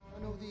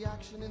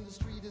action in the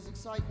street is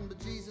exciting, but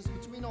Jesus,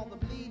 between all the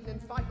bleeding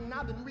and fighting,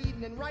 I've been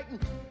reading and writing.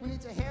 We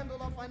need to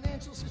handle our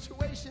financial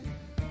situation.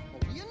 Are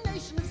we a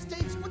nation of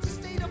states? What's the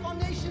state of our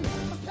nation?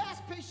 I'm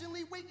past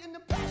patiently waiting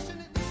and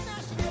passionately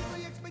smashing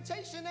every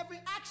expectation, every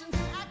action's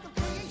an act of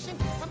creation.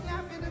 I'm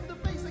laughing in the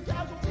face of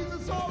casualties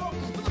and sorrow.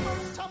 For the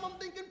first time, I'm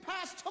thinking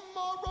past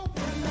tomorrow.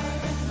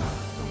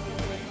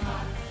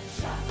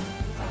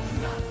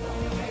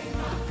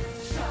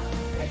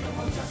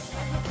 Just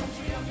like my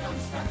country, I'm young,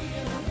 stocky,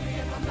 and hungry,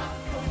 and I'm not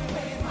throwing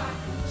away my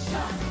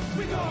shot.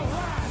 We gon'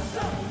 rise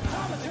up,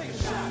 time to take a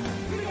shot.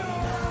 We gon'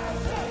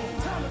 rise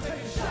up, time to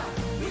take a shot.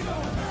 We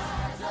gon'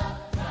 rise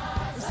up,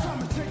 it's time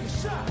to take a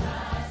shot.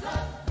 Rise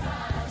up,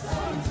 it's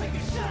time to take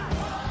a shot.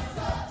 Rise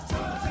up, it's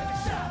time to take a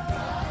shot.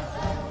 Rise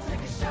up, take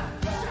a shot.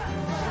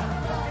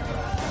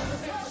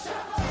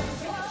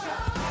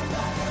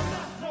 I'm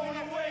not throwing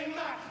away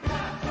my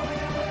shot.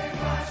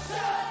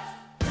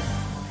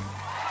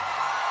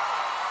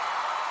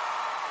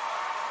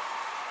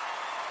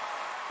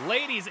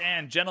 Ladies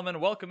and gentlemen,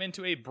 welcome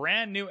into a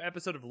brand new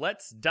episode of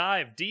Let's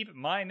Dive Deep.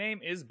 My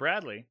name is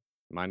Bradley.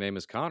 My name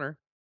is Connor.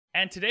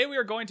 And today we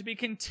are going to be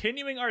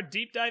continuing our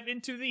deep dive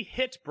into the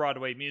hit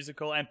Broadway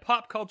musical and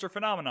pop culture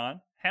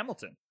phenomenon,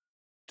 Hamilton.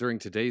 During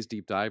today's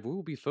deep dive, we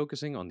will be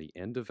focusing on the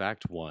end of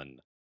Act 1,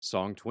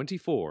 Song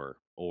 24,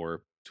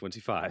 or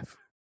 25.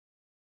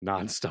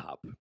 Nonstop.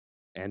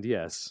 And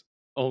yes,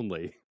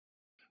 only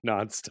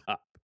nonstop.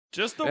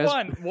 Just the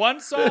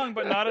one song,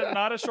 but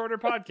not a shorter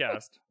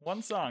podcast.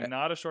 One song,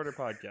 not a shorter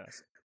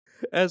podcast.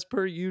 As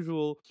per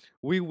usual,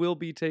 we will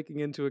be taking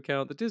into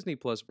account the Disney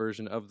Plus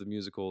version of the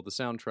musical, the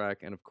soundtrack,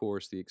 and of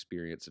course the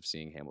experience of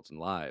seeing Hamilton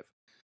live.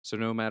 So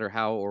no matter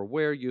how or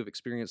where you have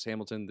experienced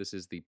Hamilton, this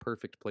is the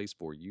perfect place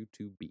for you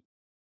to be.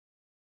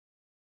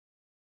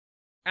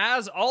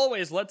 As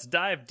always, Let's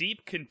Dive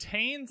Deep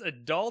contains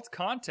adult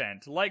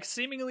content, like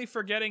seemingly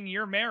forgetting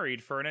you're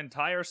married for an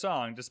entire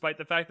song, despite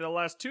the fact that the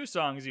last two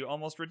songs you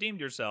almost redeemed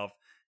yourself.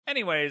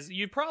 Anyways,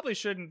 you probably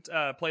shouldn't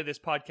play this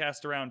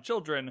podcast around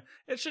children.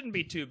 It shouldn't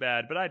be too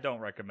bad, but I don't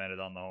recommend it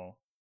on the whole.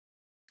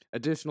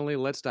 Additionally,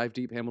 Let's Dive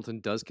Deep Hamilton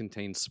does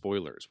contain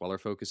spoilers, while our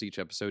focus each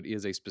episode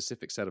is a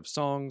specific set of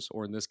songs,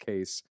 or in this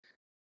case,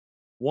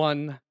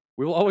 one.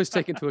 We will always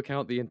take into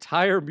account the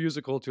entire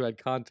musical to add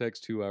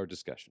context to our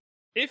discussion.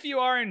 If you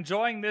are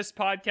enjoying this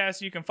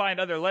podcast, you can find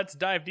other Let's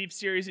Dive Deep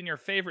series in your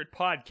favorite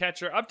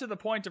podcatcher. Up to the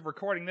point of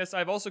recording this,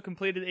 I've also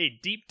completed a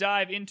deep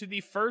dive into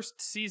the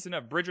first season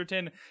of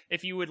Bridgerton.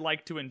 If you would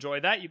like to enjoy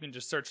that, you can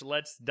just search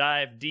Let's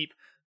Dive Deep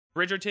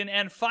Bridgerton.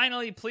 And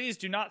finally, please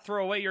do not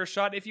throw away your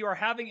shot. If you are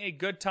having a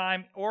good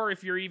time, or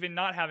if you're even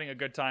not having a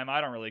good time, I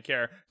don't really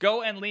care.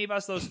 Go and leave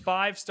us those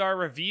 5-star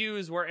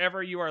reviews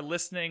wherever you are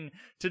listening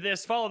to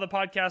this. Follow the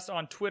podcast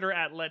on Twitter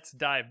at Let's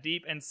Dive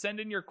Deep, and send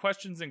in your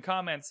questions and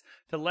comments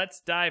to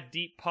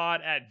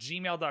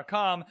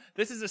letsdivedeeppod@gmail.com.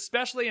 This is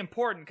especially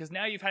important because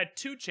now you've had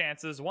 2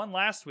 chances, one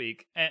last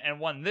week and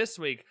one this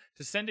week,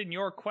 to send in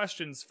your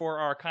questions for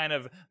our kind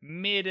of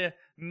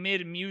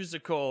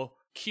mid-musical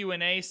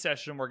Q&A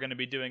session we're going to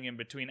be doing in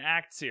between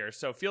acts here.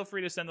 So feel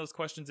free to send those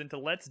questions into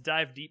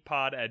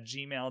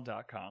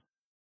letsdivedeeppod@gmail.com.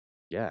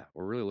 Yeah,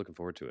 we're really looking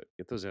forward to it.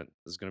 Get those in.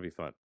 This is going to be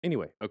fun.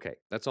 Anyway, okay,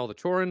 that's all the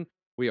chorin'.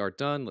 We are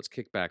done. Let's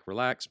kick back,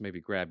 relax,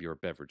 maybe grab your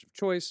beverage of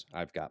choice.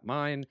 I've got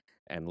mine,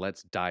 and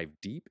let's dive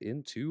deep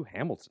into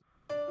Hamilton.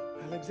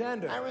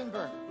 Alexander. Aaron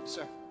Burr,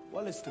 sir.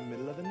 Well, it's the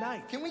middle of the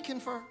night. Can we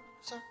confer,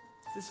 sir?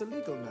 Is this a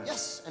legal matter?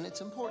 Yes, and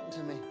it's important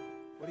to me.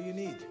 What do you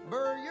need?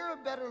 Burr, you're a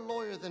better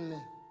lawyer than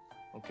me.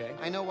 Okay.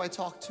 I know I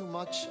talk too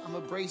much. I'm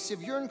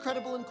abrasive. You're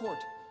incredible in court.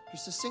 You're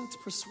succinct,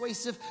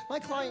 persuasive. My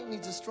client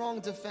needs a strong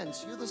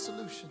defense. You're the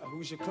solution.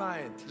 Who's your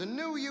client? The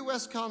new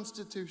U.S.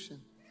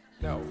 Constitution.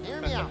 No. Hear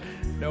me out.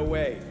 No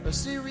way. A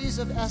series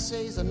of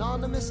essays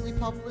anonymously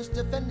published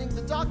defending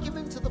the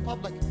document to the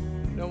public.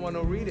 No one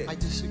will read it. I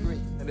disagree.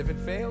 And if it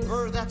fails?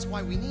 Burr, that's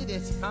why we need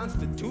it.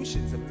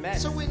 Constitution's a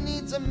mess. So it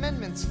needs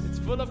amendments. It's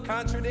full of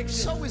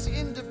contradictions. So is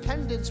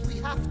independence. We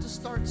have to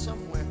start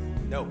somewhere.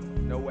 No.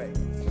 No way.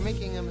 You're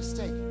making a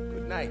mistake.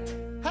 Good night.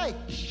 Hey,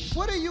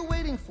 what are you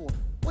waiting for?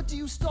 What do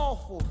you stall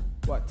for?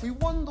 What? We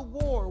won the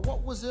war.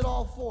 What was it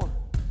all for?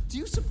 Do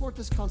you support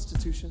this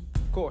Constitution?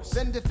 Of course.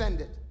 Then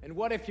defend it. And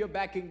what if you're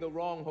backing the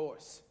wrong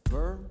horse?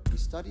 Burr, we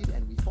studied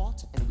and we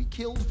fought and we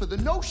killed for the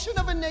notion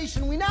of a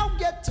nation we now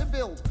get to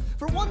build.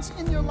 For once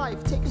in your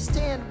life, take a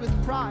stand with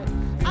pride.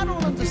 I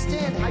don't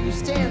understand how you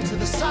stand to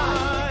the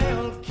side.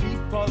 I'll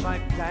keep all my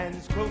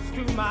plans close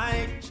to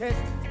my chest.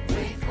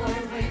 Wait for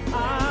it.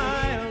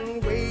 I'll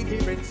wait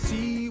here and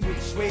see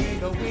which way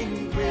the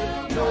wind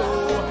will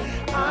blow.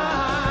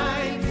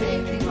 I'm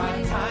taking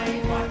my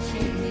time,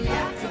 watching the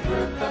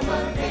afterbirth of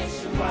a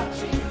nation,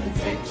 watching the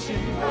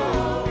tension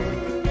grow.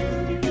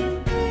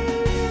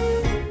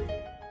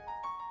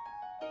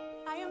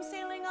 I am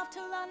sailing off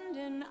to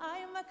London. I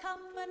am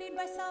accompanied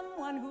by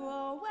someone who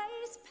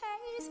always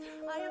pays.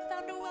 I have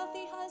found a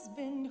wealthy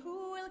husband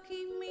who will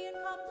keep me in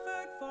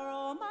comfort for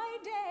all my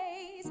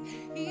days.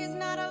 He is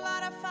not a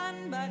lot of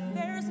fun, but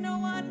there's no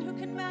one who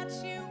can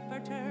match you for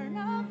turn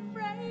of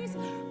phrase.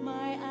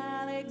 My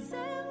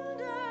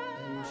Alexander.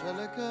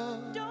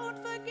 Angelica. Don't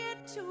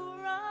forget to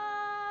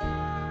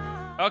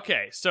ride.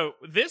 Okay, so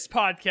this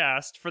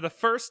podcast, for the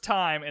first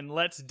time in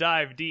Let's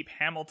Dive Deep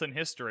Hamilton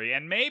history,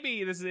 and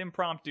maybe this is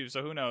impromptu,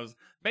 so who knows,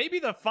 maybe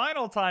the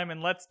final time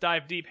in Let's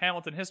Dive Deep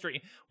Hamilton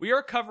history, we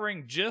are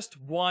covering just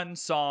one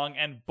song,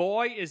 and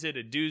boy, is it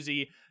a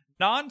doozy.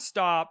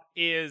 Nonstop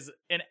is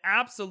an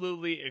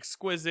absolutely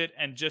exquisite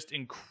and just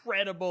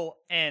incredible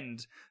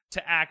end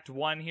to Act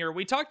 1 here.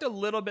 We talked a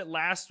little bit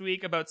last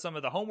week about some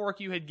of the homework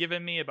you had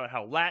given me, about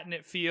how Latin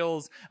it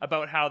feels,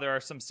 about how there are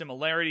some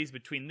similarities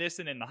between this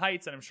and In the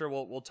Heights, and I'm sure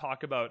we'll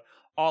talk about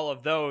all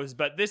of those,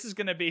 but this is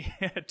going to be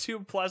a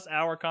 2+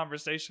 hour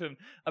conversation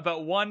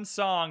about one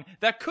song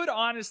that could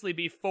honestly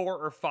be 4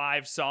 or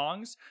 5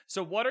 songs.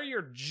 So what are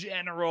your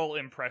general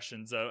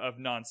impressions of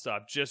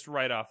Nonstop, just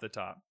right off the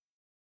top?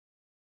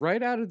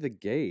 Right out of the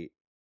gate,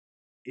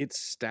 it's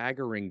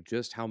staggering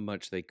just how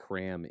much they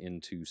cram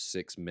into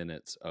 6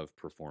 minutes of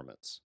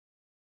performance.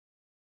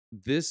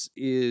 This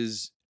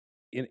is,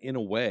 in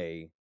a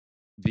way,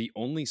 the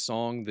only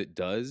song that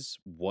does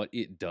what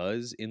it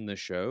does in the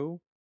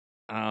show.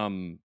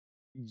 And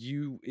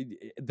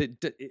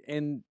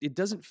it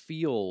doesn't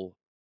feel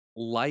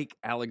like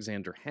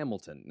Alexander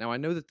Hamilton. Now, I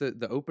know that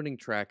the opening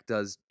track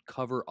does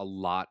cover a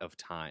lot of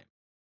time,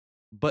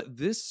 but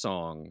this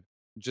song,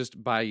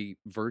 just by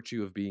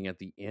virtue of being at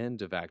the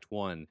end of Act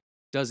 1,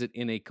 does it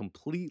in a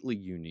completely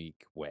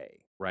unique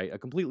way, right? A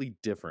completely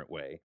different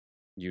way.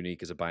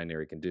 Unique is a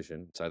binary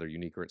condition. It's either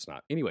unique or it's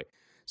not. Anyway,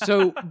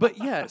 so, but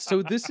yeah,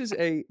 so this is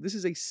a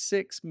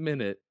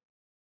 6-minute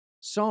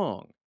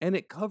song, and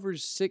it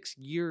covers 6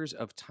 years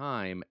of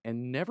time,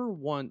 and never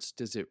once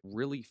does it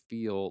really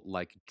feel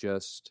like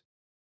just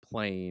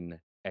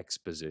plain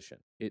exposition.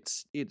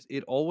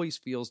 It always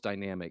feels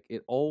dynamic.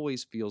 It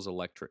always feels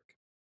electric.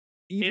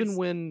 Even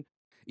when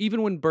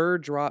Burr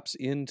drops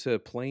into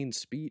plain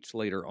speech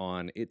later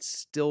on, it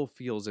still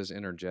feels as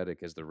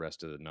energetic as the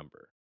rest of the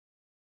number.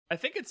 I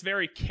think it's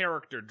very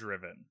character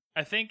driven.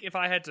 I think if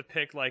I had to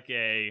pick like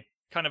a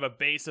kind of a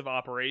base of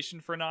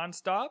operation for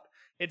Nonstop,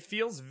 it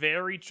feels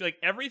very like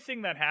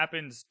everything that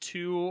happens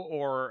to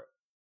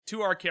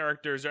our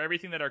characters, or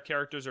everything that our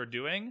characters are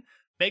doing,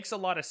 makes a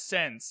lot of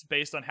sense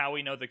based on how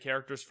we know the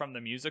characters from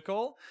the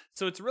musical.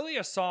 So it's really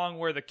a song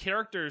where the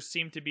characters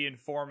seem to be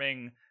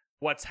informing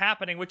what's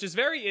happening, which is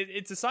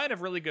it's a sign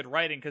of really good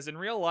writing, because in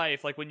real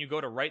life, like when you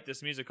go to write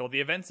this musical, the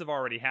events have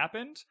already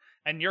happened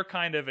and you're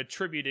kind of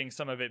attributing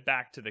some of it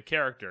back to the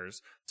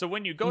characters. So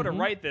when you go to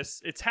write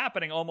this, it's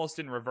happening almost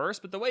in reverse,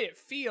 but the way it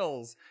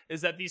feels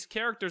is that these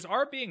characters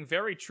are being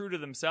very true to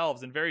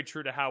themselves and very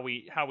true to how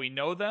we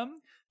know them,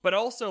 but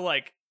also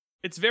like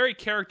it's very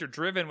character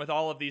driven with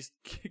all of these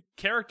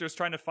characters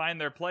trying to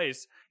find their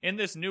place in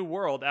this new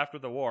world after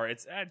the war.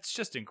 It's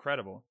just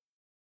incredible.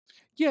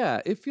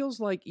 Yeah, it feels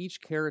like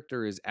each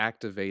character is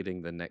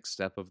activating the next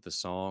step of the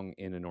song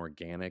in an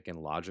organic and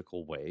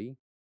logical way.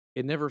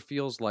 It never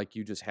feels like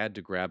you just had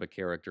to grab a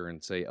character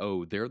and say,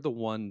 "Oh, they're the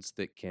ones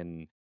that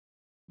can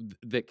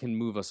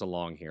move us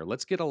along here.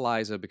 Let's get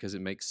Eliza because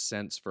it makes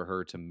sense for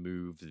her to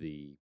move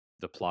the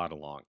plot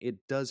along."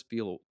 It does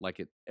feel like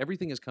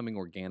everything is coming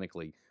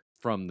organically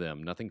from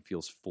them. Nothing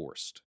feels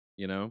forced,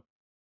 you know?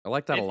 I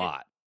like that a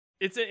lot.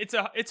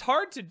 It's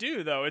hard to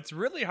do though. It's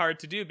really hard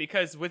to do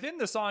because within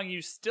the song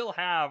you still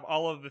have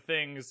all of the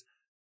things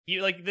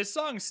this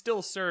song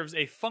still serves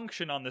a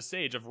function on the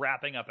stage of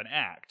wrapping up an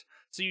act.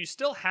 So you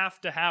still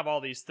have to have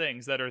all these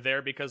things that are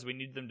there because we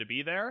need them to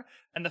be there.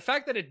 And the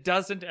fact that it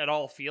doesn't at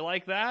all feel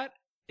like that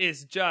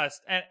is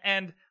just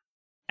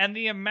and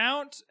the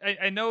amount,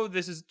 I know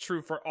this is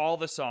true for all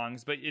the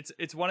songs, but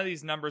it's one of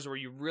these numbers where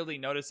you really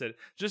notice it.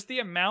 Just the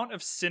amount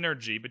of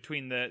synergy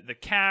between the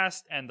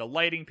cast and the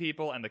lighting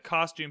people and the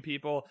costume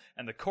people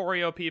and the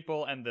choreo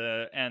people and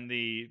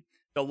the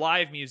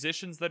live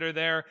musicians that are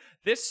there.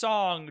 This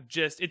song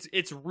just,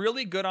 it's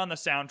really good on the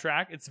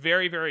soundtrack. It's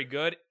very, very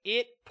good.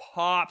 It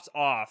pops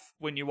off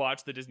when you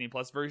watch the Disney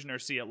Plus version or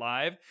see it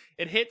live.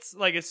 It hits,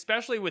 like,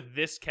 especially with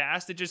this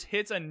cast, it just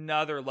hits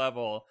another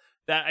level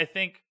that I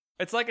think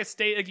it's like a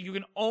state, like you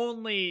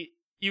only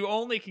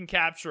can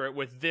capture it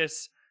with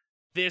this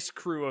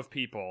crew of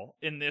people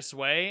in this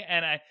way.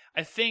 And I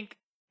think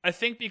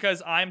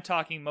because I'm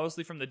talking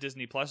mostly from the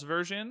Disney Plus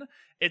version,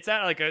 it's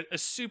at like a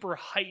super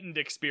heightened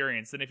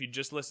experience than if you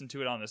just listen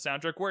to it on the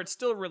soundtrack, where it's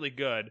still really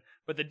good,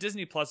 but the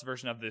Disney Plus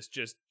version of this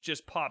just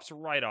pops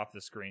right off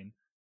the screen.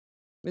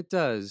 It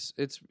does.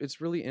 It's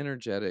really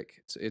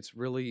energetic. It's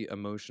really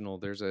emotional.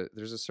 There's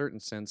a certain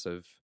sense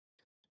of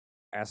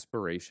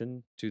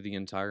aspiration to the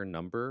entire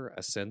number,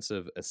 a sense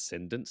of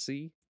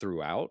ascendancy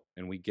throughout,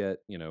 and we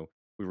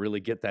really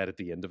get that at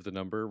the end of the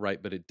number,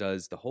 right? But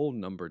the whole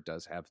number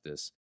does have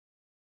this,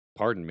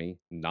 pardon me,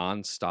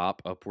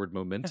 non-stop upward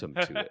momentum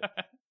to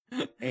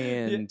it.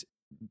 And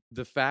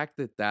the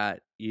fact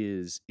that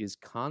is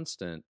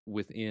constant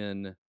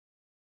within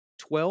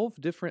 12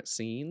 different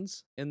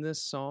scenes in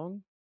this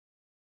song.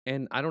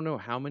 And I don't know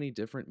how many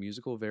different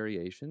musical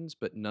variations,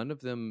 but none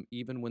of them,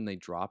 even when they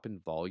drop in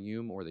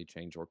volume or they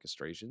change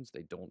orchestrations,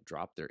 they don't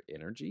drop their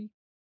energy,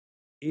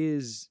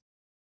 is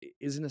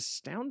is an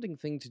astounding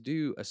thing to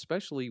do,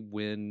 especially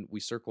when we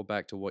circle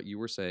back to what you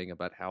were saying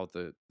about how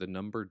the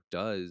number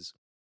does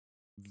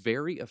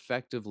very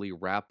effectively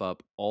wrap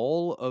up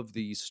all of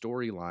these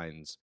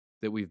storylines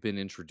that we've been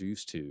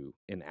introduced to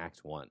in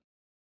Act 1.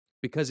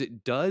 Because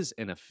it does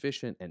an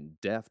efficient and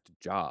deft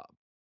job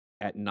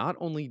at not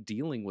only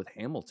dealing with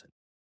Hamilton,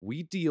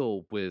 we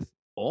deal with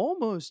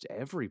almost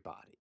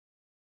everybody.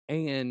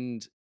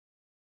 And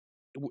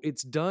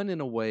it's done in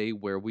a way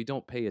where we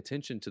don't pay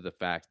attention to the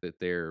fact that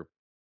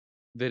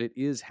it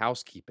is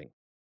housekeeping,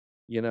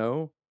 you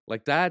know?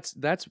 Like that's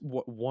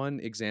one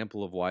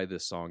example of why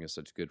this song is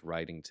such good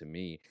writing to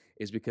me,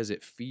 is because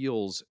it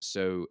feels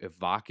so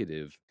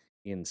evocative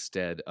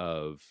instead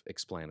of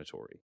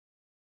explanatory.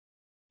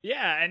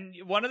 Yeah, and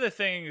one of the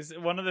things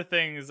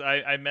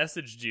I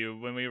messaged you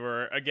when we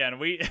were, again,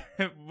 we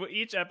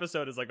each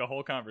episode is like a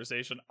whole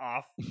conversation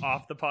off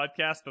the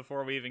podcast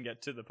before we even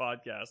get to the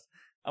podcast.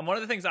 One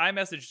of the things I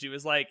messaged you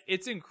is like,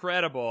 it's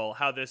incredible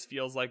how this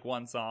feels like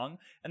one song,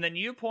 and then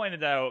you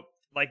pointed out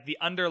like the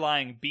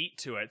underlying beat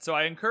to it. So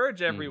I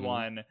encourage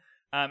everyone,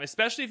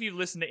 especially if you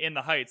listen to In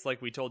the Heights,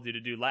 like we told you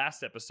to do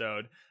last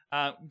episode,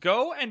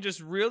 go and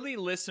just really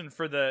listen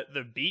for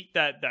the beat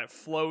that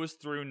flows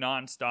through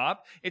nonstop.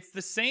 It's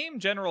the same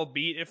general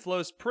beat. It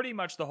flows pretty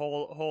much the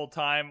whole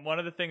time. One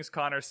of the things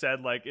Connor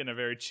said, like in a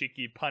very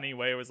cheeky, punny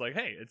way, was like,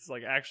 hey, it's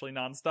like actually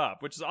nonstop,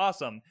 which is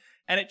awesome.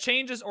 And it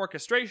changes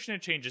orchestration,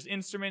 it changes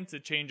instruments,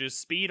 it changes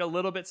speed a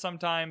little bit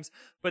sometimes,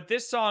 but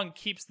this song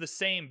keeps the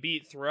same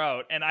beat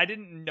throughout, and I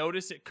didn't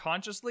notice it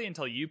consciously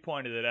until you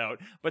pointed it out,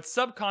 but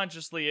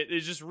subconsciously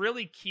it just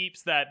really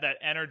keeps that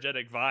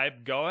energetic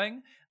vibe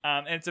going.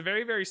 And it's a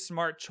very, very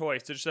smart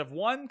choice to just have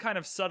one kind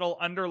of subtle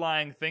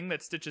underlying thing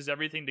that stitches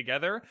everything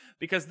together,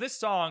 because this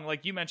song,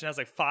 like you mentioned, has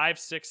like 5,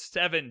 6,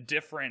 7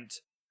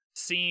 different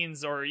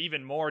scenes, or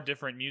even more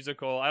different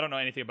musical, I don't know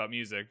anything about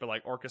music, but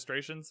like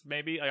orchestrations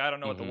maybe, like, I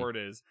don't know what the word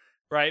is,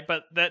 right?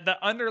 But the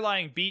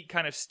underlying beat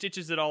kind of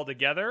stitches it all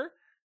together,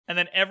 and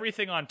then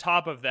everything on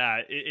top of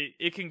that,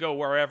 it can go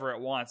wherever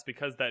it wants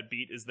because that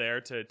beat is there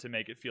to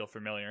make it feel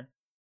familiar.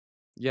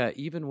 Yeah,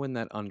 even when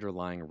that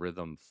underlying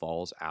rhythm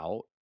falls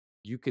out,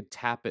 you could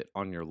tap it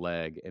on your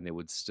leg and it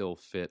would still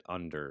fit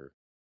under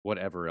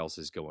whatever else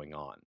is going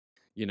on.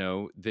 You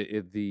know,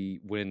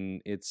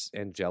 when it's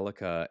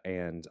Angelica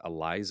and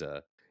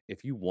Eliza,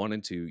 if you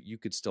wanted to, you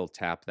could still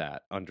tap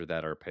that under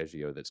that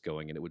arpeggio that's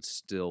going, and it would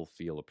still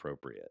feel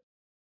appropriate.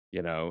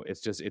 You know,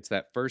 it's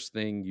that first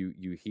thing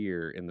you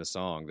hear in the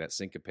song, that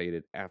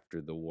syncopated "after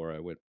the war I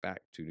went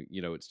back to,"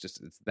 you know,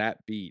 it's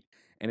that beat,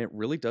 and it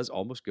really does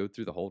almost go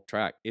through the whole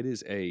track.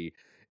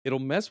 It'll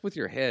mess with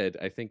your head,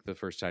 I think, the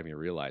first time you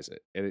realize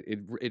it.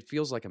 It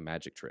feels like a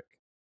magic trick.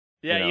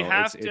 Yeah, you know, you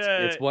have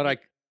to.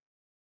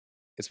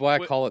 It's why I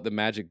call it the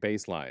magic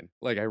bass line.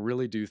 Like, I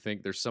really do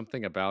think there's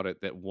something about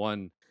it that,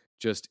 one,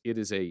 just it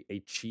is a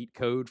cheat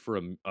code for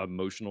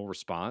emotional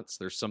response.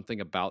 There's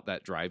something about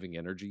that driving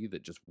energy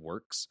that just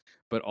works,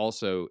 but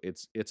also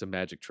it's a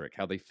magic trick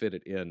how they fit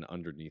it in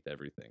underneath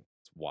everything.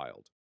 It's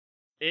wild.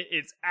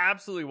 It's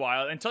absolutely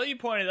wild until you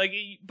point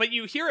it, but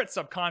you hear it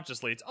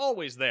subconsciously. It's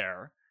always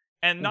there.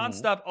 And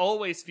nonstop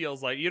always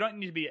feels like you don't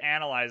need to be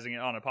analyzing it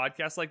on a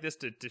podcast like this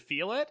to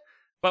feel it.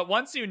 But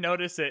once you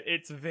notice it,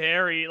 it's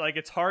very, like,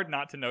 it's hard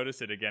not to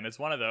notice it again. It's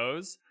one of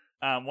those.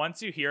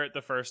 Once you hear it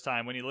the first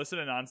time, when you listen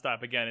to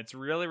nonstop again, it's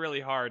really,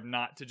 really hard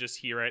not to just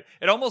hear it.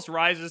 It almost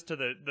rises to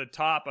the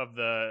top of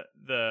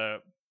the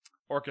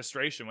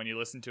orchestration when you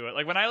listen to it.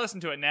 Like, when I listen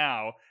to it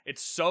now,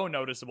 it's so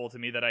noticeable to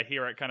me that I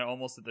hear it kind of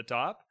almost at the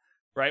top,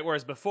 right?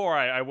 Whereas before,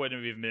 I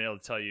wouldn't have even been able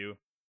to tell you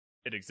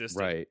it existed.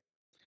 Right.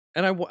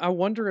 And I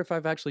wonder if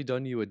I've actually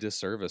done you a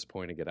disservice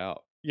pointing it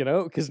out, you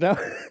know, because now.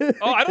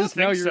 Oh, I don't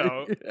think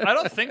so. I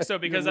don't think so,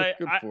 because I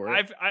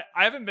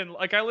haven't been,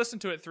 like, I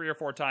listened to it 3 or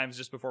 4 times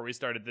just before we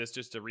started this,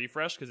 just to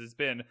refresh, because it's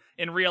been,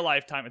 in real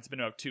life time, it's been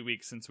about 2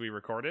 weeks since we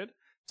recorded.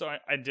 So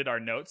I did our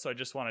notes, so I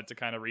just wanted to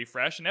kind of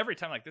refresh, and every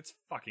time, like, that's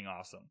fucking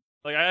awesome.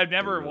 Like, I've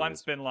never really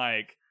once is. been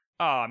like,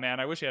 oh man,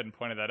 I wish you hadn't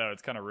pointed that out.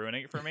 It's kind of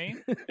ruining it for me.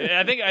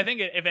 I think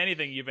if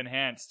anything, you've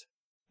enhanced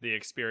the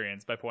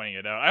experience by pointing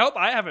it out. I hope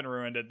I haven't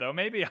ruined it, though.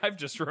 Maybe I've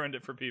just ruined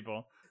it for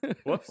people.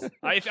 Whoops.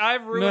 If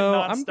I've ruined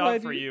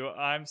nonstop for you,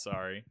 I'm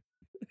sorry.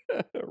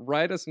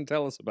 Write us and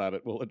tell us about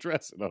it. We'll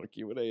address it on a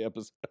Q&A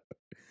episode.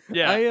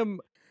 Yeah.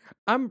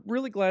 I'm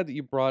really glad that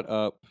you brought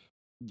up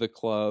the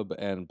club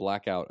and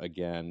Blackout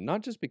again,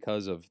 not just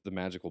because of the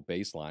magical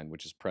bass line,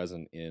 which is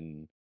present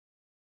in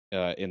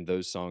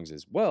those songs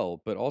as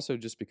well, but also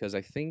just because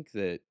I think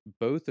that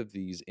both of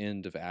these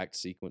end of act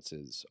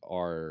sequences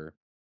are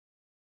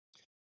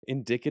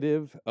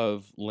indicative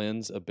of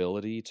Lynn's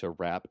ability to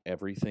wrap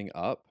everything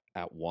up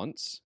at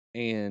once.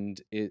 And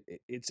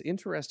it's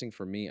interesting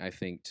for me, I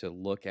think, to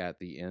look at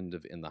the end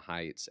of In the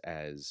Heights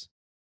as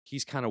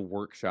he's kind of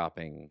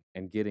workshopping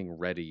and getting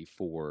ready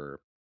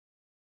for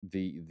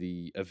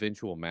the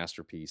eventual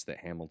masterpiece that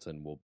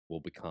Hamilton will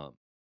become.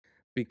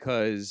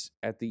 Because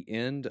at the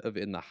end of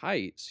In the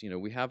Heights, you know,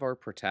 we have our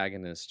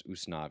protagonist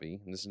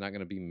Usnavi, and this is not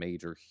going to be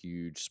major,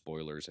 huge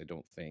spoilers, I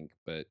don't think,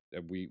 but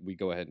we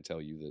go ahead and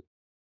tell you that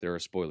There are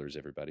spoilers,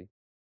 everybody.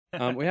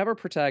 We have our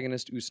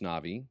protagonist,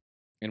 Usnavi,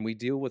 and we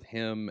deal with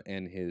him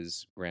and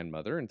his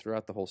grandmother. And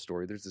throughout the whole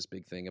story, there's this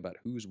big thing about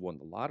who's won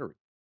the lottery.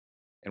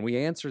 And we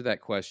answer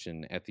that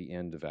question at the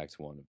end of Act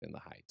 1 of In the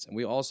Heights. And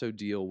we also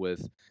deal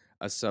with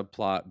a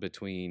subplot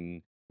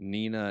between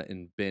Nina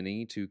and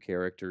Benny, two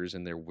characters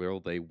in their will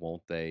they,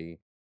 won't they,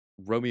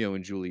 Romeo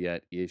and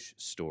Juliet-ish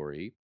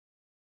story.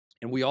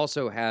 And we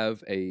also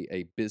have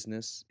a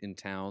business in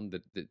town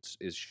that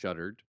is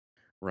shuttered,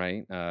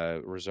 right?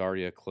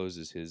 Rosaria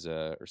closes his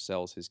or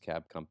sells his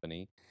cab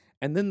company.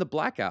 And then the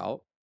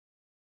blackout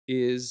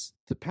is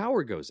the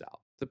power goes out.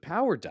 The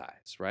power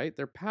dies, right?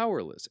 They're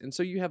powerless. And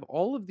so you have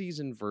all of these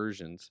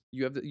inversions.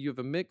 You have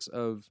a mix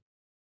of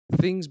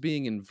things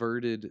being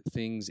inverted,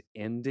 things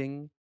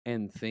ending,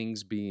 and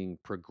things being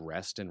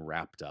progressed and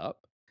wrapped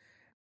up.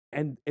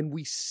 And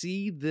we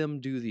see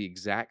them do the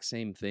exact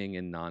same thing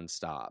in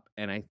Nonstop.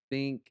 And I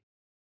think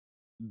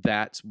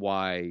that's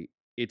why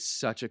it's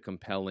such a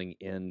compelling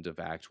end of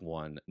Act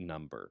 1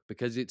 number,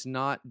 because it's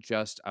not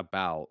just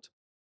about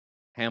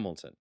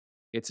Hamilton.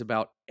 It's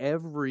about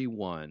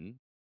everyone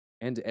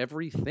and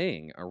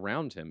everything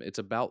around him. It's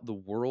about the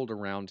world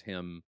around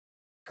him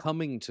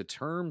coming to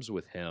terms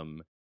with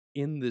him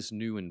in this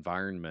new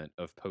environment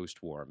of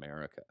post-war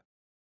America,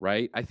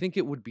 right? I think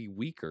it would be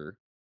weaker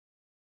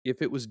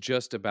if it was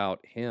just about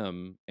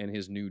him and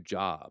his new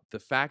job. The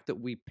fact that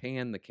we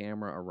pan the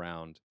camera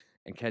around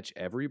and catch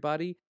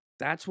everybody,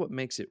 that's what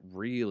makes it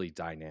really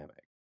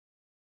dynamic.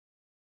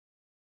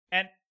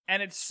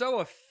 And it's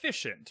so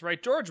efficient,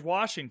 right? George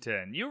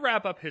Washington, you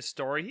wrap up his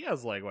story, he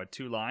has like, what,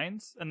 2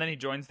 lines? And then he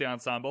joins the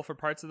ensemble for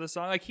parts of the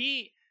song. Like,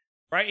 he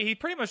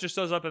pretty much just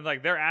shows up and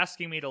like, they're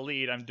asking me to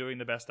lead, I'm doing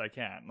the best I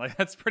can. Like,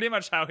 that's pretty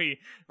much how he,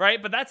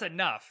 right? But that's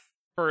enough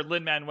for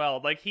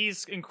Lin-Manuel. Like,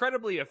 he's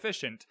incredibly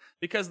efficient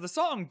because the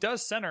song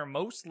does center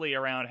mostly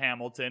around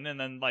Hamilton, and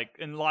then like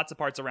in lots of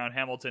parts around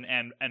Hamilton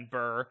and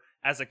Burr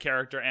as a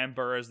character and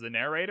Burr as the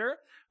narrator,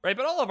 right?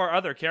 But all of our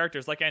other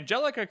characters, like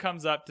Angelica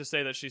comes up to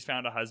say that she's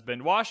found a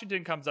husband.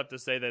 Washington comes up to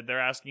say that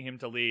they're asking him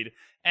to lead,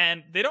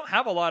 and they don't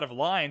have a lot of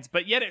lines,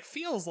 but yet it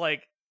feels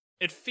like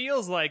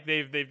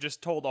they've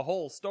just told a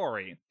whole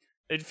story.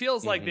 It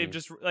feels like they've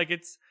just like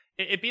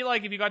it'd be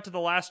like if you got to the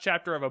last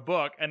chapter of a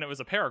book and it was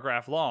a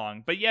paragraph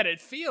long, but yet it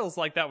feels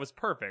like that was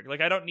perfect.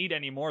 Like, I don't need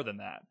any more than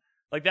that.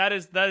 Like, that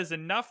is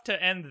enough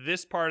to end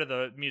this part of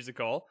the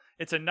musical.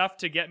 It's enough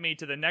to get me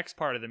to the next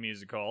part of the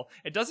musical.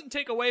 It doesn't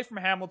take away from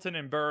Hamilton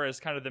and Burr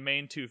as kind of the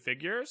main 2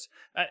 figures.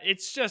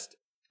 It's just,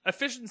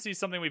 efficiency is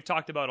something we've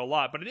talked about a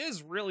lot, but it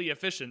is really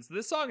efficient. So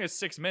this song is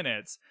 6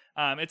 minutes.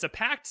 It's a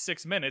packed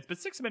 6 minutes, but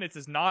 6 minutes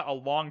is not a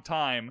long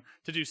time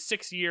to do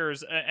 6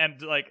 years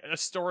and like a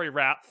story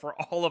wrap for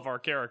all of our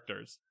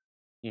characters.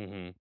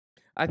 Mm-hmm.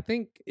 I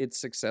think it's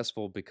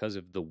successful because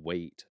of the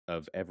weight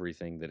of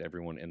everything that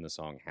everyone in the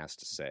song has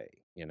to say.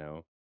 You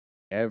know,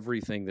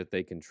 everything that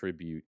they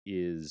contribute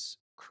is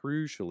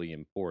crucially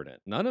important.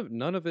 None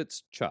of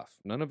it's chuff.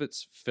 None of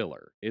it's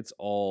filler. It's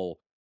all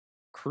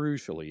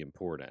crucially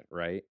important,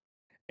 right?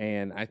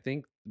 And I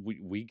think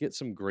we get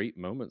some great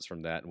moments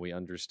from that, and we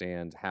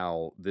understand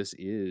how this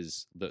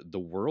is the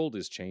world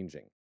is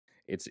changing.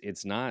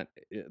 It's not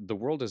the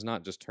world is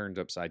not just turned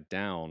upside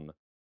down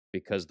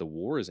because the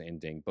war is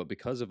ending, but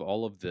because of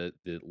all of the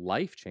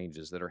life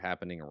changes that are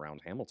happening around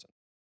Hamilton.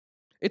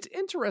 It's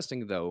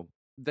interesting, though,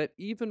 that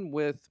even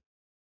with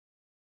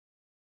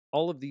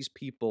all of these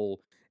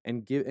people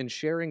and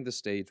sharing the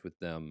stage with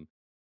them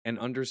and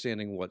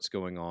understanding what's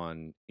going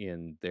on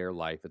in their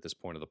life at this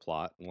point of the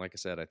plot, and like I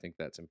said, I think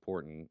that's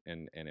important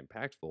and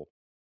impactful.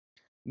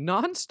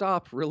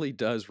 Nonstop really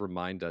does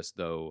remind us,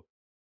 though,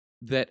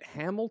 that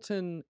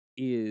Hamilton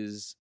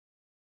is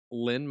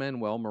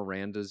Lin-Manuel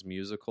Miranda's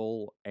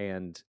musical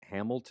and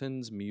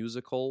Hamilton's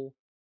musical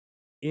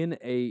in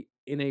a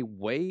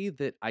way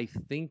that I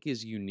think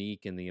is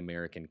unique in the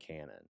American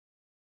canon.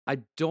 I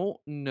don't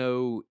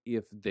know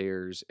if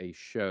there's a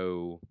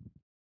show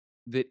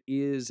that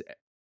is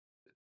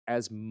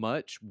as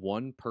much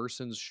one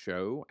person's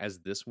show as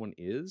this one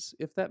is,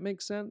 if that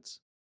makes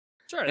sense.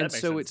 Sure, that makes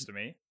sense to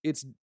me.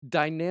 It's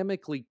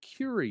dynamically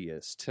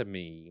curious to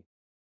me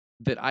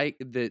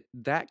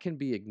that can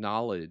be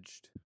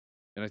acknowledged,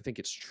 and I think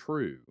it's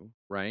true,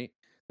 right?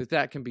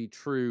 That can be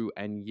true,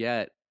 and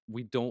yet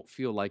we don't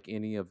feel like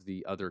any of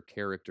the other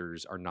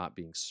characters are not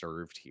being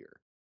served here.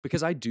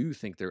 Because I do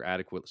think they're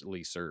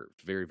adequately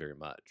served, very, very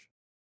much.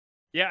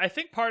 Yeah, I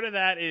think part of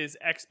that is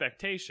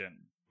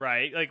expectation,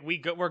 right? Like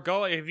we're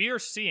going. If you're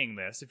seeing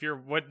this,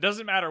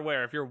 doesn't matter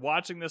where, if you're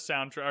watching the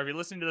soundtrack, or if you're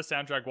listening to the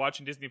soundtrack,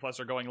 watching Disney Plus,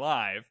 or going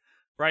live,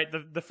 right?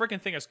 The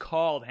freaking thing is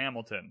called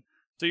Hamilton,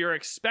 so you're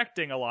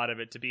expecting a lot of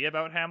it to be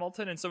about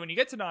Hamilton, and so when you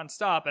get to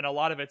Nonstop and a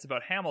lot of it's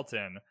about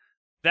Hamilton,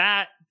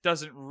 that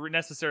doesn't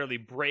necessarily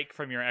break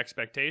from your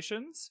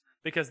expectations,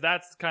 because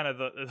that's kind of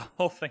the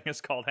whole thing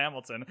is called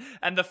Hamilton.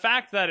 And the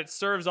fact that it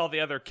serves all the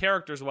other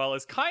characters well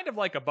is kind of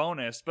like a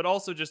bonus, but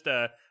also just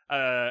a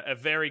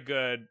very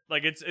good,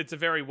 like it's a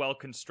very well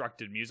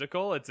constructed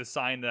musical. It's a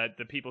sign that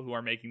the people who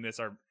are making this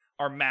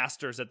are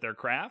masters at their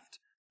craft.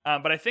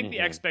 But I think the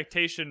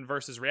expectation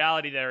versus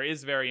reality there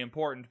is very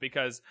important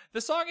because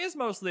the song is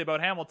mostly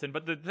about Hamilton,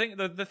 but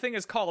the thing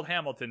is called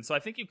Hamilton, so I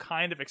think you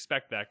kind of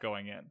expect that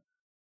going in.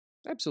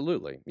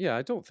 Absolutely. Yeah,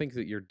 I don't think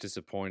that you're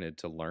disappointed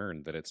to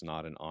learn that it's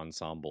not an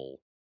ensemble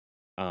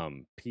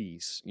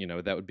piece. You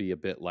know, that would be a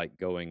bit like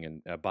going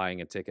and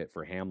buying a ticket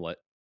for Hamlet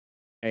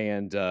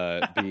and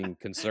being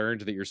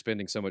concerned that you're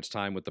spending so much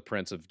time with the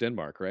Prince of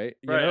Denmark, right?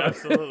 You Right, know?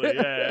 absolutely.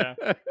 Yeah.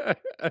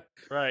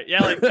 Right.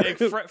 Yeah,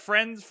 like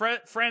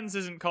Friends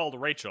isn't called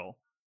Rachel.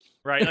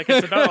 Right? Like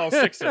it's about all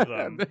 6 of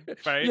them,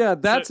 right? Yeah,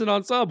 that's an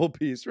ensemble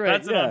piece, right?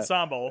 That's an yeah.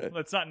 ensemble.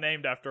 It's not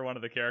named after one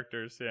of the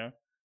characters, yeah.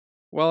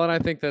 Well, and I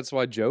think that's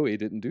why Joey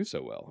didn't do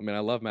so well. I mean, I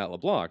love Matt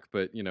LeBlanc,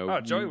 but you know,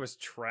 Oh, Joey was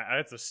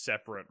that's a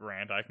separate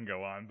rant I can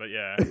go on, but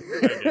yeah, I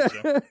get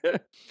you.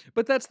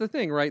 But that's the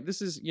thing, right?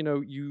 This is, you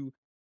know,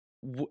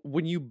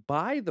 when you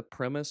buy the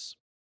premise,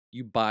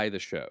 you buy the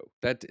show.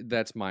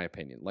 That's my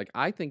opinion. Like,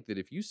 I think that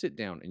if you sit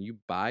down and you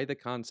buy the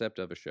concept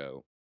of a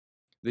show,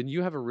 then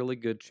you have a really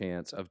good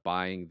chance of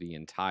buying the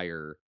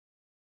entire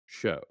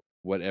show,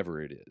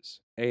 whatever it is.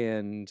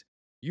 And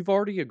you've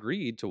already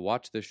agreed to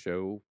watch this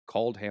show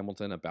called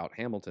Hamilton about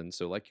Hamilton.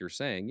 So, like you're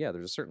saying, yeah,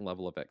 there's a certain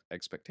level of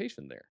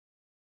expectation there.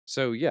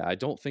 So, yeah, I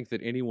don't think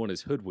that anyone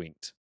is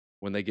hoodwinked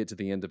when they get to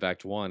the end of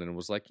Act 1 and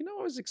was like, you know,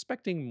 I was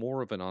expecting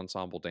more of an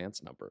ensemble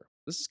dance number.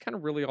 This is kind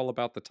of really all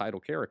about the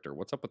title character.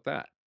 What's up with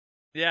that?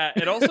 Yeah,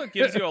 it also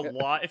gives you a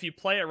lot, if you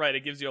play it right,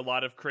 it gives you a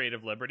lot of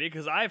creative liberty,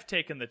 because I've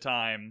taken the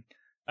time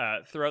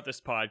throughout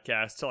this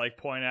podcast to like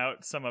point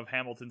out some of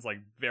Hamilton's like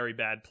very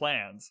bad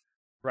plans,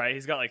 right?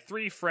 He's got like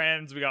 3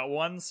 friends, we got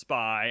 1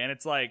 spy, and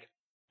it's like,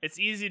 it's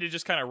easy to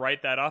just kind of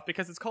write that off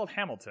because it's called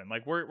Hamilton.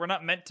 Like, we're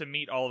not meant to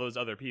meet all those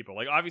other people.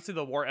 Like, obviously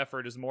the war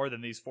effort is more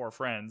than these 4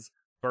 friends,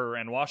 Burr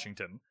and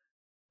Washington,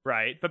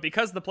 right? But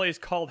because the play is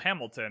called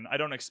Hamilton, I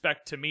don't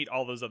expect to meet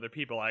all those other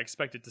people. I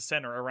expect it to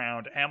center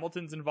around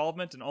Hamilton's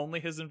involvement and only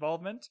his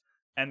involvement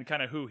and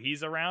kind of who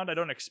he's around. I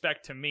don't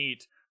expect to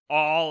meet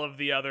all of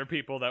the other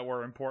people that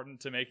were important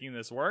to making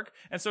this work.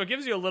 And so it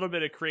gives you a little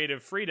bit of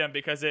creative freedom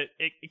because it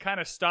kind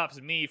of stops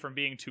me from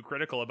being too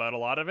critical about a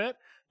lot of it,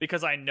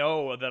 because I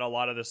know that a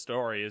lot of the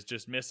story is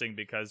just missing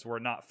because we're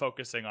not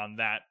focusing on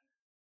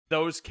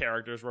those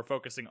characters. We're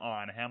focusing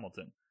on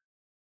Hamilton.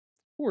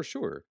 For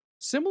sure.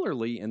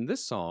 Similarly, in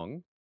this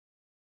song,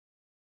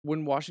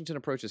 when Washington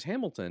approaches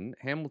Hamilton,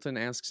 Hamilton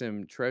asks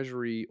him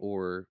treasury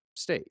or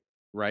state,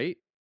 right?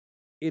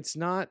 It's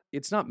not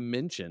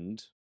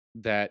mentioned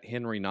that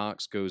Henry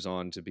Knox goes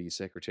on to be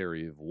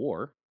Secretary of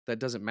War. That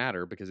doesn't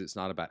matter because it's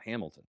not about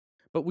Hamilton.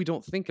 But we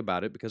don't think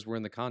about it because we're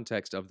in the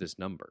context of this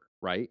number,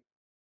 right?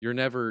 You're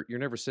never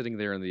sitting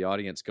there in the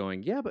audience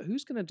going, yeah, but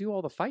who's going to do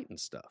all the fighting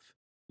stuff?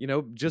 You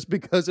know, just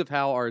because of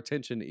how our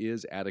attention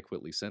is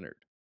adequately centered.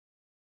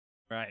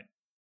 Right.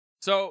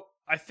 So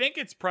I think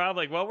it's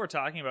probably, while we're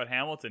talking about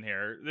Hamilton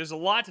here, there's a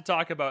lot to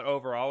talk about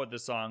overall with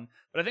this song,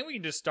 but I think we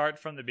can just start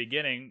from the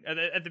beginning.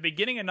 At the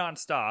beginning of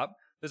Nonstop,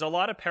 there's a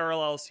lot of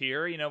parallels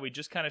here. You know, we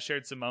just kind of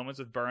shared some moments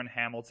with Burr and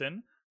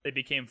Hamilton. They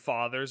became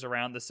fathers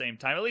around the same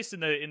time, at least in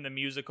the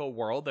musical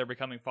world. They're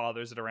becoming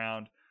fathers at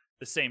around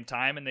the same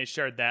time, and they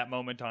shared that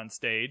moment on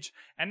stage.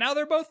 And now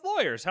they're both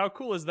lawyers. How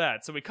cool is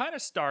that? So we kind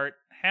of start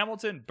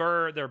Hamilton,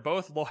 Burr, they're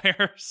both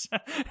lawyers.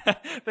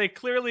 They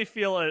clearly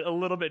feel a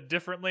little bit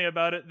differently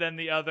about it than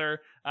the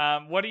other.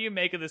 What do you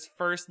make of this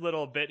first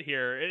little bit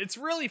here? It's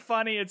really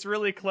funny. It's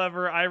really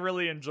clever. I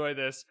really enjoy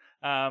this.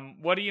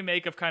 What do you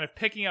make of kind of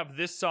picking up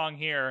this song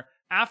here?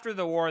 After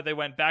the war, they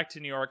went back to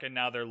New York, and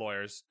now they're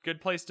lawyers.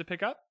 Good place to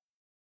pick up?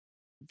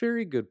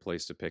 Very good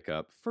place to pick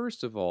up.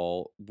 First of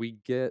all, we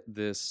get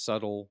this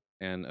subtle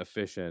and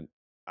efficient,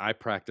 I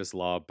practice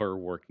law, Burr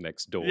work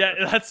next door.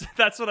 Yeah,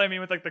 that's what I mean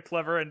with like the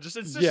clever, and it's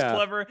just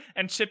clever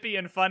and chippy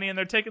and funny, and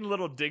they're taking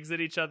little digs at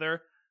each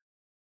other.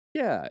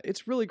 Yeah,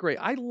 it's really great.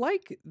 I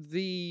like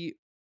the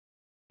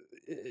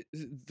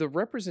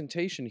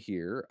representation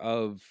here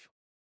of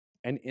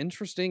an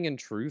interesting and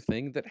true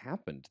thing that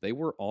happened. They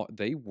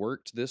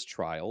worked this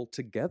trial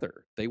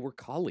together. They were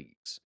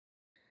colleagues.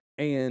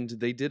 And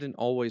they didn't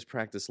always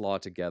practice law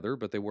together,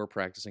 but they were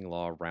practicing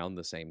law around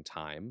the same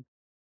time.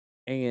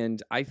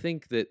 And I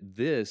think that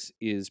this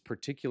is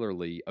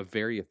particularly a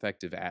very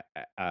effective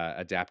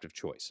adaptive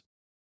choice,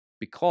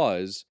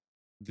 because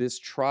this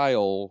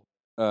trial,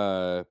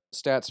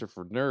 Stats Are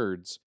for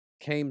Nerds,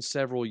 came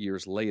several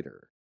years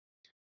later.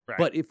 Right.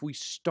 But if we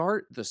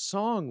start the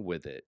song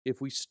with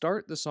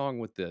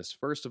this,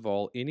 first of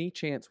all, any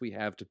chance we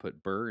have to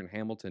put Burr and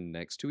Hamilton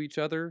next to each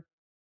other,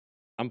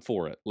 I'm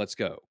for it. Let's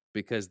go.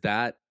 Because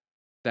that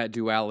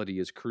duality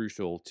is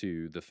crucial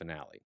to the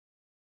finale.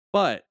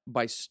 But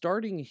by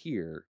starting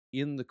here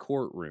in the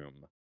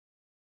courtroom,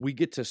 we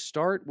get to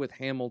start with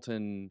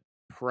Hamilton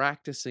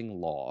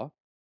practicing law,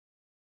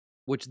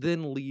 which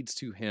then leads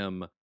to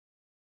him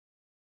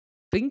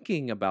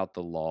thinking about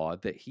the law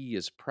that he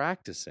is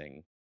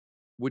practicing,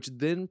 which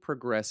then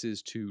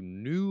progresses to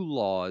new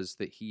laws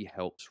that he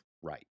helps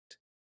write.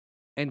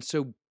 And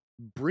so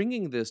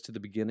bringing this to the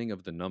beginning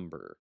of the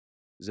number,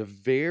 is a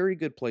very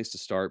good place to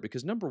start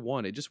because number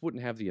one, it just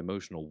wouldn't have the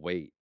emotional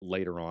weight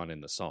later on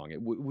in the song.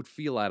 It would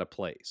feel out of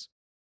place.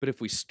 But if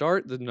we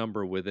start the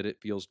number with it,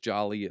 it feels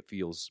jolly. It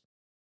feels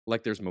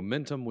like there's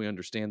momentum. We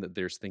understand that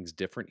there's things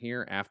different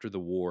here after the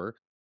war.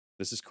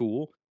 This is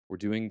cool. We're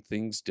doing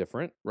things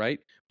different, right?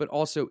 But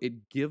also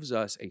it gives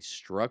us a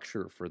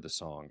structure for the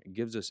song. It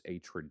gives us a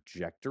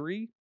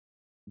trajectory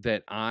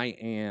that I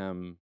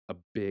am a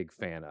big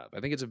fan of. I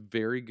think it's a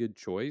very good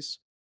choice.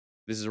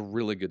 This is a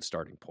really good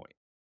starting point.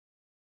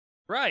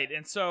 Right,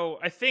 and so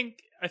I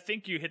think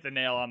you hit the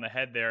nail on the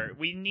head there.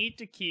 We need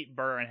to keep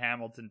Burr and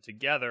Hamilton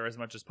together as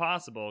much as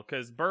possible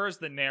because Burr's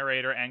the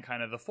narrator and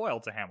kind of the foil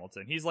to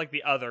Hamilton. He's like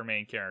the other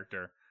main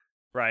character,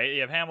 right?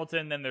 You have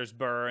Hamilton, then there's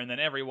Burr, and then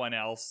everyone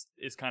else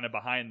is kind of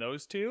behind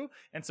those two.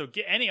 And so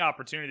get any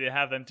opportunity to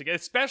have them together,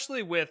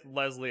 especially with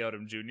Leslie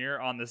Odom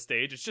Jr. on the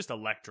stage, it's just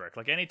electric.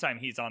 Like anytime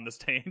he's on the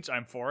stage,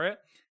 I'm for it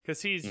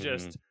because he's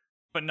just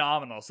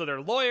phenomenal. So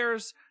they're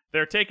lawyers.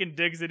 They're taking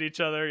digs at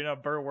each other. You know,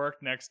 Burr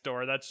worked next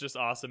door. That's just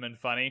awesome and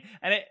funny.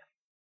 And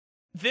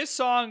this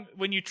song,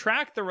 when you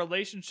track the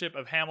relationship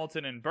of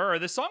Hamilton and Burr,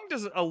 this song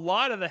does a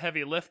lot of the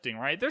heavy lifting,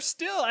 right? They're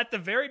still at the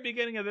very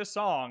beginning of this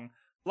song,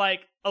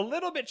 like a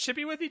little bit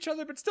chippy with each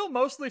other, but still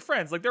mostly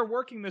friends. Like they're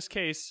working this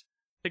case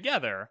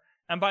together.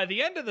 And by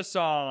the end of the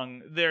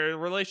song, their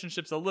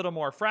relationship's a little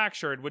more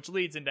fractured, which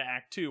leads into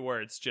Act 2,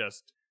 where it's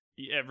just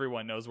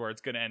everyone knows where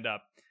it's going to end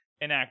up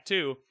in Act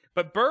 2.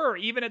 But Burr,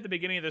 even at the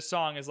beginning of the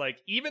song, is like,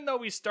 even though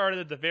we started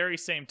at the very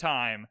same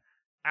time,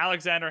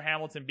 Alexander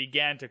Hamilton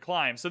began to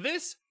climb. So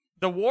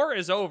the war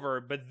is over,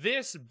 but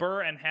this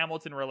Burr and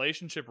Hamilton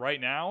relationship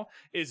right now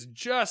is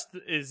just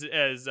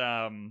as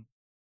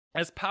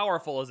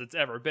powerful as it's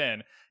ever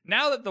been.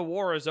 Now that the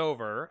war is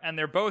over, and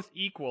they're both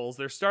equals,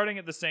 they're starting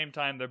at the same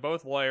time, they're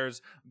both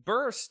lawyers,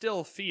 Burr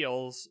still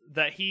feels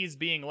that he's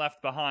being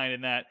left behind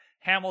and that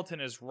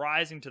Hamilton is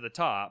rising to the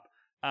top.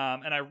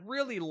 And I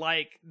really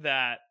like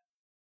that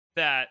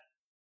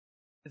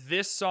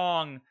this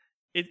song,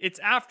 it's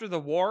after the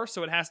war,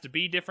 so it has to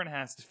be different, it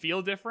has to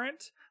feel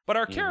different, but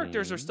our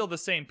characters are still the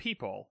same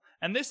people.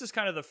 And this is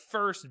kind of the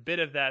first bit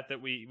of that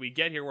we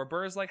get here, where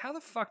Burr's like, how the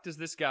fuck does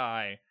this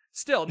guy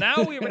still,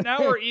 now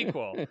we're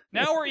equal.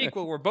 Now we're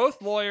equal. We're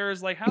both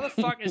lawyers. Like, how the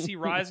fuck is he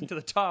rising to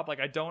the top?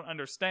 Like, I don't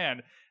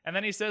understand. And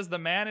then he says the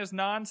man is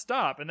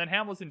nonstop, and then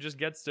Hamilton just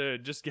gets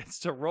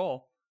to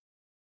roll.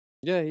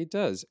 Yeah, he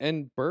does.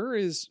 And Burr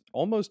is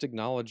almost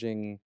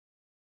acknowledging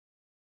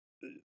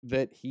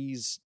that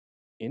he's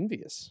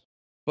envious,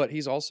 but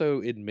he's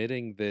also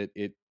admitting that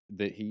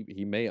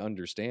he may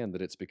understand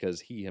that it's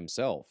because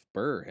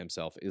Burr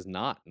himself, is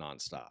not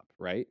nonstop,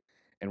 right?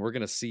 And we're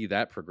going to see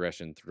that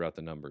progression throughout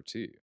the number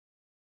too.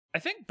 I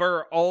think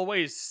Burr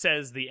always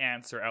says the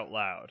answer out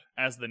loud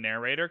as the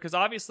narrator, because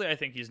obviously I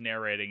think he's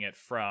narrating it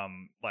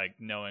from like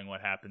knowing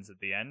what happens at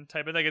the end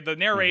type of thing. The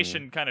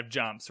narration kind of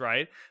jumps,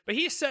 right? But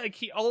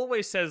he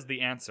always says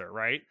the answer,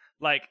 right?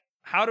 Like,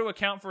 how to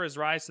account for his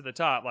rise to the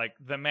top? Like,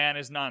 the man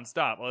is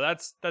nonstop. Well,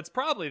 that's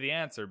probably the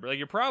answer, but like,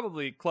 you're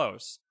probably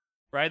close,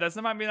 right? That's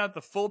maybe not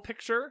the full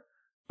picture,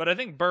 but I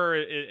think Burr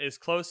is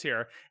close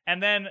here.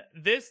 And then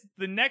the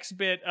next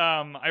bit,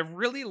 I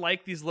really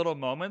like these little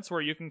moments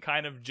where you can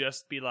kind of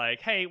just be like,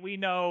 hey, we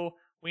know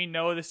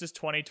this is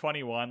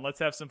 2021. Let's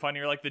have some fun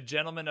here. Like the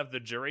gentleman of the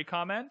jury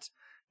comment.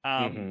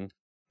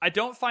 I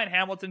don't find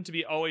Hamilton to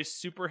be always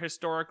super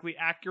historically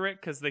accurate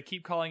because they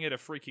keep calling it a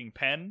freaking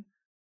pen.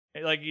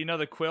 Like, you know,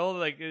 the quill,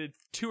 like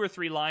 2 or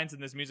 3 lines in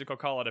this musical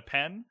call it a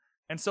pen.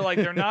 And so like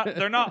they're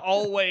not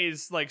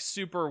always like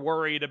super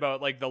worried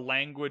about like the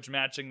language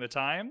matching the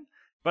time.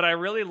 But I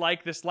really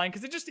like this line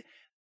because it just,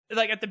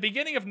 like, at the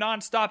beginning of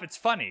Nonstop, it's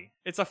funny.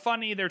 It's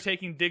they're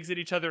taking digs at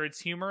each other.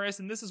 It's humorous.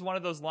 And this is one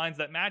of those lines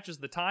that matches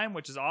the time,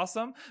 which is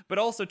awesome. But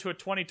also to a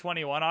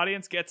 2021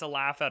 audience gets a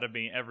laugh out of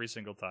me every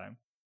single time.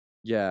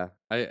 Yeah,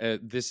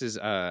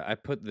 I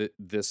put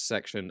this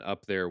section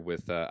up there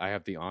with I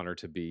have the honor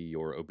to be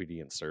your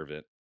obedient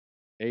servant.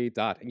 A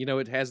dot. You know,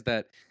 it has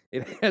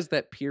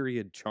that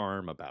period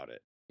charm about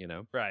it, you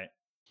know? Right.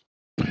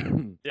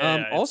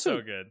 Yeah, also,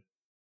 it's so good.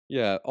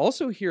 Yeah,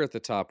 also here at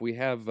the top we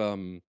have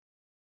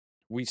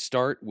we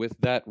start with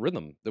that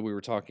rhythm that we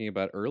were talking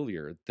about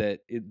earlier that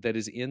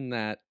is in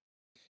that,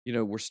 you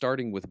know, we're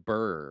starting with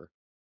Burr.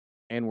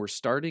 And we're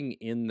starting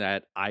in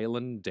that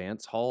island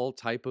dance hall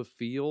type of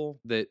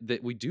feel that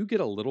we do get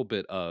a little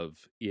bit of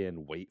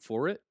in Wait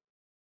For It.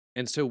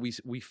 And so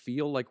we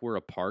feel like we're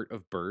a part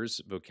of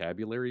Burr's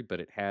vocabulary, but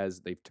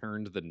they've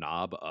turned the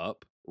knob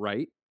up,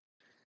 right?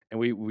 And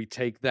we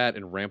take that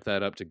and ramp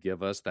that up to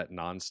give us that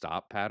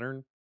nonstop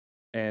pattern.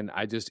 And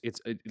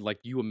it's like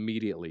you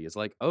immediately, it's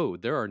like, oh,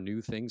 there are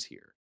new things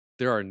here.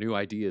 There are new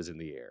ideas in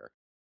the air.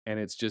 And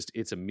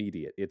it's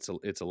immediate. It's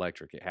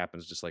electric. It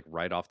happens just like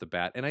right off the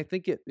bat. And I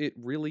think it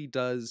really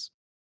does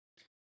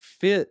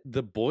fit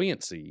the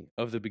buoyancy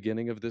of the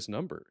beginning of this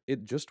number.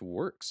 It just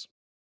works.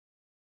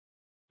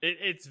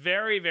 It's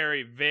very,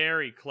 very,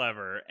 very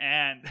clever.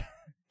 And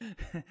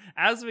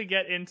As we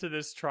get into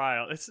this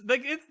trial, it's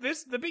like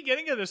the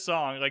beginning of the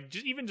song, like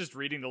even just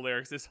reading the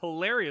lyrics is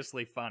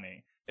hilariously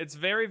funny. It's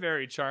very,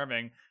 very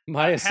charming.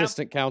 My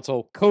assistant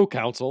counsel,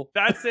 co-counsel.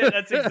 That's it.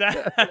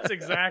 That's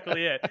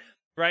exactly it.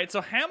 Right.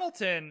 So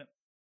Hamilton,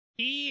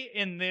 he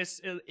in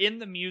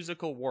the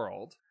musical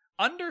world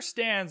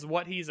understands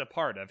what he's a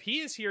part of. He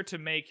is here to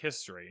make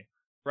history.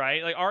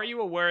 Right. Like, are you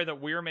aware that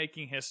we're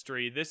making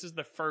history? This is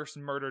the first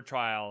murder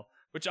trial,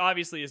 which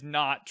obviously is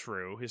not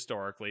true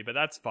historically, but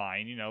that's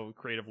fine. You know,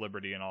 creative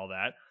liberty and all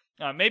that.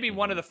 Maybe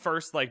one of the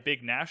first like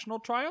big national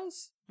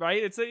trials.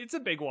 Right. It's a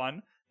big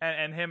one.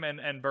 And him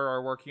and Burr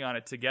are working on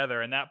it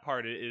together, and that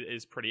part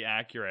is pretty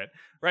accurate,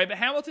 right? But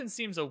Hamilton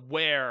seems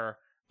aware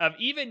of,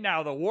 even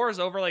now the war is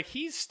over, like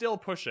he's still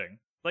pushing.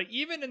 Like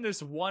even in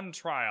this one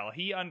trial,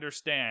 he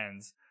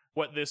understands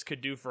what this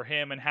could do for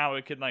him and how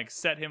it could like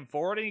set him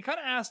forward. And he kind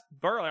of asked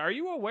Burr, like, "Are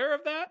you aware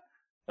of that?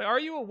 Like, are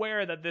you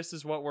aware that this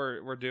is what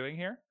we're doing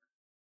here?"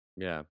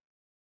 Yeah,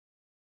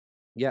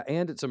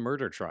 and it's a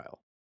murder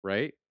trial,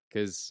 right?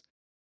 Because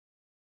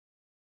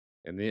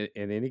in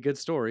any good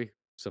story,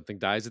 something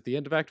dies at the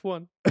end of Act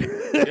 1.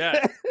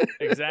 Yeah,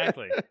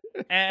 exactly.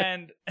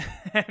 And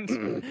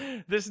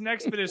this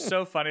next bit is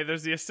so funny.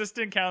 There's the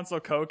assistant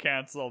counsel,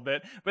 co-counsel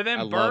bit, but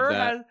then Burr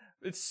has,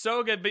 it's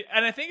so good.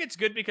 And I think it's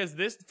good because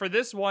for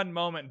this one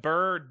moment,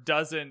 Burr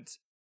doesn't,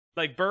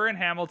 like, Burr and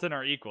Hamilton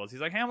are equals. He's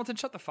like, Hamilton,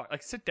 shut the fuck,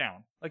 like, sit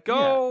down. Like,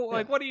 go,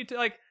 like, what are you,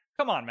 like,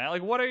 come on, man.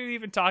 Like, what are you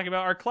even talking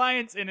about? Our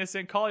client's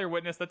innocent. Call your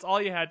witness. That's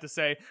all you had to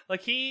say.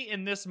 Like, he,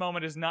 in this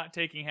moment, is not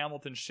taking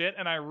Hamilton's shit,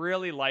 and I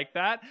really like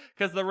that,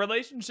 because the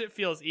relationship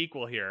feels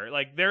equal here.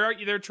 Like,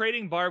 they're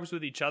trading barbs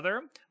with each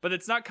other, but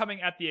it's not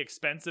coming at the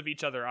expense of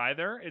each other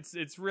either.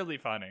 It's really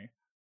funny.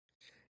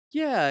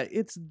 Yeah,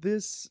 it's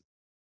this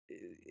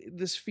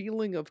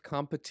feeling of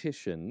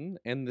competition,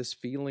 and this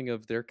feeling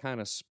of they're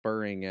kind of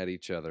spurring at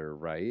each other,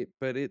 right?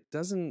 But it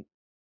doesn't,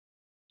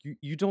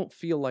 you don't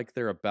feel like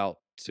they're about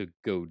to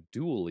go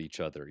duel each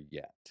other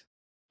yet.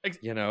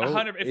 You know,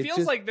 100. It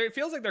feels like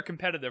they're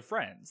competitive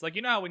friends. Like,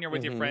 you know how when you're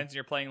with your friends and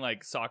you're playing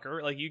like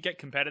soccer, like you get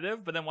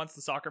competitive, but then once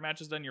the soccer match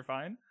is done, you're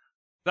fine.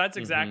 That's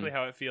exactly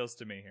how it feels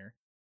to me here.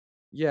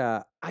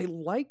 Yeah, I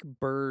like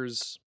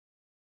Burr's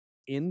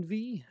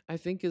envy, I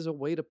think is a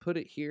way to put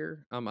it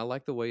here. I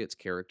like the way it's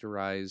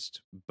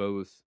characterized.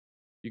 Both,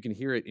 you can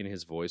hear it in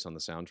his voice on the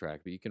soundtrack,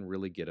 but you can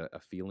really get a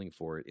feeling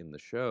for it in the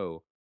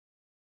show.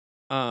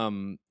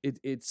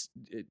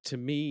 To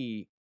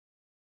me,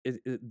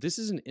 this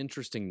is an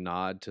interesting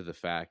nod to the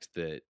fact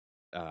that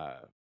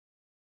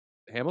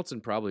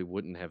Hamilton probably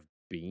wouldn't have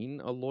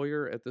been a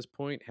lawyer at this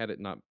point had it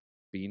not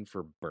been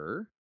for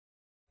Burr,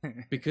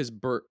 because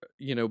Burr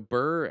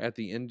at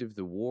the end of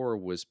the war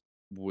was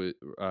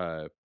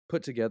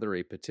put together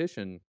a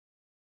petition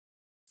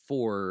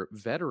for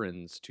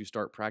veterans to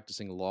start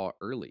practicing law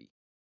early,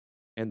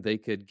 and they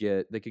could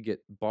get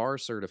bar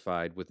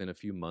certified within a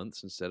few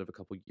months instead of a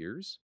couple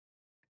years.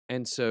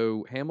 And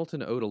so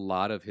Hamilton owed a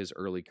lot of his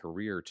early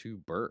career to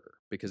Burr,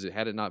 because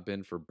had it not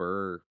been for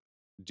Burr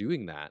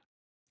doing that,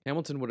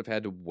 Hamilton would have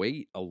had to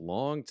wait a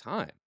long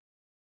time.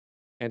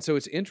 And so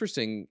it's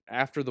interesting,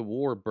 after the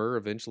war, Burr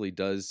eventually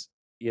does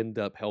end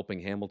up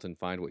helping Hamilton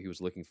find what he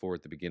was looking for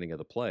at the beginning of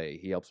the play.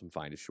 He helps him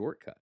find a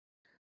shortcut.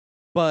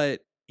 But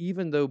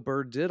even though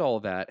Burr did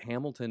all that,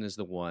 Hamilton is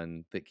the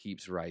one that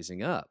keeps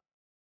rising up.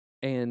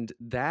 And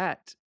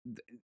that...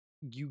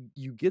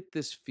 You get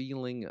this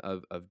feeling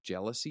of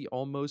jealousy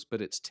almost,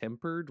 but it's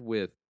tempered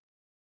with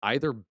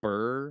either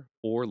Burr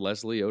or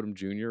Leslie Odom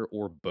Jr.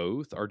 or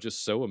both are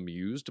just so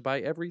amused by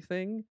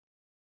everything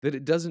that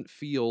it doesn't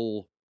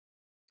feel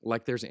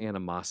like there's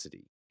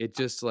animosity. It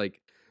just,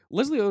 like,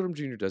 Leslie Odom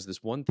Jr. does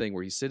this one thing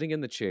where he's sitting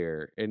in the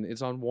chair, and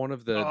it's on one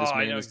of the This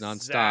Man Is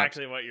Nonstop.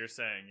 Exactly what you're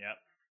saying.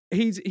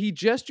 Yep. He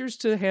gestures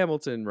to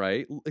Hamilton,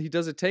 right? He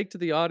does a take to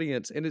the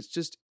audience, and it's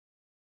just,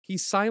 he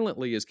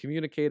silently is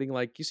communicating,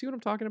 like, you see what I'm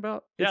talking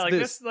about? Yeah,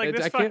 it's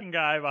this fucking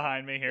guy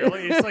behind me here.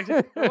 He's like,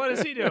 what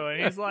is he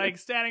doing? He's like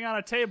standing on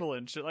a table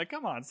and shit. Like,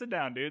 come on, sit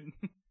down, dude.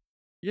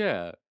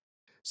 Yeah.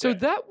 So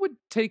that would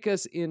take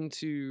us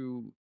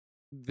into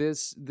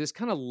this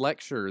kind of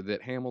lecture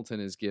that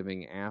Hamilton is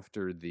giving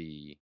after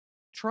the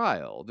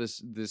trial,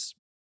 this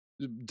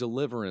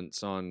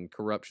deliverance on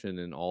corruption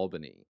in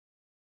Albany,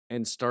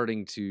 and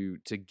starting to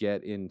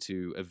get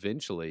into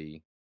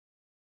eventually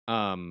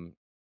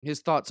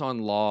his thoughts on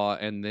law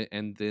and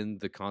then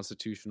the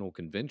Constitutional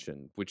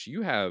Convention, which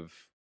you have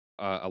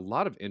a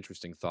lot of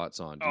interesting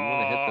thoughts on. Do you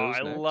want to hit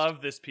those next? I love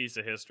this piece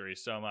of history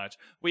so much.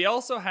 We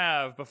also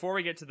have, before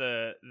we get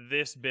to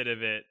this bit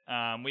of it,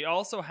 we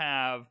also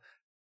have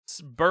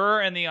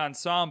Burr and the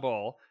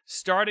ensemble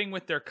starting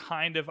with their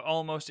kind of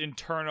almost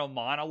internal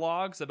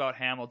monologues about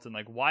Hamilton.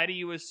 Like, why do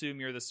you assume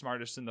you're the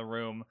smartest in the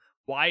room?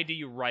 Why do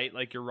you write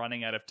like you're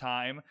running out of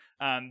time?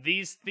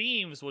 These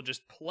themes will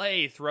just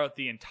play throughout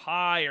the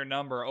entire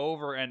number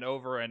over and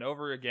over and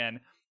over again.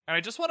 And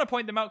I just want to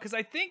point them out because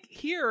I think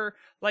here,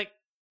 like,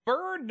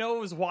 Burr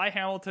knows why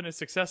Hamilton is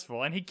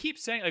successful. And he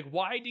keeps saying, like,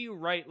 why do you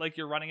write like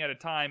you're running out of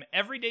time?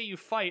 Every day you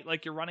fight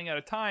like you're running out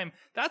of time.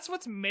 That's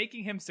what's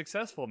making him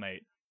successful,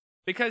 mate.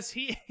 because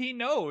he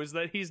knows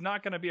that he's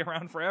not going to be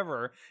around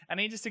forever, and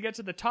he needs to get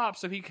to the top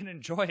so he can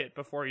enjoy it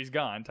before he's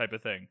gone, type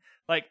of thing.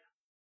 Like,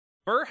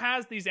 Burr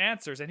has these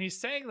answers, and he's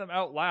saying them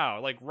out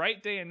loud, like,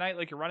 right day and night,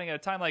 like you're running out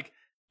of time. Like,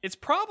 it's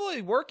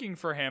probably working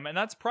for him, and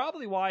that's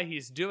probably why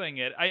he's doing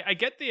it. I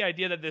get the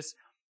idea that this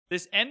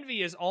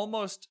envy is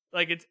almost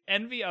like it's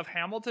envy of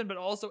Hamilton, but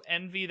also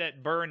envy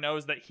that Burr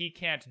knows that he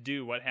can't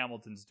do what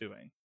Hamilton's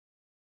doing.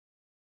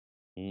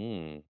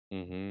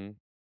 Mm-hmm.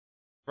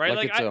 Right?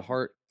 Like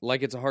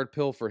it's a hard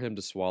pill for him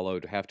to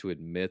swallow, to have to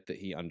admit that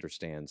he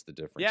understands the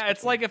difference. Yeah,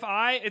 it's like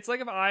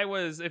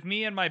if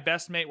me and my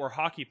best mate were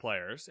hockey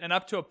players, and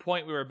up to a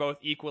point we were both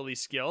equally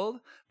skilled,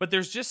 but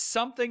there's just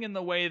something in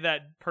the way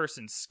that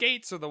person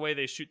skates or the way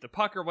they shoot the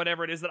puck or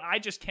whatever it is that I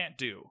just can't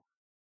do.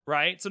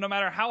 Right? So no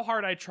matter how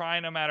hard I try,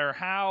 no matter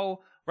how,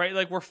 right,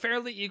 like we're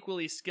fairly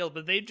equally skilled,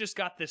 but they've just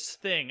got this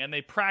thing and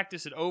they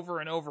practice it over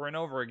and over and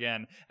over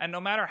again. And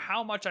no matter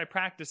how much I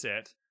practice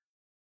it,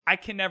 I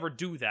can never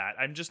do that.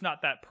 I'm just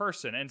not that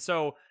person. And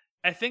so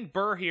I think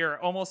Burr here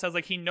almost has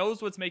like, he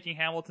knows what's making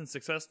Hamilton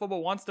successful, but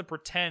wants to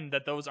pretend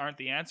that those aren't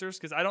the answers.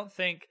 Because I don't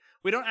think,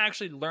 we don't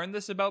actually learn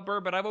this about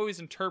Burr, but I've always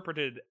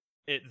interpreted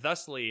it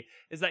thusly,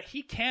 is that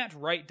he can't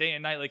write day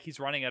and night like he's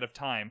running out of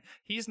time.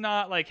 He's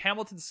not like,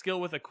 Hamilton's skill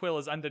with a quill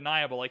is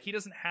undeniable. Like, he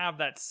doesn't have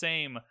that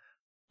same,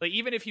 like,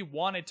 even if he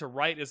wanted to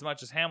write as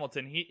much as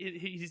Hamilton,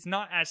 he's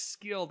not as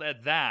skilled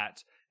at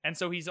that. And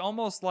so he's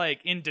almost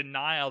like in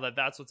denial that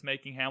that's what's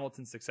making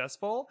Hamilton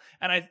successful.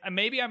 And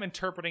maybe I'm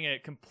interpreting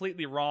it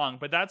completely wrong,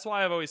 but that's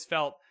why I've always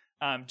felt,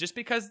 just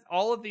because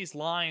all of these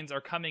lines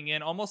are coming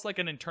in almost like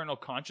an internal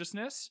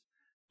consciousness,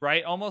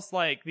 right? Almost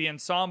like the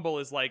ensemble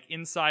is like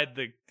inside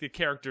the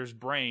character's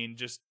brain,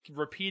 just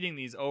repeating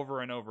these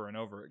over and over and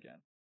over again.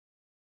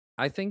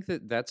 I think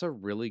that that's a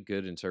really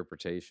good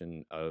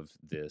interpretation of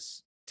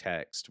this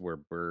text where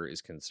Burr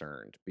is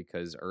concerned,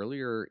 because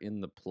earlier in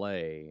the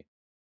play,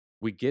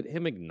 we get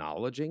him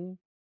acknowledging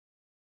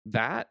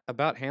that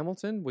about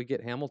Hamilton. We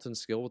get Hamilton's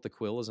skill with the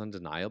quill is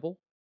undeniable.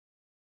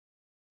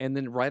 And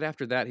then right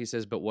after that, he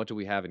says, but what do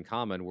we have in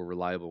common? We're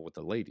reliable with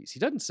the ladies. He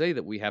doesn't say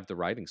that we have the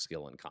writing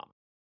skill in common,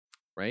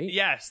 right?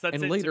 Yes, that's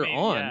and it later to me,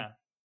 on, yeah.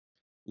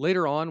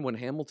 Later on, when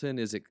Hamilton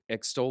is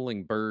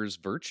extolling Burr's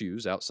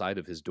virtues outside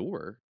of his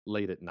door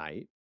late at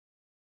night,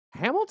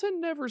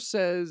 Hamilton never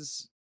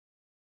says,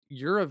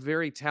 you're a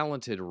very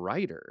talented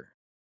writer.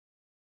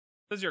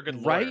 Says you're a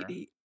good lawyer.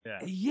 Right?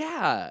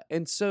 Yeah.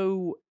 And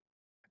so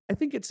I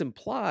think it's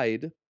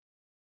implied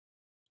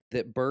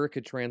that Burr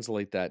could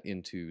translate that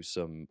into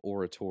some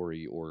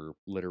oratory or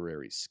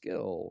literary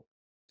skill,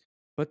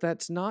 but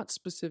that's not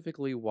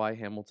specifically why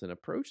Hamilton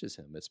approaches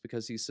him. It's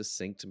because he's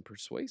succinct and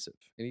persuasive,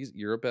 and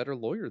you're a better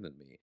lawyer than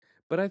me.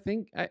 But I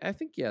think,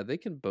 yeah, they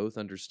can both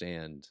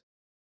understand.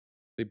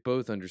 They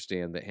both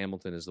understand that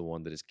Hamilton is the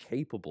one that is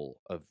capable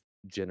of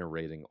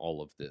generating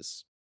all of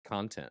this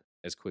content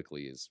as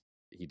quickly as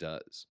he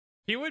does.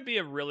 He would be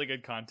a really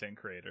good content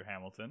creator,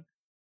 Hamilton.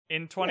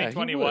 In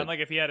 2021, like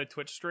if he had a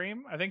Twitch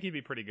stream, I think he'd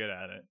be pretty good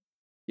at it.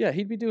 Yeah,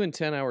 he'd be doing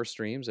 10-hour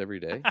streams every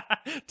day.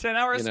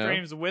 10-hour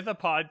streams with a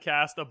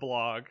podcast, a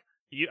blog,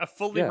 a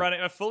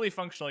fully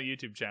functional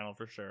YouTube channel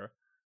for sure.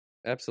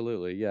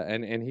 Absolutely, yeah,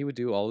 and he would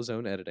do all his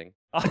own editing.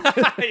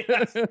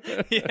 Yes.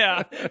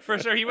 Yeah, for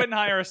sure. He wouldn't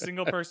hire a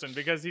single person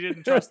because he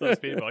didn't trust those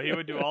people. He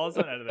would do all his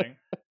own editing.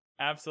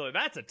 Absolutely.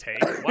 That's a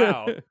take.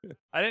 Wow.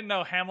 I didn't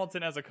know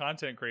Hamilton as a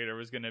content creator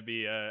was going to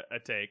be a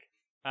take.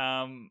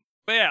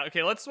 But yeah,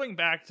 okay, let's swing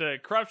back to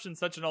Corruption,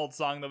 such an old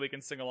song that we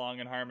can sing along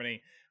in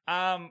harmony.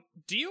 I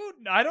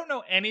don't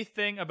know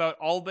anything about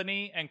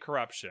Albany and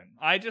Corruption.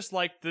 I just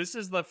this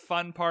is the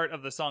fun part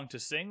of the song to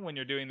sing when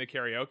you're doing the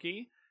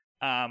karaoke.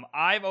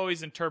 I've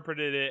always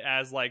interpreted it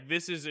as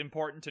this is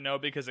important to know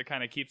because it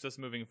kind of keeps us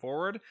moving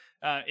forward.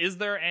 Is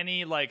there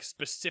any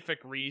specific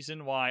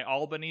reason why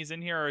Albany's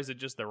in here, or is it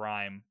just the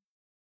rhyme?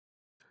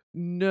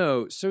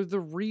 No. So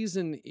the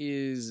reason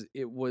is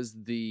is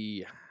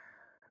the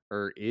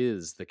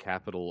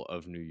capital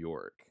of New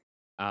York.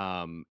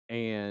 And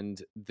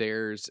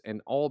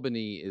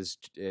Albany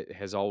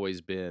has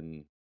always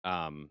been,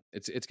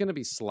 it's going to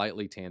be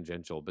slightly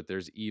tangential, but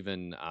there's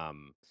even,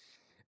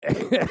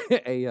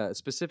 a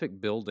specific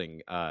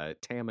building,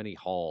 Tammany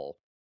Hall,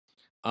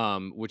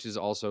 which is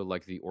also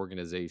the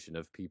organization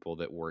of people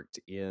that worked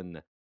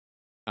in,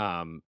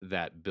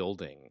 that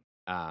building.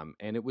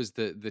 And it was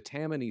the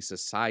Tammany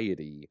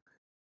Society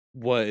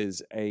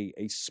was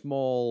a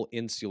small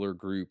insular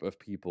group of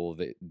people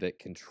that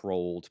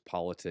controlled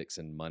politics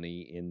and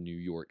money in New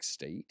York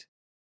State.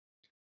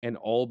 And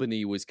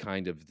Albany was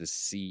kind of the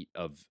seat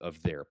of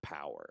their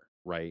power,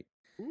 right?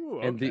 Ooh,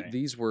 okay. And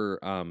these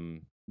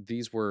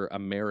were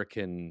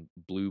American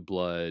blue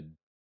blood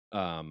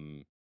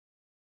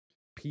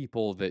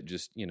people that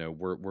just,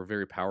 were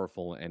very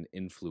powerful and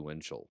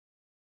influential.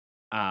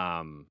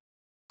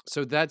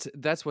 So that's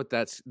what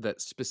that's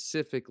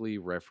specifically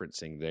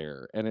referencing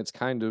there, and it's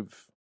kind of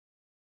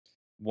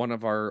one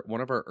of our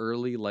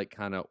early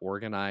kind of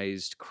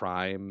organized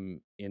crime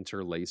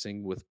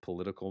interlacing with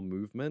political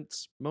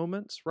moments,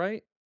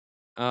 right?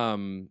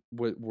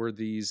 Were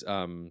these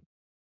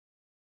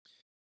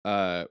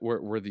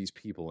were these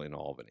people in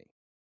Albany.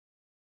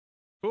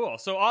 Cool.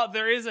 So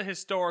there is a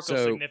historical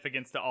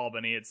significance to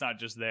Albany. It's not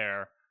just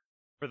there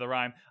for the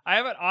rhyme. I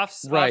have an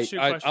offshoot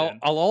question.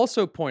 I'll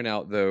also point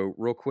out though,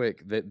 real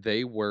quick, that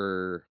they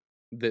were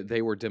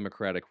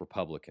Democratic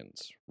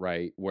Republicans,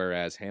 right?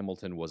 Whereas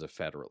Hamilton was a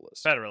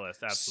Federalist.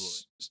 Federalist,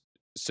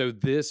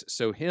 absolutely.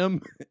 So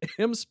him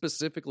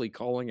specifically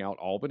calling out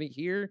Albany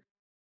here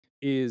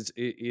is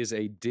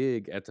a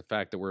dig at the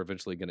fact that we're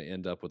eventually going to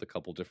end up with a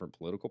couple different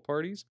political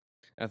parties.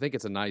 I think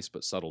it's a nice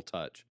but subtle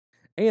touch.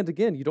 And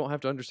again, you don't have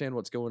to understand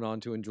what's going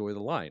on to enjoy the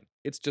line.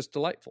 It's just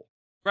delightful.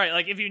 Right,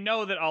 like if you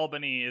know that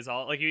Albany is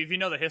all, like if you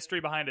know the history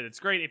behind it, it's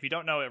great. If you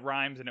don't know, it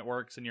rhymes and it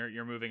works, and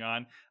you're moving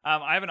on.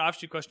 I have an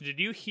offshoot question. Did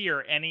you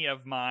hear any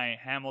of my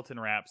Hamilton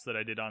raps that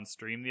I did on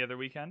stream the other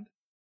weekend?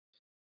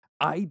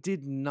 I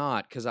did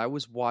not, because I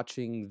was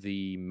watching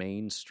the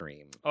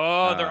mainstream.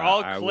 Oh, they're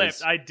all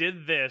clipped. I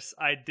did this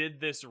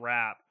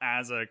rap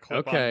as a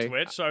clip on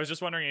Twitch, so I was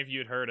just wondering if you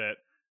had heard it.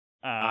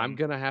 I'm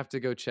gonna have to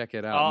go check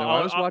it out.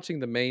 I was watching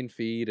the main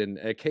feed, and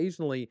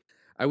occasionally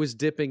I was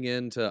dipping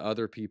into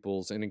other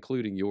people's, and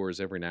including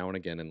yours every now and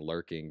again, and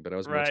lurking. But I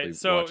was mostly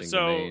watching the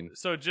main.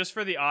 So just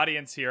for the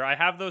audience here, I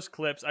have those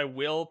clips. I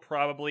will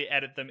probably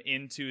edit them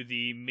into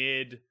the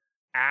mid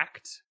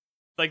act.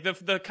 Like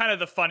the kind of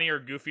the funnier,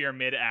 goofier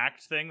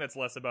mid-act thing that's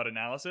less about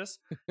analysis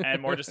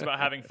and more just about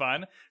having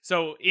fun.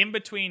 So in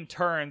between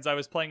turns, I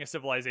was playing a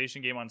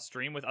Civilization game on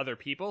stream with other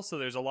people, so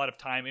there's a lot of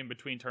time in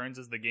between turns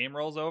as the game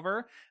rolls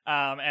over.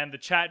 And the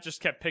chat just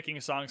kept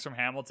picking songs from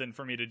Hamilton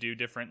for me to do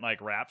different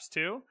like raps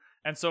to.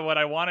 And so what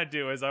I want to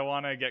do is I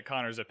want to get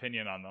Connor's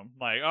opinion on them.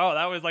 Like, oh,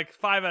 that was like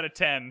 5 out of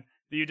 10.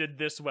 You did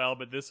this well,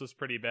 but this was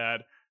pretty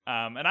bad.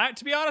 And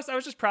to be honest, I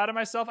was just proud of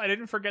myself. I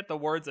didn't forget the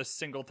words a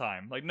single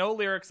time. Like, no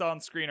lyrics on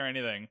screen or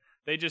anything.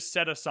 They just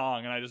said a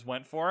song, and I just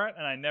went for it,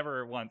 and I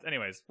never once...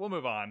 Anyways, we'll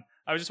move on.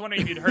 I was just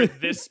wondering if you'd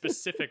heard this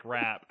specific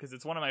rap, because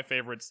it's one of my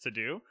favorites to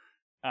do.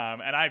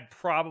 And I'd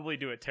probably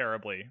do it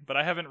terribly, but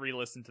I haven't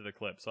re-listened to the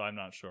clip, so I'm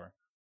not sure.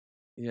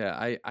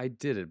 Yeah, I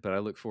did it, but I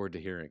look forward to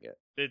hearing it.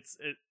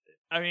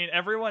 I mean,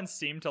 everyone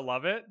seemed to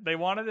love it. They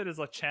wanted it as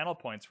like channel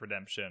points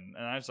redemption,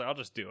 and I was like, I'll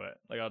just do it.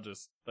 Like,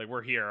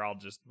 we're here, I'll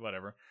just,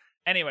 whatever.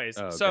 Anyways,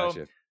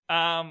 gotcha.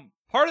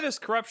 Part of this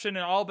corruption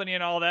in Albany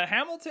and all that,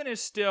 Hamilton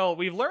is still,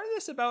 we've learned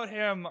this about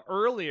him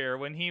earlier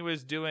when he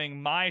was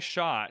doing My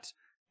Shot,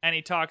 and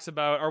he talks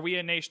about, are we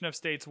a nation of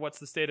states? What's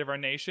the state of our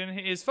nation?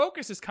 His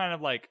focus is kind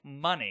of like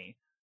money.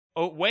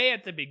 Way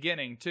at the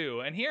beginning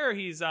too. And here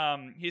he's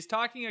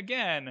talking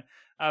again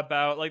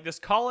about like this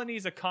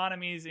colony's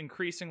economy is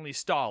increasingly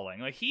stalling.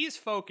 Like he's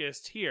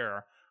focused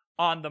here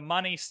on the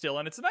money still,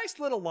 and it's a nice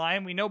little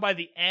line. We know by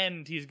the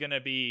end he's going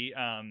to be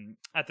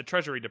at the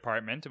Treasury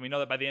Department, and we know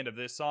that by the end of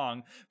this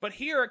song. But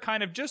here it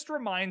kind of just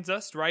reminds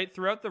us, right,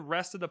 throughout the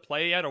rest of the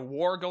play, he had a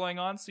war going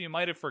on, so you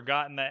might have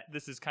forgotten that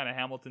this is kind of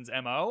Hamilton's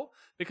MO,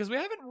 because we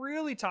haven't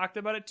really talked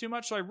about it too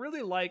much, so I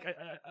really like,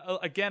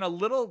 again, a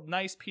little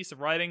nice piece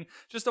of writing,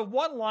 just a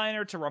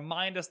one-liner to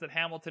remind us that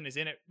Hamilton is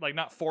in it, like,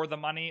 not for the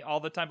money all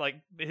the time, like,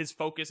 his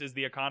focus is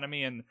the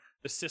economy and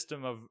the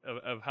system of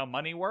how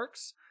money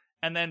works.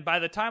 And then by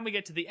the time we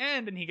get to the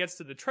end and he gets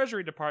to the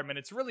Treasury Department,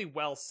 it's really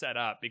well set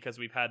up because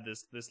we've had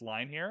this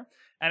line here.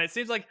 And it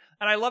seems like,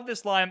 and I love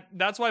this line,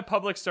 that's why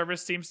public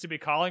service seems to be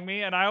calling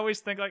me. And I always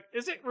think, like,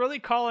 is it really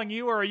calling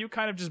you, or are you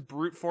kind of just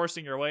brute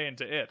forcing your way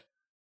into it?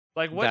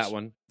 Like that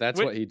one.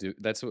 That's what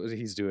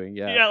he's doing.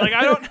 Yeah. Yeah. Like,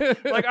 I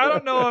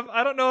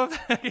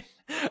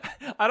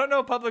don't know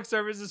if public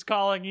service is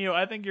calling you.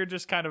 I think you're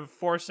just kind of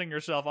forcing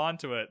yourself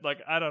onto it.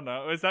 Like, I don't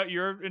know. Is that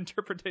your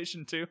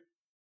interpretation too?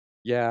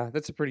 Yeah,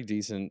 that's a pretty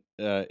decent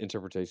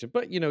interpretation.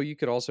 But, you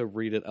could also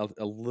read it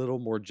a little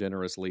more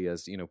generously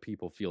as,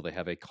 people feel they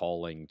have a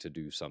calling to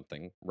do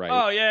something, right?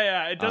 Oh,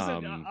 yeah. It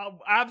doesn't...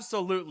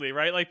 absolutely,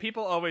 right? Like,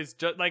 people always...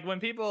 like, when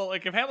people...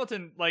 Like, if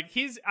Hamilton... Like,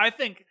 I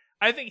think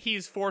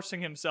he's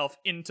forcing himself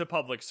into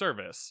public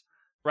service,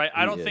 right?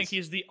 I don't think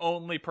he's the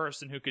only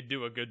person who could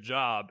do a good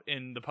job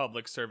in the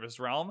public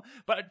service realm.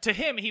 But to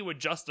him, he would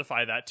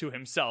justify that to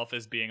himself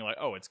as being like,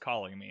 oh, it's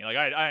calling me. Like,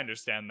 I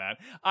understand that.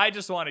 I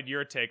just wanted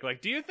your take.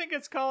 Like, do you think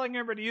it's calling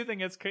him, or do you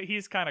think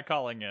he's kind of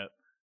calling it?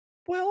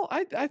 Well,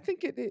 I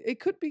think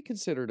it could be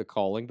considered a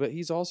calling, but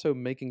he's also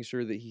making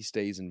sure that he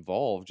stays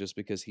involved just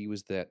because he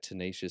was that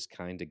tenacious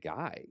kind of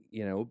guy,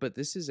 But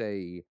this is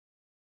a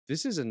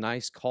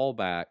nice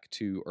callback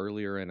to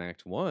earlier in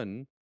Act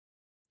 1.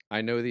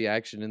 I know the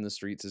action in the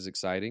streets is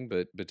exciting,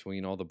 but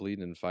between all the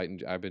bleeding and fighting,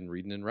 I've been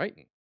reading and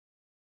writing.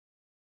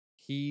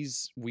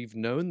 We've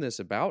known this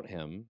about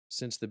him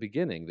since the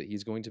beginning, that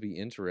he's going to be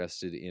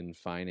interested in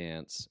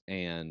finance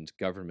and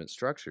government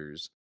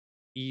structures,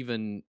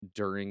 even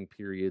during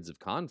periods of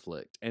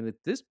conflict. And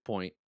at this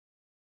point,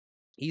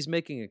 he's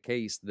making a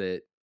case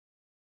that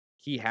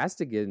he has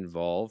to get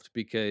involved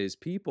because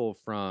people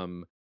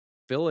from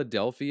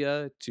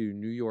Philadelphia to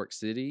New York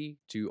City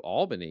to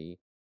Albany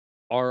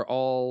are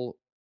all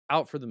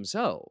out for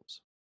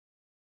themselves.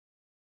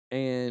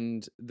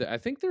 And I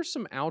think there's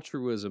some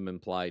altruism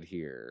implied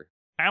here.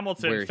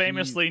 Hamilton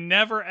famously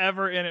never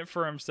ever in it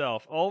for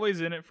himself,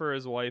 always in it for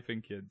his wife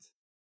and kids.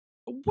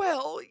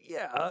 Well,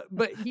 yeah,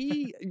 but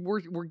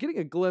we're getting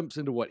a glimpse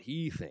into what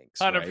he thinks,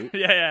 right?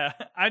 Yeah.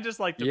 I just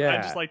like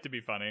to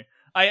be funny.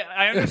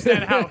 I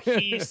understand how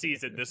he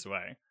sees it this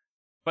way,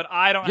 but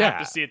I don't have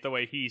to see it the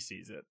way he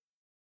sees it.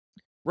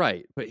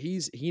 Right, but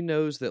he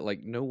knows that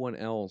like no one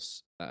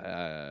else.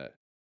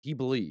 He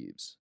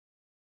believes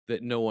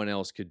that no one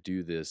else could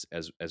do this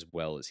as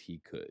well as he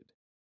could,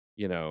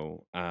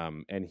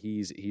 and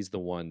he's the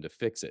one to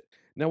fix it.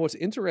 Now, what's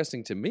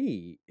interesting to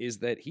me is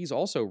that he's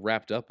also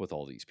wrapped up with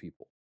all these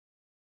people,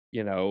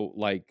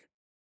 like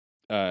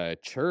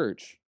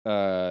Church,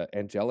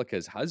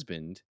 Angelica's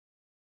husband.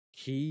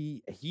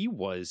 He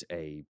was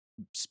a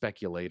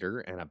speculator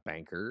and a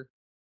banker,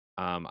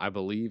 I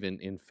believe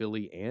in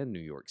Philly and New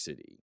York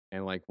City.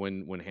 And like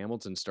when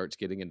Hamilton starts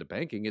getting into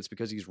banking, it's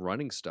because he's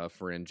running stuff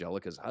for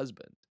Angelica's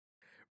husband.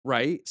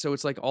 Right? So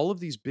it's like all of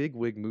these big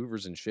wig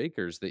movers and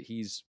shakers that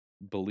he's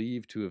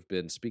believed to have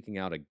been speaking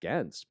out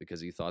against because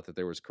he thought that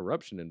there was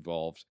corruption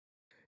involved.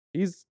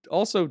 He's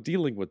also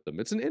dealing with them.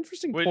 It's an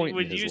interesting point in his life.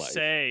 Would you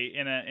say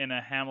in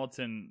a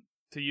Hamilton,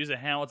 to use a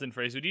Hamilton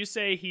phrase, would you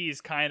say he's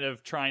kind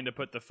of trying to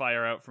put the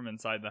fire out from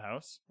inside the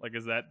house? Like,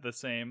 is that the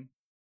same?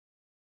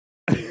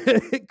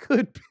 It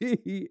could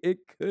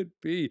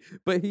be,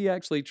 but he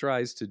actually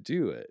tries to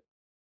do it,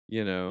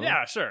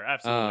 Yeah, sure,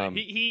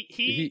 absolutely.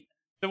 He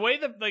the way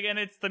that and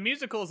it's the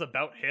musical is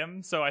about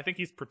him, so I think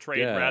he's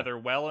portrayed rather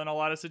well in a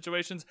lot of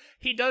situations.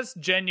 He does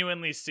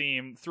genuinely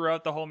seem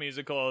throughout the whole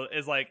musical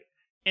is like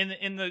in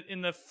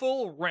the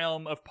full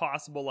realm of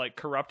possible like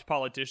corrupt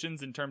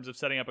politicians in terms of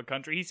setting up a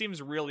country. He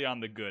seems really on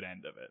the good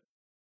end of it.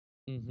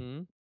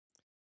 Mm-hmm.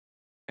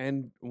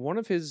 And one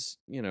of his,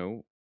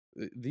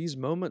 these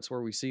moments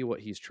where we see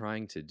what he's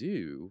trying to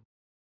do,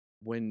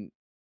 when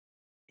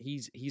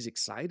he's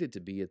excited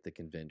to be at the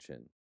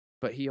convention.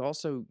 But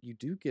you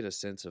do get a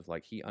sense of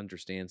like he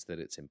understands that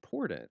it's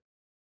important.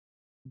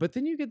 But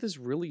then you get this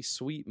really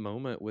sweet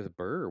moment with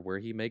Burr where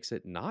he makes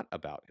it not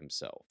about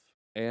himself.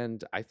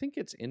 And I think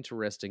it's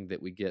interesting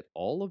that we get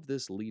all of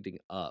this leading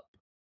up,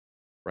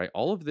 right?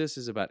 All of this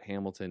is about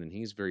Hamilton and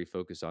he's very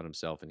focused on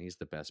himself and he's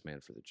the best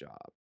man for the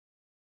job.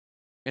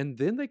 And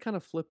then they kind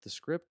of flip the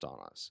script on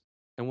us.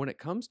 And when it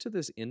comes to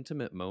this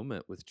intimate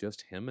moment with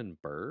just him and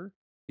Burr,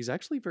 he's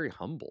actually very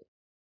humble.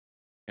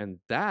 And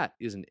that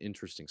is an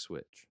interesting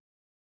switch.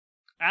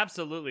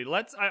 Absolutely.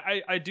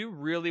 I do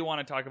really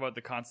want to talk about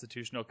the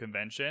Constitutional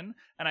Convention,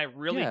 and I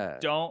really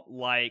don't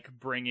like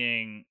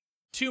bringing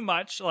too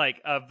much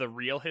like of the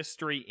real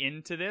history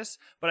into this,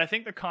 but I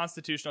think the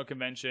Constitutional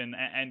Convention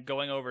and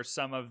going over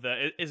some of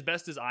as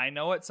best as I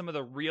know it, some of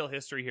the real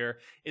history here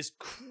is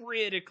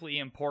critically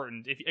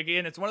important.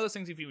 Again, it's one of those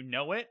things, if you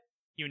know it,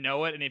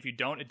 and if you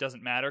don't, it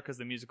doesn't matter because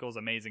the musical is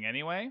amazing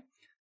anyway.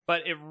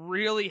 But it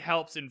really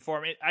helps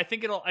inform it. I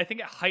think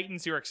it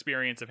heightens your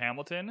experience of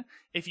Hamilton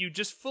if you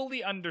just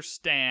fully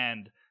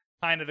understand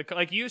kind of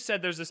like you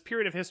said, there's this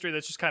period of history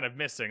that's just kind of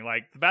missing.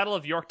 Like the Battle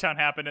of Yorktown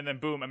happened and then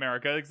boom,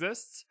 America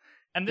exists.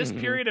 And this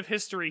period of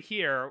history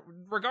here,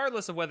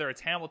 regardless of whether it's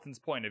Hamilton's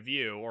point of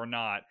view or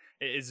not,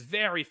 is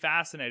very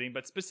fascinating,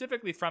 but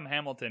specifically from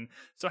Hamilton.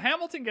 So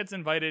Hamilton gets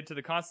invited to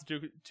the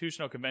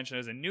Constitutional Convention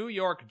as a New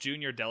York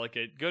junior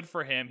delegate. Good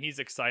for him. He's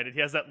excited.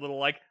 He has that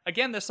little,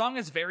 again, the song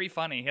is very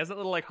funny. He has that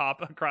little,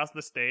 hop across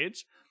the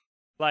stage.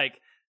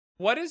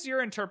 What is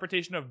your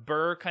interpretation of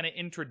Burr kind of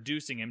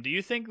introducing him? Do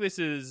you think this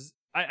is,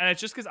 and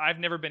it's just because I've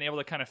never been able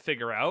to kind of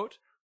figure out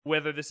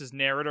whether this is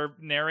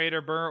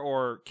narrator Burr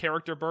or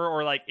character Burr,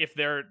 or if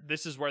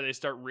this is where they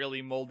start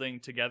really molding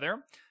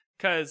together.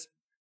 Because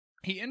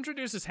he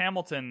introduces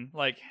Hamilton,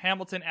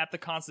 Hamilton at the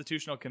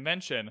Constitutional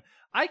Convention.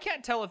 I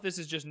can't tell if this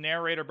is just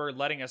narrator Burr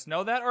letting us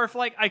know that, or if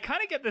I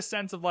kind of get this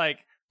sense of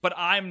but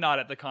I'm not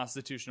at the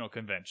Constitutional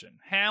Convention.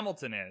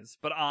 Hamilton is,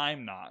 but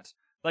I'm not.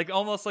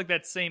 Almost like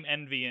that same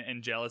envy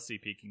and jealousy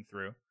peeking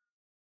through.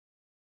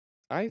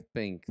 I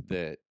think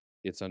that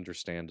it's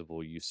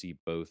understandable you see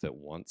both at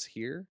once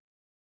here.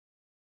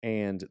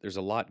 And there's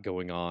a lot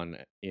going on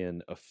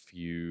in a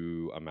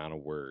few amount of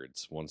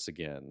words. Once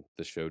again,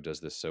 the show does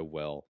this so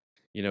well.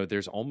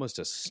 There's almost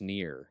a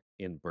sneer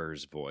in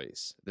Burr's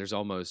voice. There's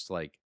almost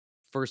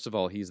first of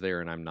all, he's there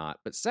and I'm not.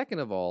 But second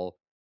of all,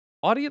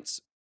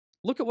 audience,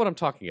 look at what I'm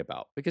talking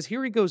about. Because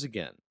here he goes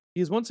again. He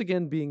is once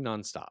again being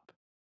nonstop.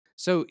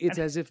 So it's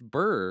as if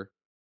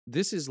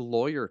this is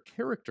lawyer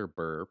character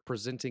Burr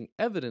presenting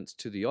evidence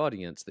to the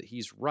audience that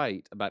he's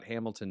right about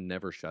Hamilton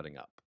never shutting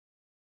up.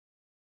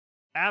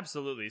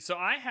 Absolutely. So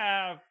I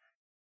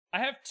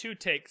have two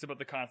takes about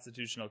the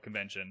Constitutional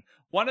Convention.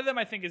 One of them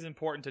I think is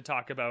important to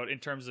talk about in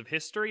terms of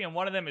history, and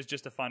one of them is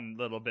just a fun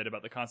little bit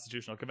about the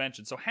Constitutional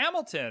Convention. So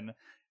Hamilton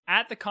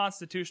at the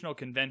Constitutional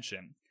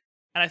Convention,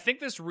 and I think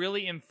this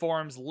really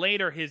informs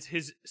later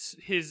his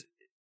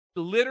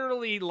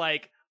literally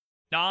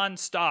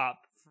nonstop,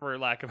 for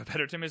lack of a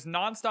better term, his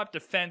nonstop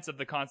defense of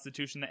the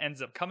Constitution that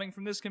ends up coming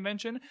from this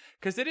convention,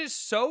 because it is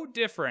so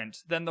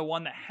different than the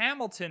one that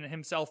Hamilton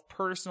himself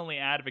personally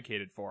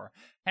advocated for.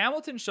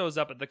 Hamilton shows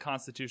up at the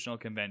Constitutional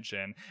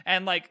Convention,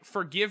 and like,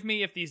 forgive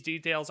me if these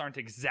details aren't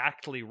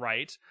exactly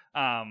right,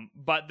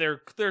 but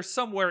they're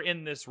somewhere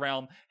in this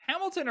realm.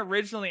 Hamilton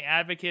originally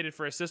advocated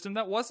for a system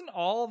that wasn't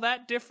all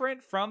that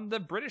different from the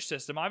British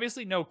system.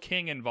 Obviously, no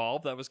king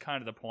involved. That was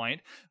kind of the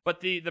point. But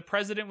the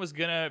president was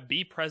gonna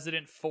be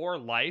president for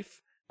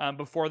life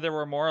before there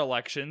were more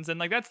elections, and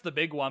like, that's the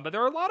big one. But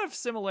there are a lot of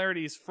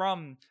similarities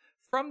from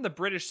the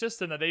British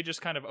system that they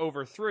just kind of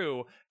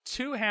overthrew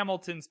to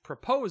Hamilton's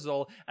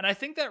proposal. And I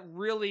think that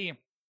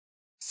really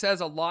says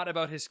a lot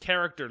about his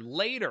character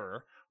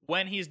later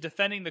when he's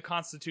defending the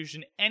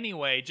Constitution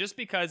anyway, just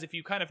because if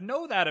you kind of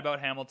know that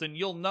about Hamilton,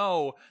 you'll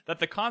know that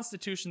the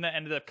Constitution that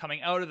ended up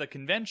coming out of the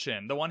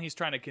convention, the one he's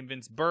trying to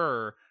convince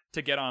Burr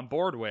to get on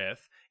board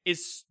with,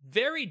 is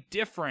very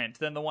different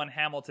than the one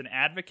Hamilton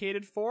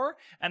advocated for.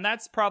 And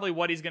that's probably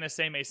what he's going to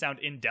say may sound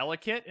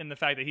indelicate in the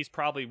fact that he's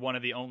probably one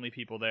of the only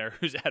people there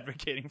who's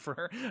advocating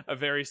for a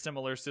very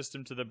similar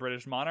system to the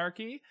British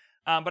monarchy.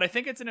 But I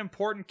think it's an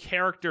important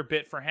character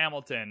bit for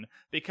Hamilton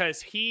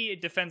because he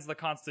defends the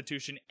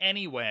Constitution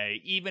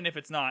anyway, even if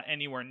it's not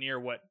anywhere near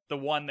what the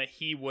one that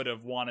he would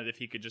have wanted if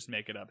he could just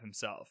make it up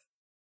himself.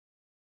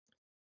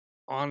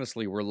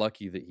 Honestly, we're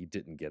lucky that he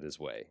didn't get his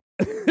way.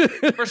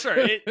 For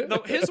sure.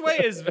 His way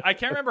is, I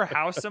can't remember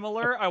how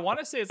similar. I want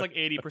to say it's like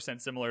 80%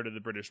 similar to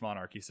the British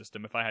monarchy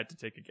system, if I had to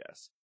take a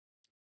guess.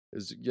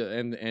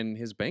 And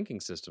his banking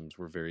systems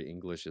were very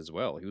English as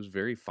well. He was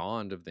very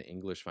fond of the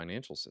English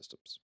financial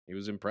systems. He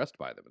was impressed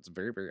by them. It's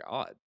very, very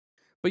odd.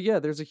 But yeah,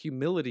 there's a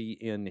humility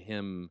in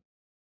him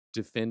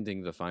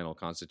defending the final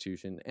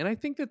Constitution. And I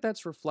think that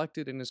that's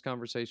reflected in his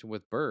conversation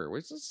with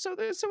Burr. So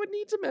it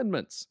needs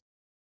amendments.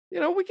 You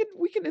know, we can.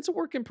 It's a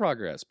work in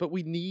progress, but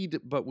we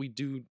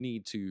do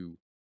need to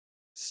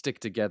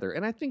stick together.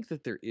 And I think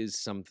that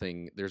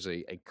there's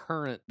a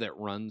current that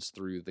runs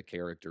through the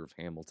character of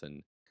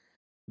Hamilton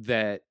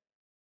that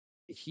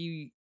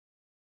he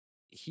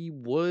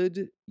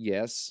would,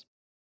 yes,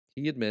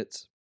 he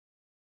admits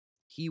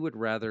he would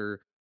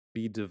rather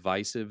be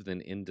divisive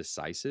than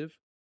indecisive,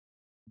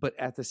 but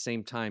at the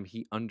same time,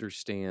 he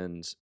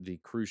understands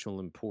the crucial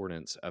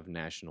importance of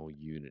national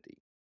unity.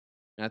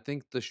 And I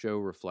think the show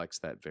reflects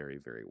that very,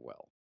 very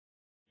well.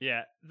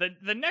 Yeah.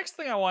 The next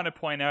thing I want to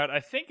point out, I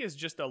think, is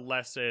just a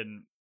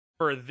lesson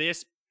for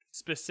this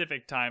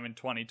specific time in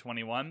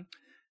 2021.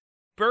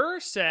 Burr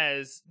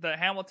says that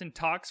Hamilton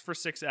talks for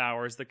 6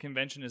 hours, the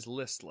convention is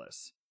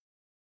listless.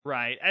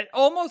 Right?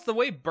 Almost the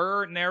way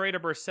narrator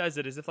Burr says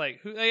it is if like,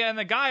 and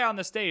the guy on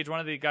the stage, one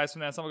of the guys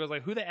from that ensemble goes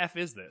like, who the F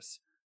is this?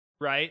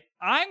 Right?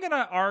 I'm going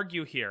to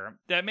argue here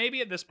that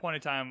maybe at this point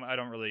in time, I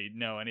don't really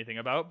know anything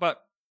about,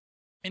 but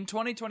in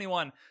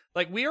 2021,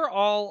 like, we are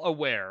all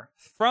aware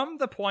from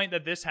the point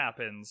that this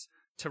happens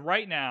to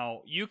right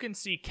now, you can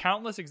see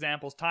countless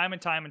examples time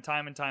and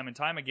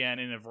time again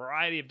in a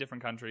variety of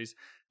different countries,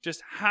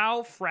 just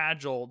how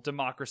fragile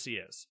democracy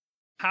is,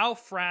 how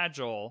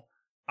fragile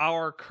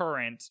our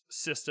current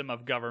system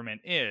of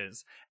government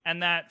is,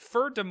 and that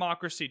for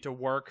democracy to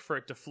work, for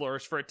it to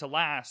flourish, for it to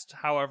last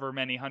however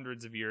many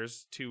hundreds of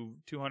years,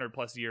 200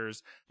 plus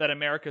years that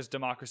America's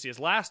democracy has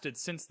lasted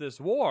since this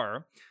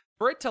war,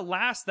 for it to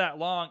last that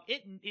long,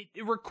 it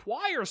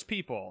requires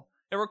people.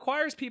 It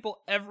requires people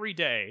every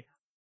day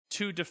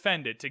to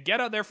defend it, to get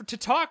out there, to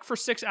talk for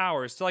 6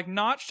 hours, to like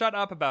not shut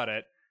up about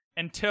it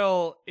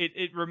until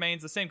it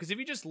remains the same. Because if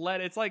you just let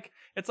it's like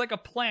a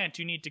plant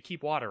you need to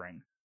keep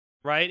watering,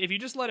 right? If you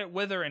just let it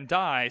wither and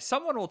die,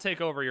 someone will take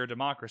over your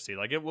democracy.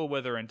 Like, it will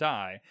wither and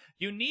die.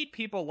 You need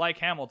people like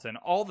Hamilton,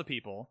 all the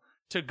people,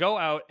 to go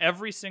out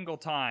every single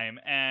time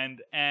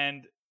and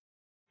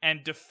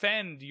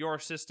defend your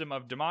system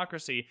of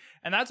democracy.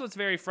 And that's what's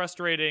very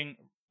frustrating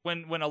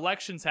when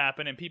elections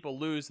happen and people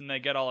lose and they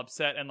get all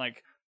upset and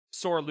like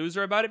sore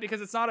loser about it,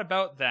 because it's not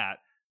about that,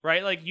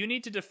 right? Like, you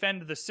need to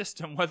defend the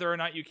system whether or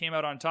not you came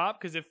out on top,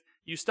 because if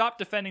you stop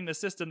defending the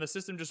system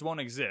just won't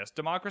exist.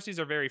 Democracies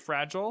are very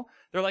fragile.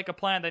 They're like a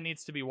plant that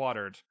needs to be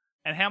watered.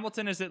 And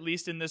Hamilton is, at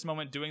least in this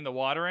moment, doing the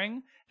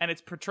watering, and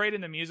it's portrayed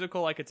in the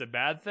musical like it's a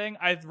bad thing.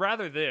 I'd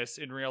rather this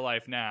in real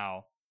life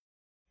now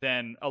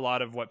than a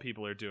lot of what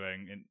people are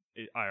doing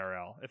in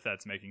IRL, if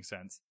that's making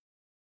sense.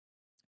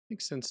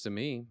 Makes sense to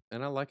me,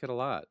 and I like it a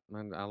lot.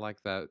 I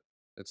like that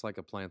it's like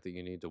a plant that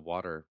you need to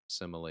water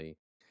simile.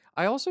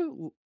 I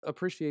also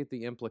appreciate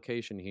the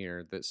implication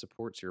here that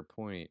supports your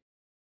point.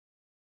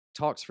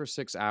 Talks for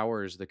 6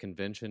 hours, the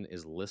convention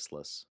is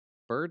listless.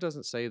 Burr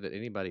doesn't say that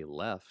anybody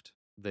left,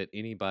 that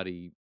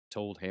anybody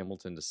told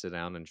Hamilton to sit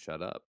down and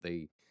shut up.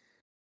 They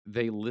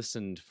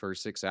listened for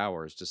 6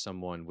 hours to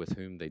someone with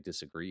whom they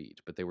disagreed,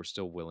 but they were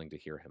still willing to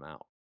hear him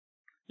out.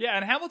 Yeah,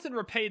 and Hamilton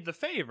repaid the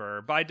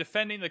favor by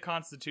defending the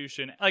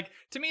Constitution. Like,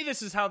 to me,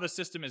 this is how the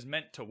system is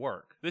meant to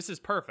work. This is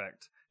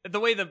perfect. The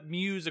way the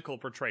musical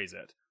portrays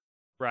it,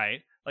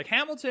 right? Like,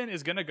 Hamilton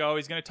is going to go,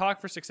 he's going to talk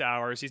for 6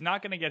 hours, he's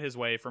not going to get his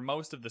way for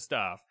most of the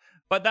stuff,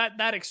 but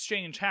that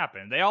exchange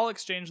happened. They all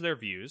exchanged their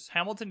views.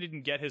 Hamilton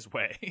didn't get his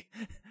way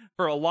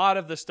for a lot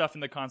of the stuff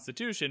in the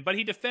Constitution, but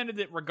he defended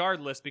it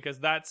regardless, because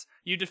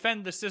you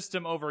defend the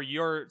system over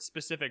your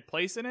specific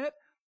place in it.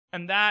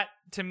 And that,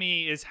 to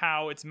me, is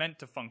how it's meant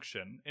to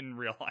function in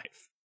real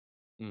life.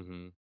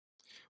 Mm-hmm.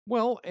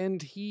 Well,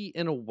 and he,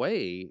 in a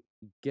way,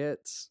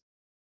 gets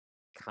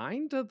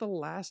kind of the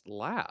last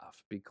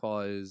laugh,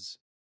 because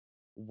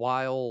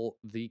while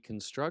the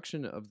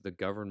construction of the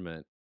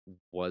government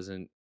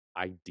wasn't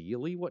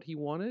ideally what he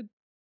wanted,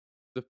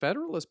 the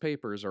Federalist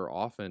Papers are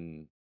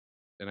often,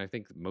 and I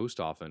think most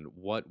often,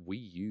 what we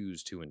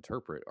use to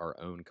interpret our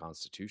own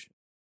Constitution.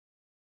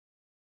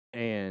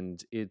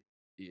 And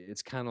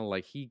it's kind of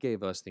like he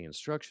gave us the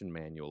instruction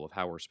manual of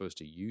how we're supposed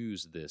to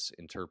use this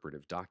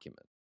interpretive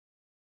document.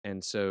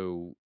 And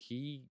so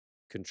he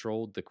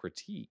controlled the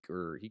critique,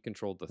 or he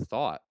controlled the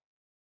thought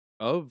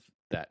of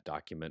that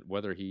document,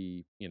 whether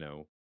he,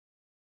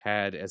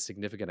 had as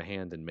significant a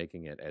hand in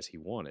making it as he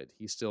wanted.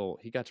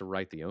 He got to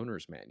write the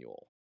owner's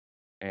manual.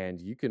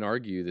 And you can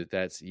argue that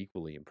that's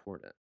equally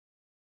important.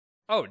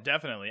 Oh,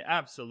 definitely.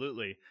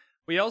 Absolutely.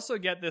 We also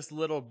get this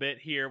little bit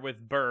here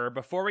with Burr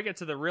before we get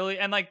to the really,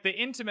 and like the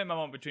intimate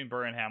moment between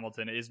Burr and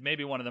Hamilton is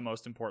maybe one of the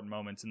most important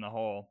moments in the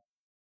whole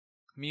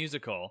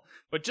musical.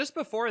 But just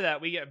before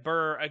that, we get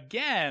Burr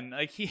again.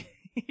 Like he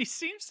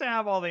seems to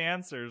have all the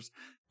answers,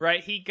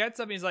 right? He gets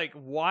up and he's like,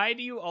 why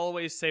do you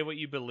always say what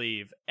you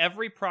believe?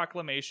 Every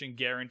proclamation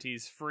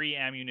guarantees free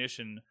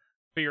ammunition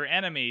for your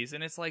enemies.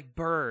 And it's like,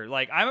 Burr,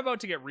 like, I'm about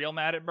to get real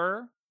mad at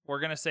Burr.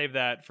 We're going to save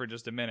that for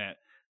just a minute.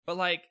 But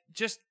like,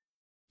 just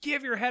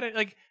give your head,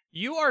 like,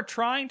 you are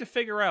trying to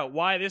figure out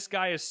why this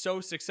guy is so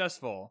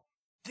successful.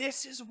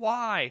 This is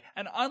why.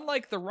 And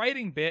unlike the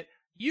writing bit,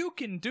 you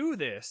can do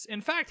this.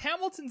 In fact,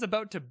 Hamilton's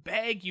about to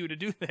beg you to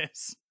do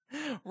this,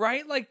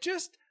 right? Like,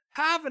 just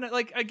having it,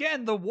 like,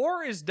 again, the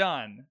war is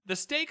done. The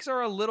stakes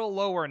are a little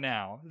lower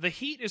now. The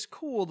heat is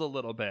cooled a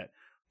little bit,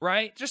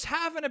 right? Just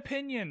have an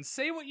opinion.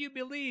 Say what you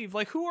believe.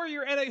 Like,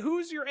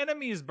 who's your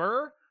enemies,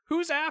 Burr?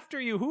 Who's after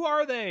you? Who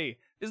are they?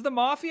 Is the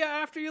mafia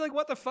after you? Like,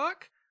 what the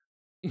fuck?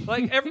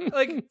 Like,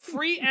 like,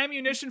 free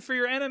ammunition for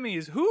your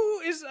enemies.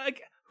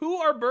 Who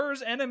are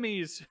Burr's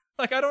enemies?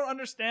 Like, I don't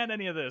understand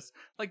any of this.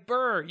 Like,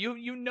 Burr,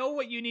 you know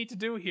what you need to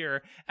do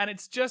here, and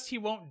it's just he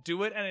won't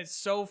do it, and it's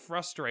so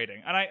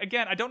frustrating. And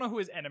I don't know who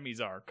his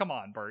enemies are. Come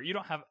on, Burr, you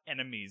don't have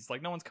enemies.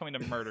 Like, no one's coming to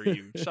murder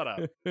you. Shut up.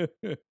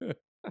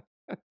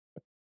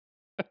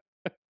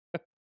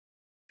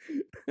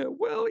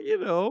 Well,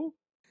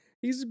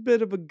 he's a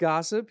bit of a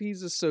gossip.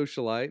 He's a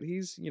socialite.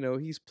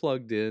 He's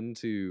plugged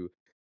into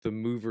the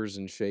movers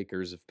and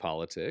shakers of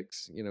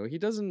politics.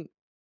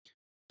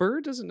 Burr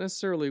doesn't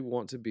necessarily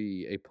want to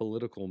be a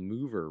political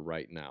mover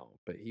right now,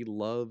 but he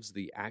loves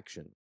the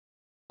action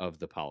of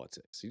the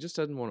politics. He just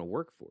doesn't want to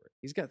work for it.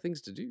 He's got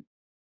things to do.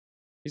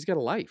 He's got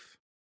a life.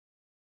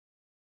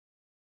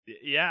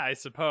 Yeah, I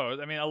suppose.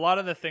 I mean, a lot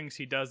of the things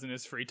he does in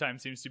his free time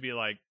seems to be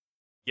like,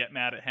 get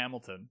mad at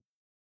Hamilton.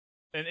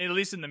 And at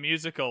least in the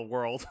musical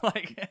world,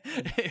 like,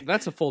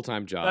 that's a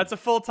full-time job. That's a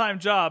full-time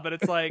job, but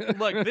it's like,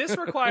 look, this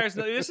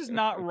is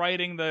not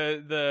writing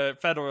the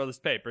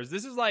Federalist Papers.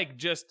 This is like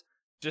just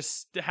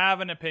have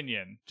an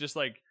opinion. Just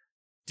like,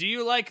 do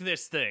you like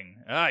this thing?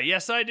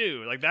 Yes, I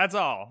do. Like, that's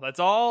all. That's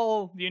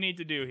all you need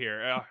to do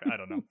here. I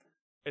don't know.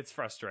 It's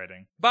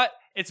frustrating, but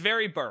it's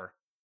very Burr.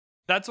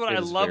 That's what I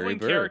love when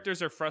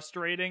characters are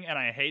frustrating and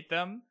I hate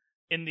them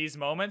in these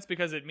moments,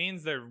 because it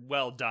means they're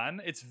well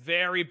done. It's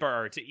very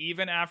Burr to,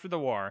 even after the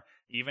war,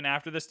 even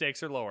after the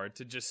stakes are lowered,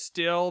 to just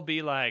still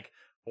be like,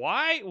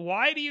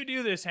 why do you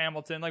do this,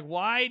 Hamilton? Like,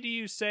 why do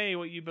you say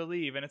what you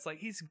believe? And it's like,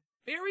 he's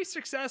very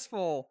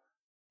successful,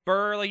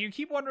 Burr. Like, you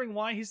keep wondering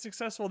why he's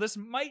successful. This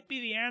might be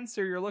the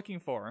answer you're looking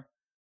for.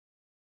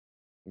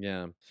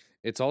 Yeah.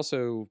 It's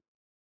also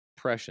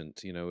prescient,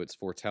 it's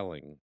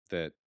foretelling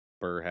that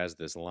Burr has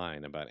this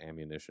line about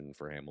ammunition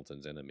for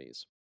Hamilton's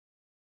enemies.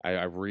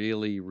 I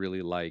really,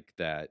 really like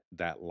that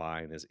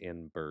line is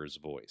in Burr's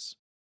voice.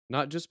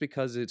 Not just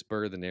because it's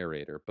Burr the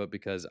narrator, but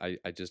because I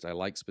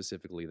like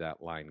specifically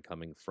that line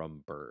coming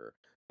from Burr.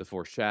 The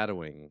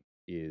foreshadowing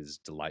is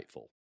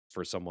delightful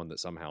for someone that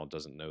somehow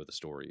doesn't know the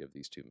story of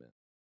these two men.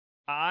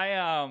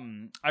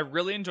 I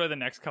really enjoy the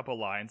next couple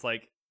lines.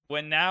 Like,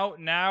 when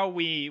now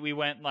we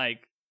went,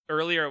 like,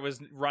 earlier it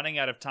was running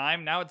out of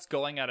time, now it's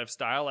going out of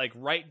style. Like,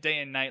 write day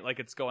and night like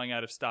it's going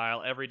out of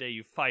style. Every day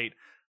you fight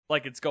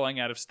like it's going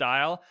out of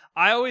style.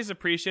 I always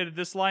appreciated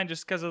this line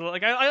just because of,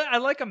 like, I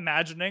like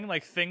imagining,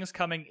 like, things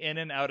coming in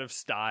and out of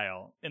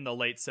style in the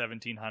late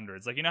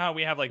 1700s. Like, you know how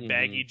we have, like,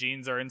 baggy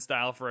jeans are in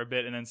style for a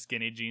bit and then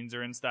skinny jeans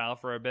are in style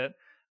for a bit?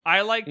 I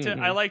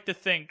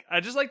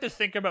just like to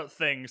think about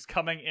things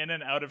coming in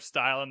and out of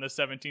style in the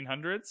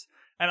 1700s.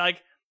 And,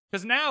 like,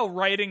 because now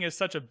writing is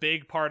such a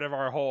big part of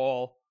our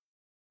whole,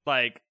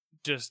 like,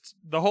 just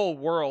the whole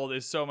world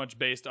is so much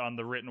based on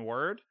the written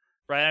word.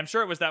 Right, I'm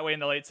sure it was that way in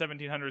the late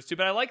 1700s too,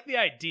 but I like the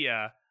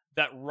idea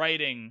that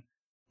writing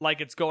like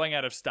it's going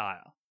out of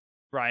style,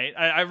 right?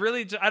 I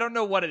don't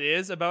know what it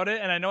is about it,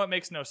 and I know it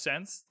makes no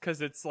sense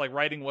because it's like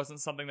writing wasn't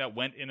something that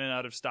went in and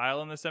out of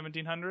style in the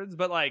 1700s,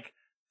 but like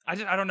I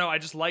don't know. I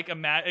just like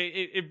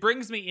it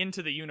brings me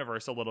into the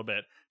universe a little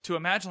bit to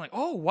imagine like,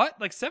 oh,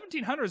 what? Like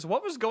 1700s,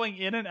 what was going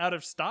in and out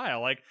of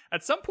style? Like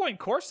at some point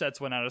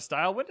corsets went out of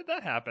style. When did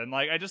that happen?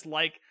 Like I just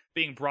like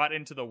being brought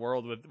into the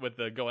world with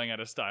the going out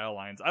of style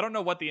lines. I don't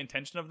know what the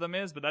intention of them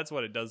is, but that's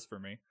what it does for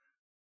me.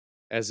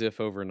 As if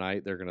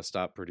overnight they're going to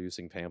stop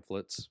producing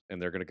pamphlets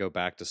and they're going to go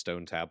back to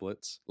stone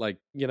tablets. Like,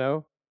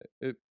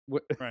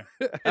 Right.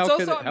 It's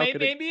also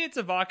maybe it's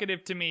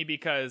evocative to me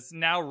because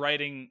now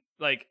writing,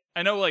 like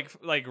I know like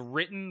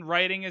written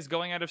writing is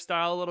going out of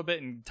style a little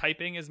bit and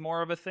typing is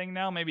more of a thing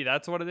now. Maybe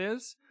that's what it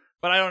is.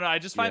 But I don't know. I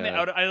just find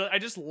I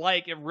just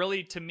like it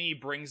really, to me,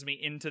 brings me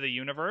into the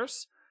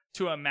universe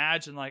to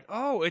imagine like,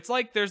 oh, it's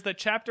like there's the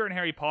chapter in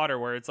Harry Potter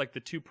where it's like the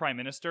two prime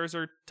ministers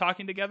are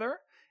talking together.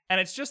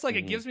 And it's just like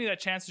it gives me that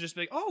chance to just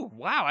be like, oh,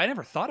 wow, I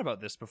never thought about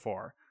this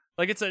before.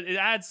 Like it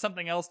adds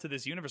something else to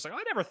this universe. Like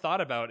I never thought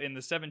about in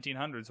the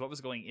 1700s what was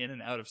going in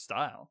and out of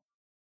style.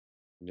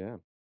 Yeah.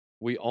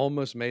 We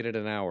almost made it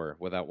an hour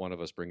without one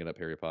of us bringing up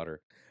Harry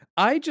Potter.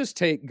 I just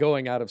take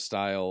going out of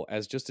style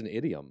as just an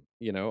idiom.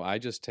 I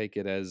just take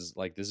it as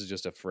like this is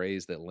just a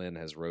phrase that Lynn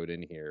has wrote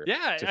in here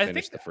to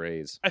finish the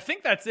phrase. I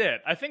think that's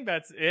it.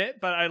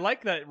 But I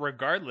like that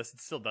regardless, it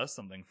still does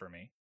something for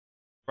me.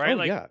 Right? Oh,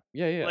 like,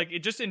 yeah. Like it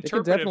just interpretively. It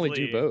can definitely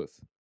do both.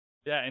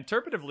 Yeah,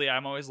 interpretively,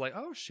 I'm always like,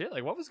 oh shit,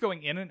 like what was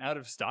going in and out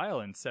of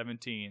style in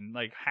 17?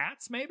 Like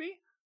hats, maybe?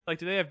 Like,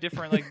 do they have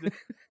different, like,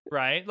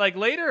 right? Like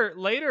later,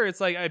 it's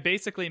like I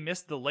basically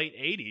missed the late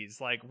 80s.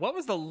 Like, what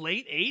was the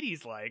late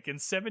 80s like in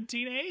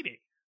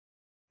 1780?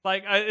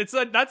 Like,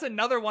 that's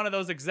another one of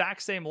those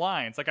exact same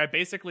lines. Like, I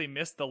basically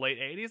missed the late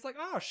 80s. Like,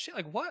 oh shit,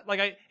 like what?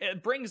 Like,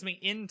 it brings me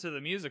into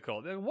the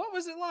musical. Like, what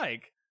was it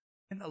like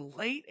in the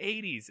late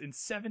 80s in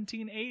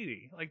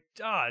 1780? Like,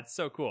 it's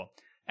so cool.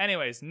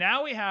 Anyways,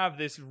 now we have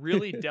this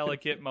really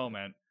delicate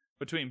moment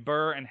between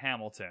Burr and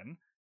Hamilton.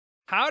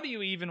 How do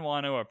you even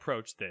want to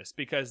approach this?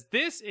 Because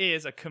this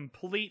is a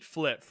complete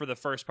flip for the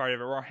first part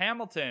of it, where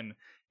Hamilton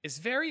is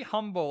very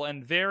humble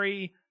and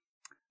very,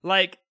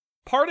 like,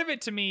 part of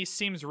it to me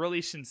seems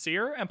really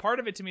sincere, and part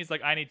of it to me is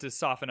like, I need to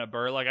soften up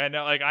Burr. Like,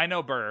 I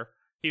know Burr.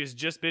 He was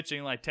just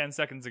bitching like 10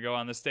 seconds ago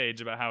on the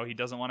stage about how he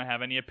doesn't want to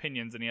have any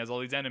opinions and he has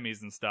all these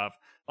enemies and stuff.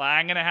 Like,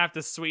 I'm going to have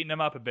to sweeten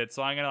him up a bit.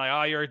 So I'm going to like,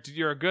 oh,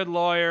 you're a good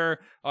lawyer.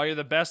 Oh, you're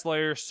the best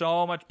lawyer.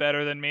 So much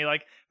better than me.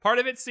 Like, part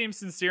of it seems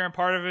sincere and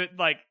part of it,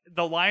 like,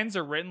 the lines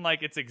are written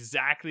like it's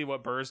exactly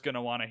what Burr's going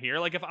to want to hear.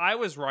 Like, if I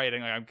was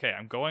writing, like, okay,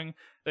 I'm going,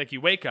 like,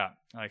 you wake up.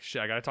 Like,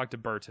 shit, I got to talk to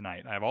Burr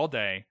tonight. I have all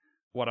day.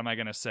 What am I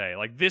going to say?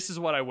 Like, this is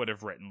what I would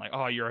have written. Like,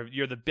 oh,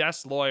 you're the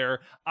best lawyer.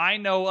 I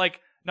know,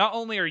 like, not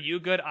only are you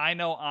good, I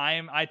know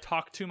I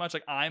talk too much,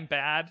 like I'm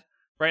bad,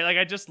 right? Like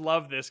I just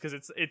love this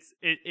because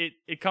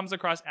it comes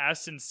across as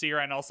sincere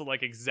and also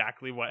like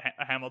exactly what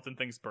Hamilton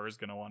thinks Burr's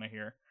gonna want to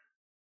hear.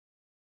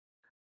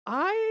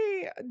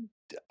 I'd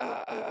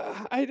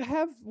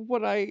have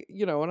what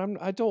and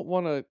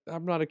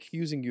I'm not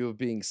accusing you of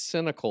being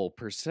cynical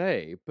per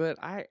se, but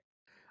I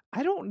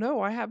don't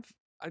know.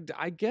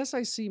 I guess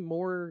I see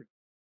more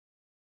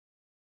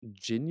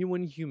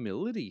genuine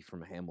humility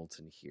from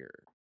Hamilton here.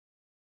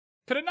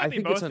 Could it not be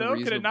both though?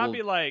 Could it not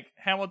be like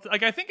Hamilton?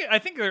 Like I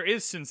think there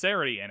is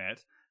sincerity in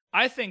it.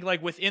 I think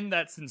like within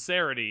that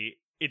sincerity,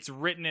 it's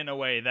written in a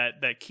way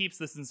that keeps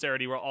the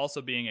sincerity while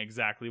also being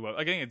exactly what.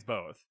 I think it's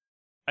both.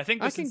 I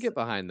think I can get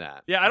behind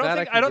that. Yeah,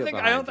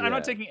 I'm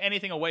not taking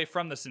anything away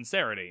from the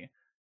sincerity,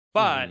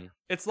 but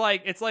it's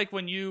like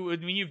when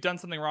you've done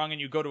something wrong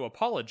and you go to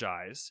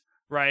apologize,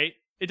 right?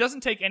 It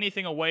doesn't take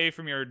anything away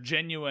from your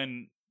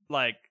genuine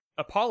like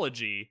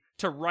apology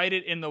to write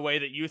it in the way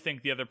that you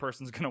think the other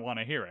person's going to want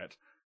to hear it.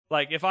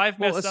 Like if I've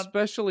messed up,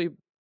 especially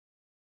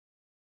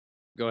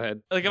go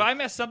ahead. Like if I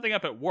mess something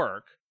up at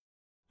work,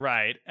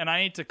 right? And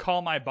I need to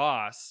call my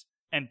boss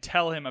and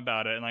tell him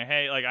about it and like,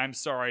 hey, like I'm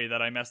sorry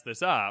that I messed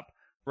this up,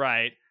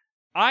 right?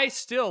 I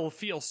still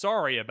feel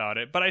sorry about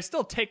it, but I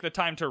still take the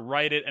time to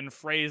write it and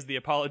phrase the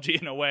apology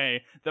in a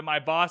way that my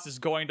boss is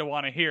going to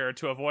want to hear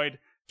to avoid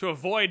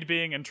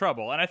being in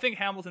trouble. And I think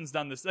Hamilton's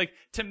done this. Like,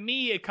 to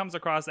me, it comes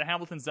across that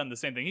Hamilton's done the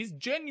same thing. He's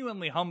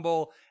genuinely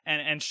humble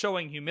and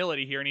showing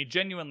humility here, and he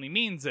genuinely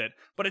means it.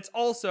 But it's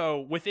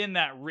also within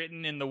that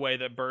written in the way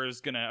that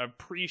Burr's going to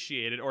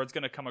appreciate it, or it's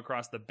going to come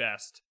across the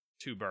best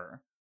to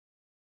Burr.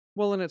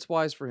 Well, and it's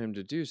wise for him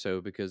to do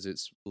so because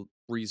it's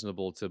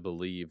reasonable to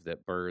believe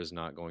that Burr is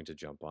not going to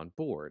jump on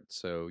board.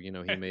 So, he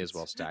may as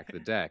well stack the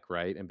deck,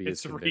 right? And be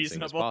as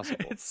convincing as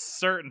possible. It's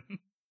certain.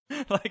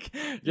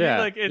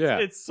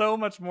 It's so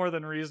much more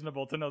than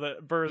reasonable to know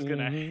that Burr's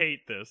gonna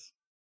hate this.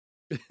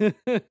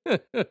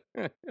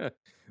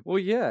 Well,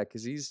 yeah,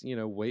 because he's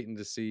waiting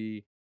to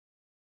see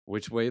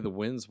which way the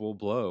winds will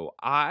blow.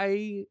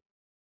 I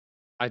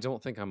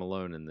don't think I'm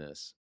alone in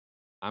this.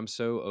 I'm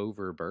so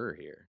over Burr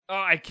here. Oh,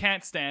 I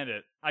can't stand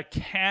it. I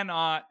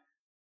cannot.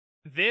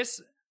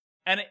 This,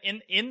 and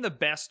in the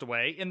best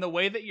way, in the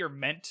way that you're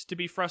meant to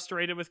be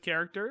frustrated with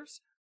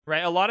characters.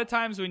 Right, a lot of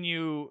times when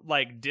you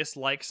like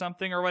dislike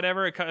something or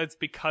whatever, it's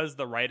because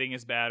the writing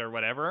is bad or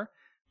whatever.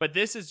 But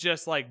this is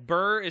just like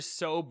Burr is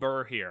so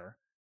Burr here,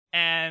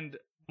 and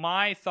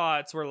my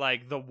thoughts were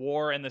like the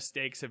war and the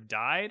stakes have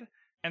died.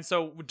 And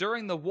so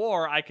during the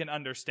war, I can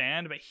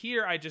understand, but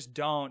here I just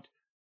don't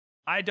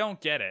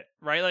get it,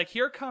 right? Like,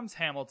 here comes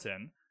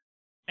Hamilton,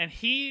 and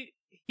he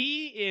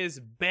is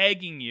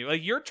begging you.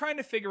 Like, you're trying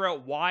to figure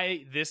out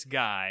why this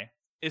guy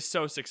is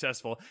so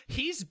successful.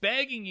 He's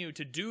begging you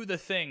to do the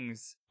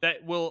things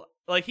that will,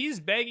 like, he's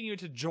begging you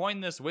to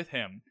join this with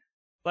him.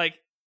 Like,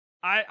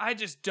 I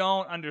just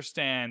don't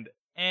understand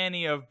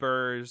any of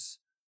Burr's,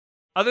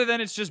 other than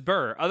it's just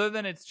Burr.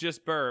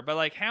 But,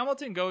 like,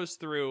 Hamilton goes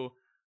through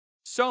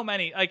so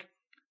many, like,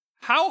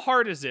 how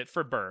hard is it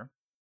for Burr?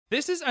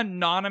 This is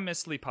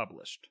anonymously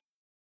published,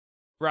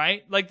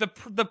 right? Like,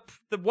 the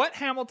what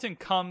Hamilton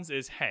comes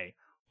is, hey,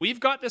 we've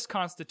got this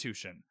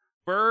Constitution.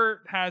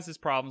 Burr has his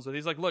problems with it.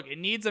 He's like, look, it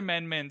needs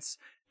amendments.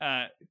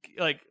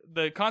 Like,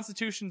 the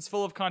Constitution's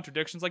full of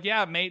contradictions. Like,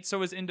 yeah, mate,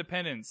 so is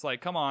independence.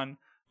 Like, come on,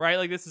 right?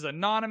 Like, this is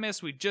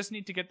anonymous. We just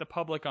need to get the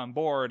public on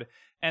board.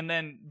 And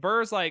then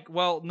Burr's like,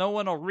 well, no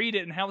one will read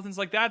it. And Hamilton's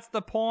like, that's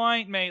the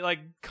point, mate. Like,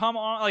 come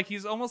on. Like,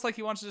 he's almost like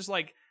he wants to just,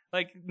 like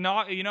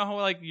knock, you know how,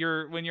 like,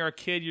 when you're a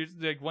kid, you're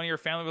like, one of your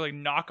family will, like,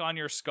 knock on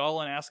your skull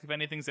and ask if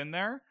anything's in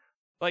there.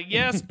 Like,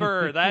 yes,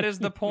 Burr, that is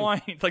the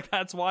point. Like,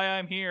 that's why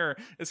I'm here.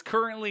 Is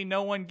currently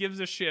no one gives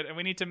a shit, and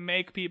we need to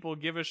make people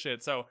give a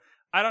shit. So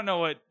I don't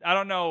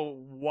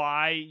know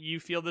why you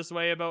feel this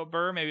way about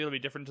Burr. Maybe it'll be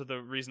different to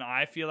the reason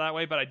I feel that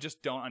way, but I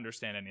just don't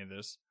understand any of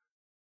this.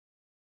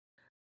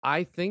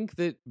 I think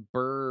that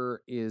Burr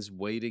is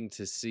waiting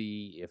to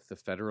see if the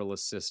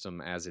Federalist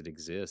system as it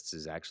exists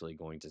is actually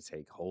going to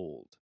take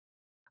hold.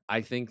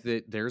 I think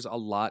that there's a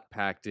lot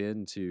packed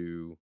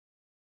into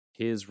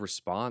his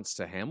response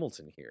to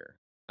Hamilton here.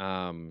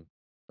 I'm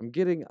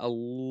getting a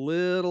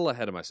little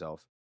ahead of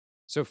myself.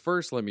 So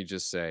first, let me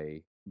just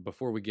say,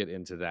 before we get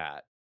into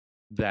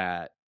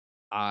that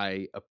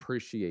I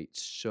appreciate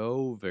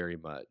so very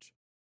much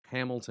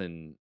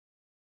Hamilton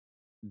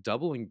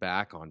doubling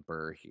back on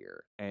Burr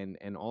here, and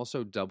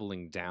also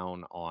doubling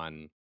down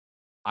on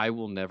I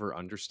will never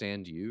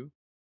understand you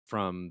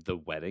from the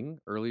wedding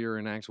earlier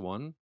in Act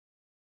 1.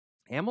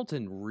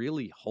 Hamilton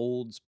really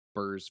holds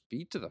Burr's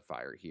feet to the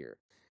fire here.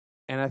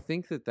 And I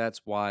think that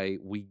that's why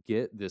we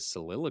get this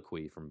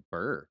soliloquy from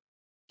Burr.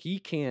 He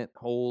can't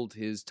hold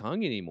his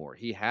tongue anymore.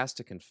 He has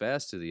to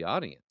confess to the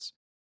audience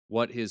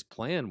what his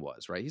plan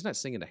was, right? He's not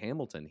singing to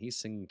Hamilton. He's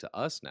singing to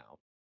us now.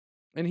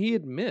 And he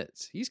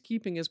admits he's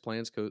keeping his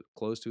plans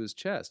close to his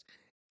chest.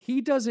 He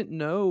doesn't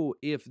know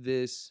if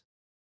this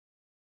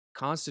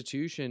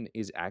Constitution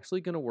is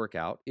actually going to work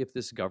out, if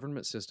this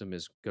government system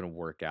is going to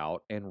work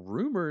out. And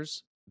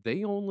rumors,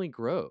 they only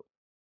grow.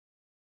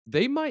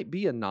 They might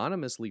be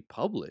anonymously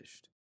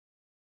published,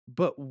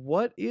 but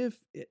what if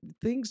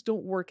things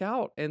don't work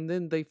out and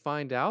then they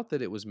find out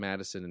that it was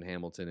Madison and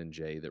Hamilton and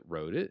Jay that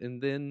wrote it,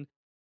 and then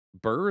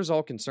Burr is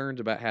all concerned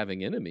about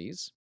having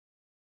enemies?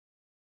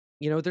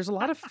 You know, there's a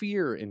lot of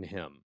fear in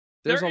him.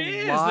 There's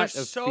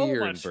so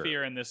much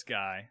fear in this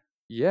guy.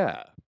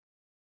 Yeah.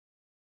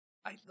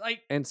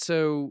 And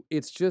so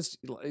it's just,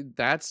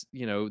 that's,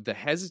 you know, the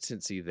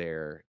hesitancy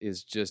there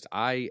is just,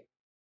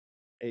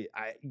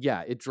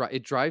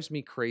 it drives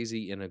me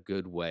crazy in a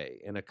good way,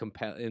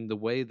 in the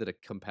way that a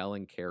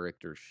compelling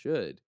character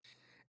should.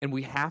 And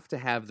we have to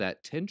have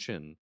that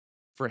tension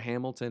for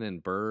Hamilton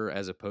and Burr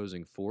as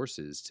opposing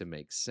forces to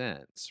make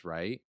sense,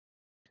 right?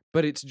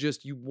 But it's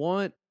just, you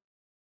want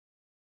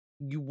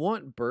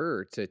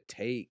Burr to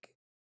take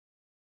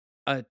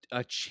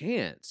a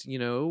chance, you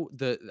know.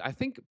 I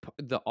think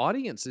the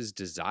audience's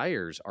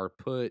desires are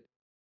put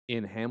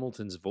in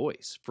Hamilton's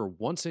voice. For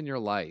once in your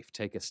life,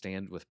 take a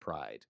stand with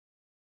pride.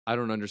 I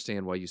don't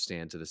understand why you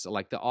stand to this.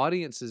 Like, the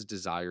audience's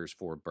desires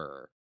for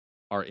Burr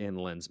are in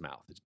Lynn's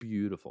mouth. It's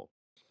beautiful.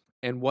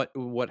 And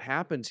what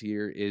happens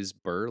here is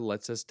Burr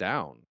lets us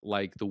down.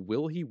 Like, the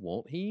will he,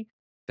 won't he,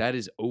 that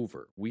is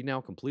over. We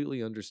now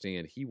completely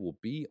understand he will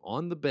be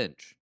on the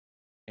bench,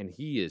 and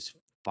he is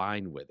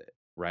fine with it,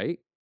 right?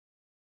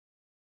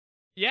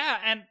 Yeah,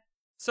 and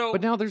so...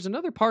 But now there's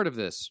another part of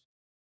this.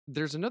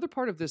 There's another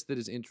part of this that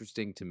is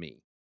interesting to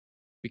me,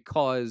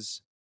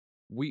 because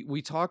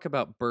we talk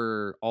about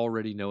Burr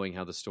already knowing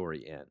how the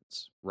story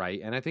ends, right?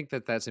 And I think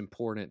that that's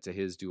important to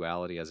his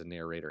duality as a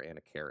narrator and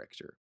a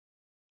character.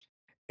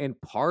 And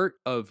part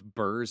of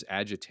Burr's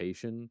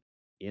agitation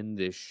in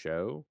this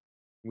show,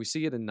 we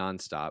see it in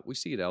Nonstop, we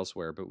see it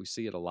elsewhere, but we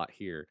see it a lot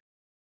here,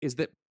 is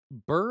that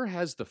Burr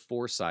has the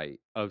foresight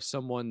of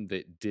someone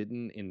that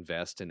didn't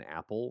invest in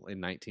Apple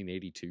in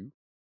 1982.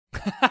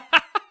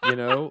 You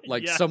know,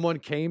 like, yes. Someone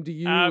came to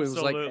you and was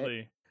like,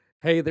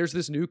 hey, there's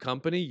this new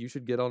company, you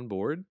should get on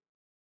board.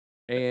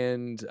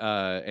 And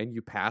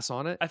you pass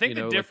on it. I think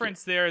the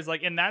difference there is,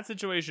 like, in that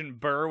situation,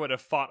 Burr would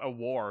have fought a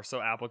war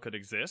so Apple could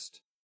exist,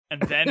 and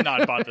then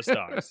not bought the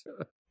stocks.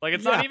 Like,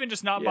 it's not even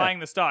just not buying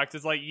the stocks.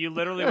 It's like, you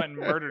literally went and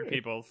murdered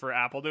people for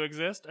Apple to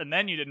exist, and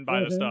then you didn't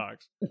buy the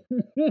stocks.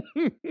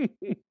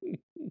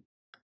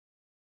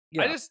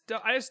 I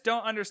just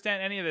don't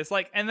understand any of this.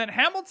 Like, and then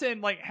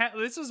Hamilton, like,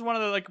 this is one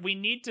of the, like, we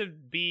need to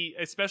be,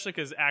 especially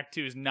because Act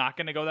 2 is not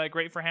going to go that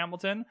great for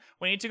Hamilton.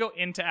 We need to go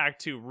into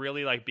Act 2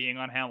 really, like, being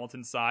on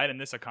Hamilton's side,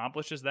 and this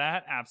accomplishes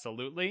that,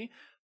 absolutely.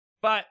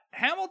 But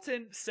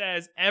Hamilton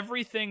says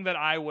everything that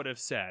I would have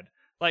said.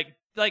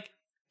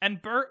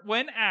 And Burr,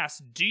 when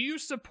asked, do you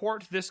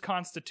support this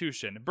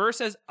Constitution? Burr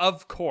says,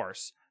 of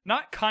course.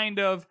 Not kind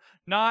of,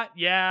 not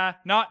yeah,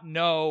 not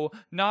no,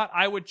 not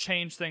I would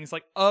change things,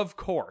 like, of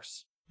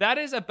course. That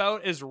is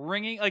about as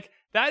ringing, like,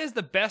 that is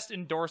the best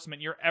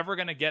endorsement you're ever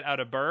going to get out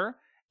of Burr.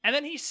 And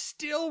then he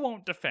still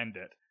won't defend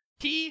it.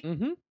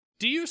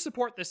 Do you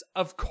support this?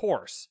 Of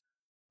course.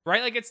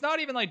 Right? Like, it's not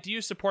even like, do you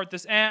support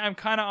this? I'm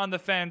kind of on the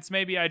fence.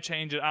 Maybe I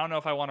change it. I don't know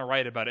if I want to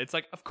write about it. It's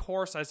like, of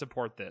course I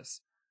support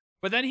this.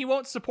 But then he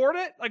won't support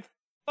it? Like,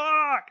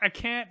 fuck, I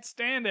can't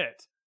stand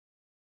it.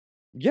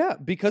 Yeah,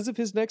 because of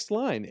his next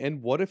line.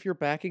 And what if you're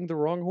backing the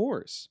wrong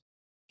horse?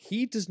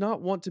 He does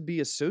not want to be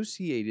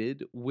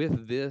associated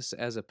with this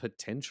as a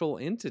potential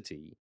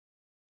entity.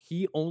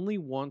 He only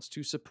wants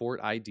to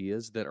support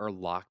ideas that are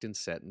locked and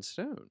set in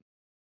stone.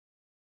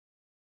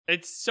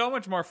 It's so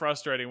much more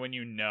frustrating when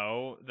you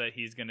know that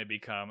he's going to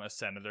become a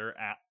senator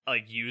at,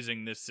 like,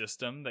 using this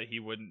system that he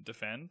wouldn't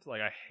defend.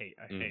 Like, I hate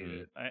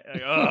it.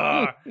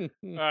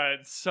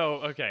 It's so,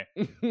 okay.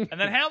 And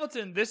then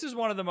Hamilton, this is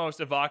one of the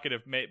most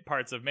evocative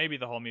parts of maybe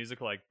the whole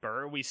musical, like,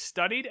 Burr. We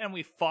studied and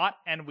we fought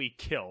and we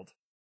killed.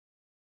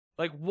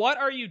 Like, what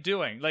are you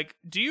doing? Like,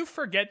 do you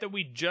forget that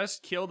we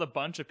just killed a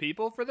bunch of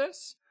people for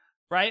this?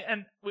 Right?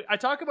 And I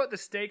talk about the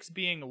stakes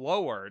being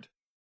lowered,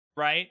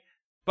 right?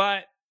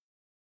 But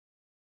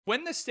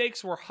when the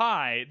stakes were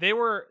high, they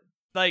were,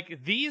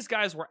 like, these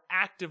guys were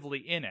actively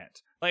in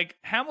it. Like,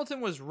 Hamilton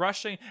was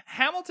rushing.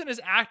 Hamilton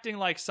is acting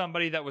like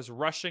somebody that was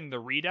rushing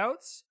the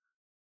readouts,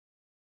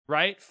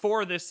 right,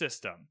 for this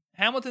system.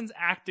 Hamilton's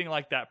acting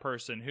like that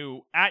person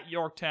who, at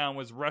Yorktown,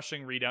 was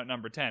rushing readout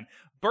number 10.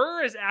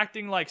 Burr is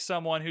acting like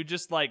someone who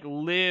just, like,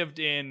 lived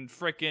in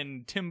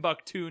frickin'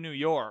 Timbuktu, New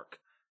York,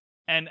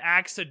 and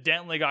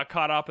accidentally got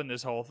caught up in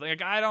this whole thing.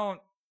 Like, I don't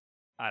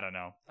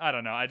know.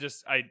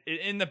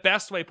 In the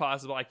best way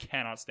possible, I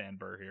cannot stand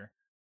Burr here.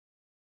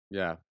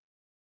 Yeah.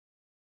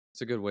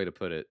 It's a good way to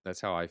put it.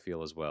 That's how I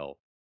feel as well.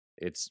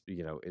 It's,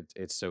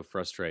 it's so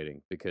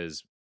frustrating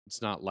because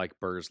it's not like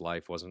Burr's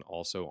life wasn't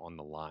also on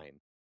the line.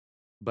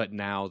 But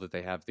now that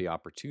they have the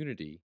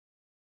opportunity,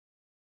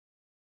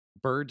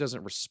 Burr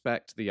doesn't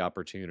respect the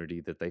opportunity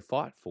that they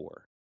fought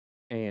for.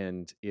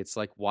 And it's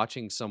like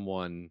watching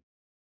someone,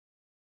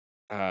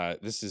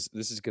 this is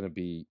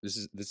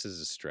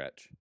a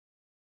stretch.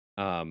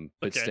 But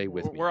okay, stay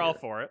with me. We're all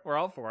for it.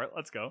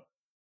 Let's go.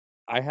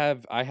 I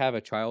have a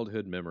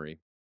childhood memory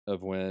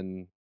of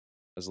when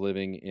I was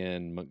living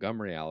in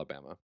Montgomery,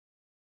 Alabama.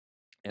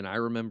 And I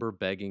remember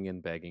begging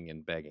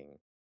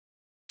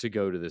to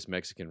go to this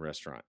Mexican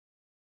restaurant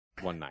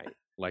one night.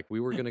 Like, we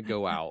were going to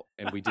go out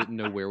and we didn't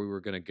know where we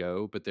were going to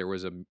go, but there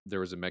was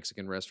a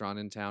Mexican restaurant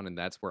in town and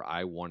that's where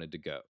I wanted to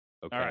go.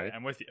 Okay. All right,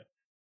 I'm with you.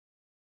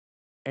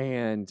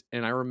 And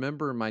I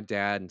remember my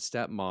dad and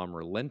stepmom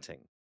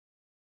relenting.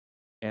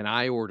 And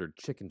I ordered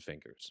chicken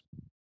fingers.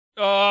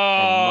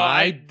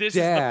 Oh, this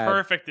is the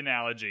perfect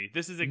analogy.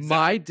 This is exactly.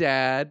 My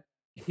dad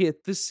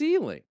hit the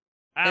ceiling.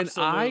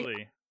 Absolutely.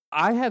 And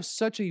I have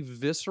such a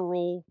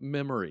visceral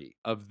memory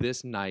of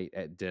this night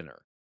at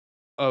dinner,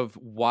 of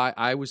why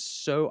I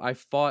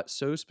fought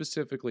so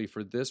specifically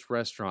for this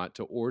restaurant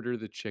to order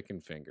the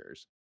chicken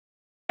fingers.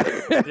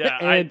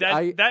 Yeah,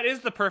 that is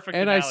the perfect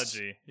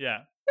analogy. Yeah,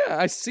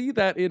 I see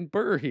that in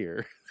Burr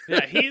here.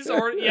 Yeah, he's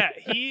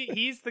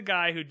the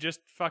guy who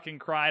just fucking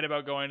cried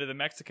about going to the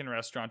Mexican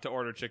restaurant to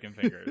order chicken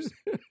fingers.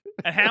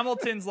 And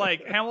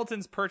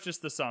Hamilton's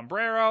purchased the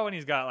sombrero and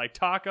he's got, like,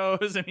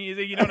 tacos and he's,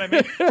 you know what I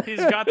mean? He's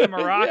got the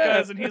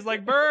maracas and he's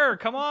like, Burr,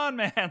 come on,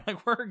 man.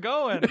 Like, we're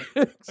going.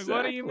 Exactly. Like,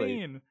 what do you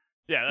mean?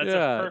 Yeah, that's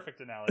a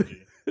perfect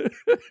analogy.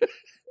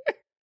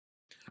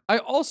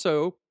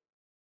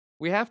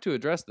 We have to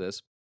address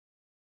this.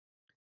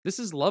 This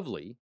is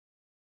lovely.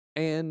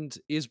 And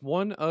is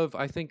one of,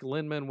 I think,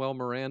 Lin-Manuel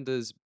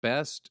Miranda's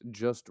best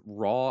just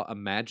raw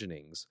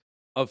imaginings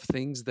of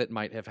things that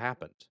might have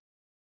happened.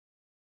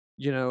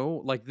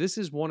 Like, this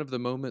is one of the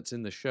moments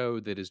in the show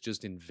that is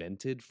just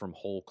invented from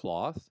whole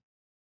cloth.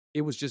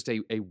 It was just a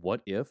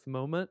what if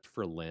moment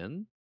for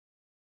Lin.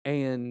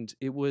 And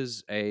it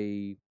was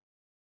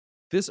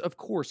this, of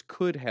course,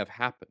 could have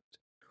happened.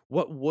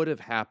 What would have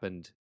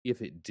happened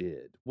if it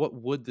did? What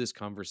would this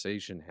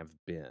conversation have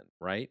been,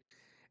 right?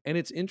 And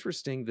it's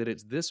interesting that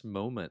it's this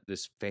moment,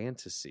 this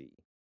fantasy,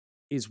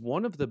 is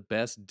one of the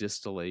best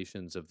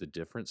distillations of the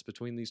difference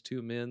between these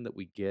two men that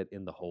we get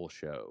in the whole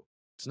show.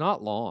 It's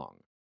not long,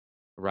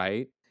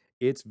 right?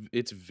 It's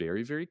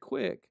very, very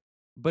quick,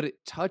 but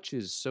it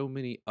touches so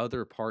many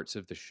other parts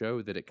of the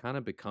show that it kind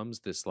of becomes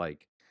this,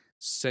 like,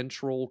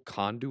 central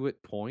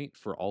conduit point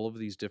for all of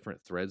these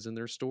different threads in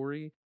their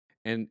story.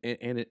 And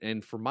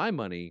for my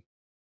money,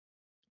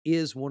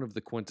 is one of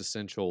the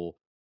quintessential,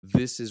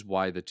 this is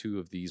why the two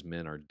of these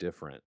men are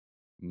different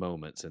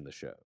moments in the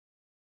show.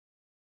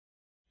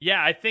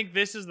 Yeah, I think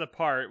this is the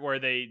part where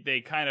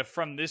they kind of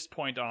from this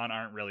point on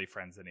aren't really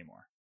friends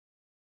anymore.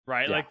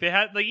 Right? Yeah. Like they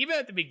had like even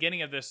at the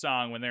beginning of this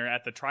song when they're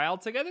at the trial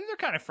together, they're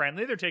kind of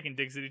friendly. They're taking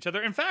digs at each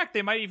other. In fact,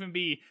 they might even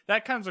be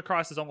that comes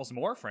across as almost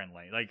more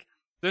friendly. Like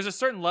there's a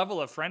certain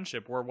level of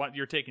friendship where what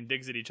you're taking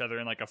digs at each other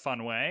in like a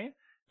fun way.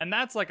 And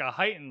that's like a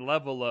heightened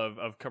level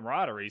of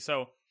camaraderie.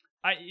 So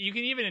you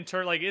can even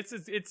like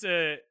it's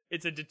a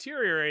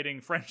deteriorating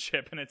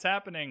friendship and it's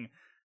happening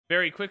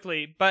very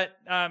quickly. But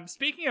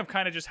speaking of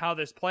kind of just how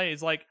this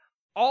plays, like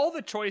all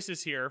the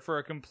choices here for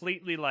a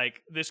completely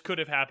like this could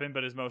have happened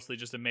but is mostly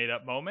just a made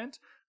up moment,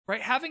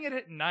 right? Having it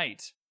at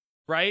night,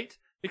 right?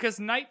 Because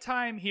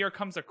nighttime here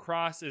comes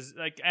across as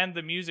like, and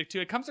the music too,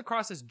 it comes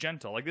across as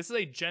gentle. Like this is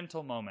a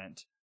gentle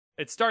moment.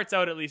 It starts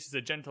out at least as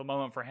a gentle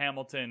moment for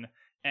Hamilton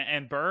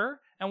and Burr.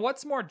 And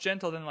what's more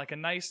gentle than like a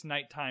nice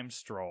nighttime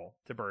stroll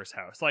to Burr's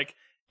house? Like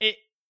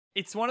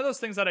it's one of those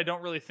things that I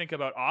don't really think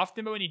about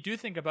often, but when you do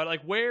think about it,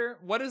 like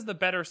what is the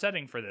better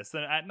setting for this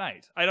than at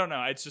night? I don't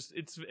know.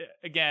 It's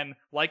again,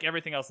 like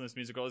everything else in this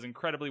musical, is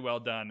incredibly well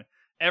done.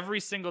 Every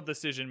single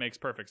decision makes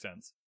perfect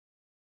sense.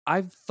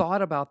 I've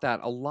thought about that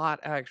a lot,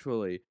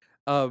 actually.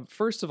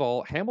 First of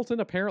all,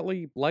 Hamilton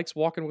apparently likes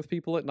walking with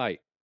people at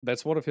night.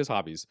 That's one of his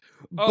hobbies.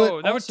 Oh,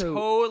 But that also, would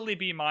totally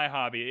be my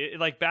hobby.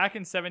 Like back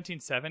in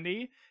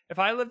 1770, if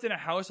I lived in a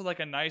house with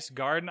like a nice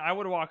garden, I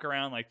would walk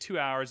around like 2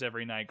 hours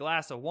every night,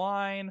 glass of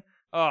wine.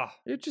 Oh,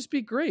 it'd just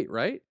be great,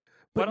 right?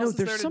 But What no, else is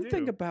there there's to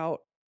something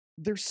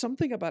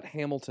do? about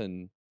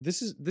Hamilton.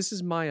 This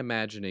is my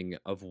imagining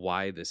of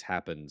why this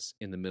happens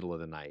in the middle of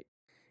the night.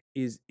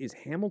 Is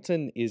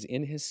Hamilton is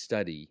in his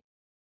study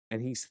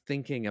and he's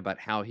thinking about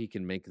how he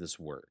can make this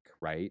work,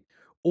 right?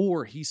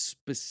 Or he's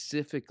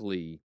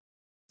specifically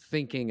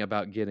thinking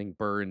about getting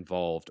Burr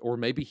involved, or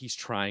maybe he's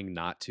trying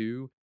not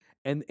to.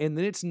 And then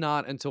it's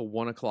not until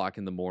 1 o'clock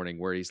in the morning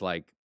where he's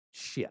like,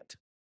 shit,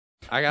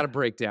 I gotta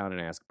break down and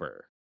ask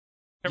Burr.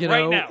 You right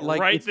know, now, like,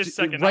 right it's this just-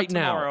 second, right not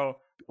now. tomorrow,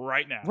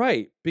 right now.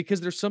 Right,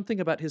 because there's something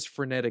about his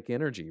frenetic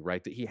energy,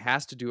 right? That he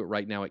has to do it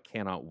right now. It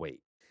cannot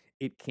wait.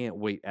 It can't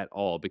wait at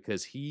all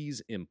because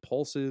he's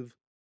impulsive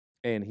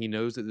and he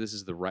knows that this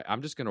is the right.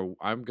 I'm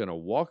gonna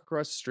walk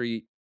across the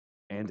street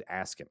and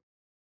ask him.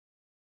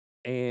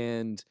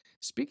 And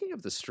speaking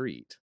of the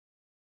street,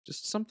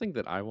 just something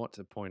that I want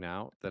to point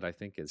out that I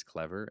think is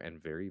clever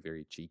and very,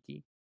 very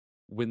cheeky.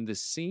 When the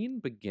scene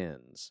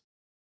begins,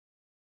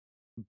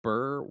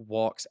 Burr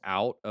walks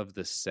out of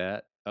the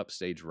set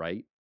upstage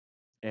right,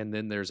 and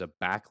then there's a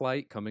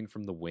backlight coming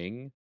from the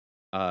wing.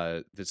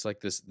 That's like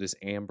this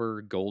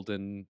amber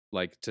golden,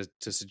 like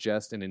to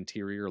suggest an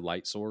interior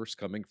light source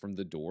coming from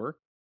the door,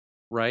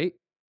 right?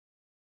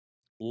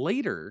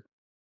 Later,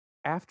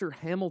 after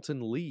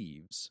Hamilton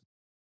leaves,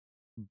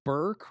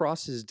 Burr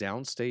crosses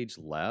downstage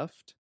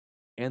left,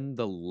 and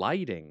the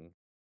lighting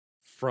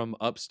from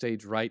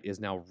upstage right is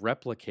now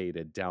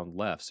replicated down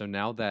left. So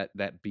now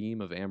that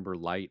beam of amber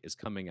light is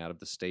coming out of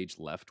the stage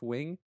left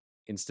wing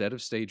instead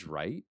of stage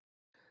right.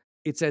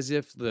 It's as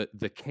if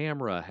the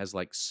camera has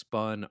like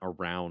spun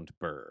around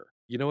Burr.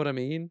 You know what I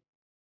mean?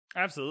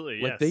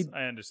 Absolutely, Like yes,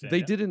 I understand. They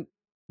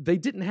yeah.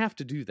 didn't have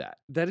to do that.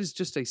 That is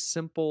just a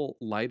simple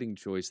lighting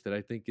choice that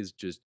I think is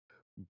just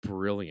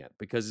brilliant,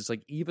 because it's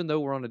like, even though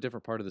we're on a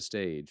different part of the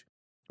stage,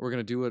 we're going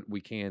to do what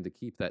we can to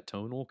keep that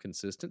tonal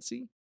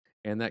consistency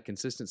and that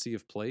consistency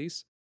of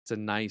place. It's a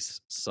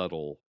nice,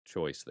 subtle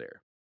choice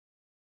there.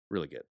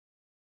 Really good.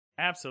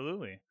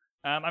 Absolutely.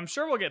 I'm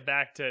sure we'll get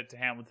back to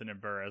Hamilton and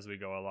Burr as we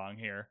go along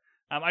here.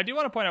 I do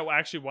want to point out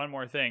actually one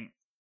more thing.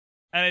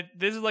 And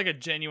this is like a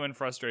genuine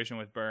frustration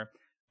with Burr.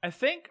 I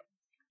think,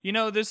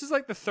 this is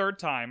like the third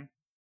time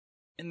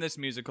in this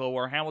musical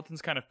where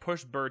Hamilton's kind of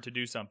pushed Burr to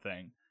do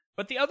something.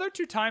 But the other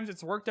two times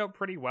it's worked out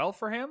pretty well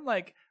for him.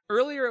 Like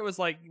earlier it was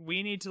like,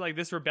 we need to like,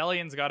 this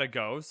rebellion's got to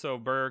go. So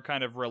Burr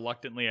kind of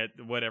reluctantly at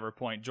whatever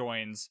point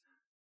joins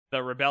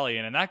the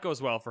rebellion, and that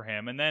goes well for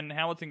him. And then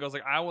Hamilton goes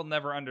like, I will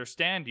never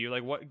understand you.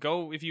 Like, what?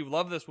 Go, if you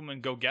love this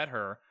woman, go get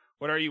her.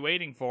 What are you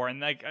waiting for? And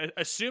like,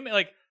 assume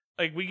like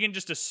we can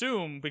just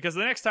assume, because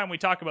the next time we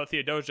talk about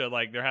Theodosia,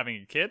 like they're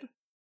having a kid,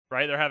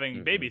 right? They're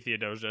having baby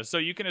Theodosia. So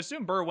you can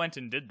assume Burr went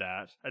and did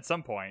that at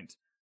some point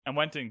and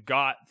went and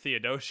got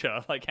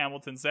Theodosia, like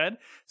Hamilton said.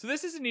 So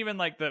this isn't even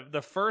like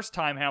the first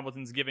time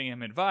Hamilton's giving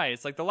him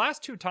advice. Like the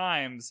last two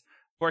times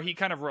where he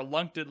kind of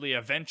reluctantly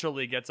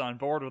eventually gets on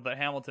board with what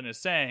Hamilton is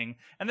saying.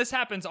 And this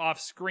happens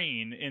off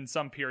screen in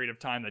some period of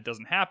time that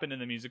doesn't happen in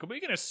the musical, but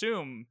you can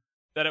assume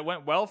that it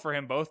went well for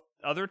him both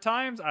other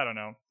times. I don't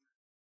know.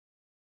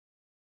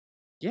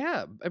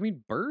 Yeah, I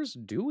mean, Burr's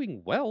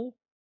doing well.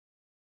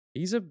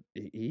 He's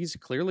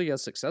clearly a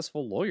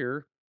successful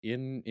lawyer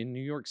in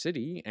New York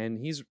City, and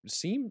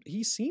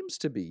he seems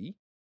to be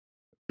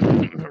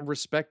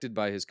respected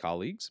by his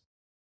colleagues.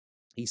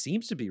 He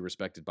seems to be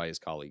respected by his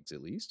colleagues,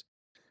 at least.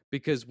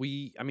 Because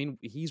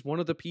he's one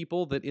of the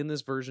people that in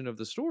this version of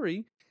the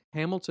story,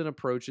 Hamilton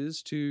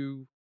approaches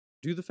to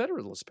do the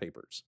Federalist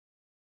Papers.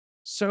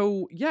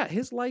 So, yeah,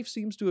 his life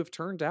seems to have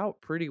turned out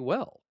pretty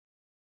well.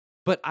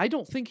 But I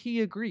don't think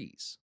he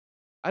agrees.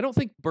 I don't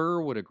think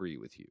Burr would agree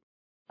with you.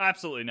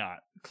 Absolutely not.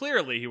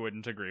 Clearly, he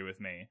wouldn't agree with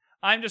me.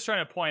 I'm just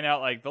trying to point out,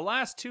 like, the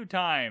last 2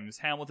 times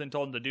Hamilton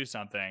told him to do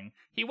something,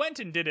 he went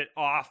and did it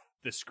off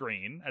the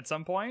screen at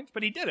some point,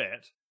 but he did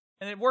it,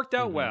 and it worked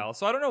out well.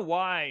 So I don't know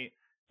why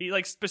he,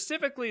 like,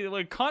 specifically,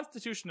 like,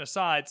 Constitution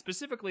aside,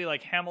 specifically,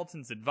 like,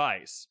 Hamilton's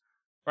advice,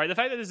 right? The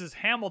fact that this is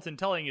Hamilton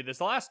telling you this,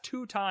 the last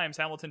 2 times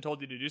Hamilton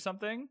told you to do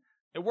something,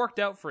 it worked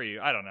out for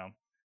you. I don't know.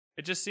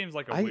 It just seems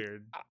like a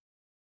weird...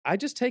 I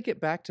just take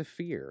it back to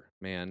fear,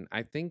 man.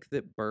 I think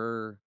that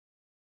Burr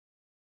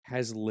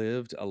has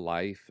lived a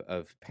life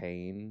of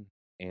pain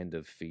and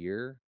of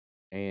fear,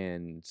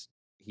 and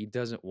he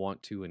doesn't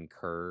want to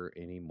incur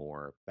any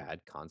more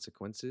bad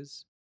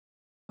consequences.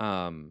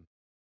 And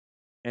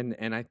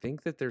I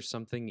think that there's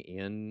something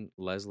in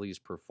Leslie's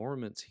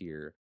performance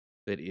here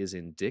that is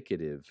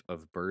indicative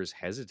of Burr's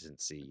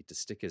hesitancy to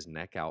stick his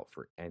neck out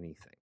for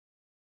anything.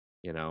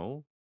 You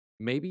know?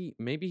 Maybe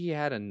he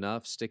had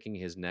enough sticking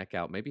his neck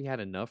out. Maybe he had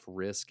enough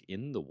risk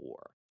in the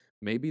war.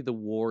 Maybe the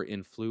war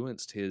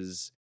influenced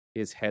his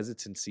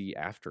hesitancy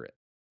after it.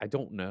 I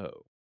don't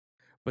know.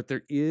 But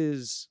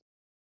there's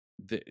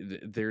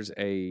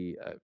a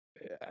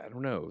I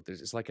don't know.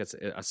 It's like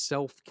a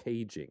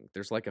self-caging.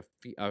 There's like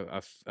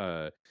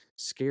a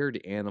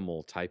scared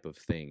animal type of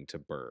thing to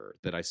Burr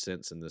that I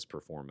sense in this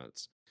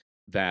performance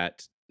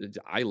that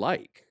I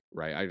like,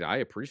 right? I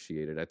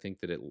appreciate it. I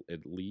think that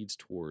it leads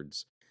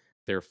towards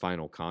their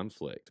final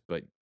conflict,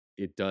 but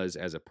it does,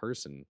 as a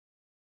person,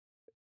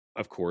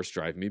 of course,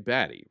 drive me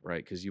batty,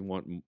 right? Because you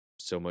want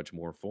so much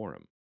more for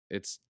him.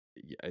 It's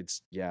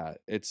a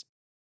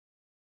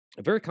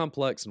very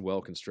complex and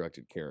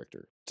well-constructed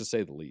character, to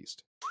say the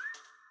least.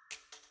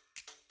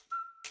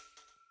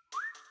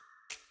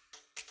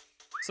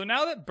 So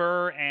now that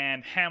Burr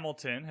and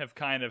Hamilton have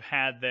kind of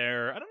had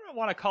their, I don't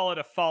want to call it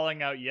a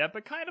falling out yet,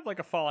 but kind of like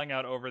a falling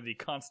out over the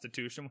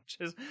Constitution, which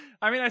is,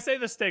 I mean, I say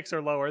the stakes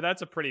are lower.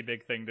 That's a pretty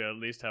big thing to at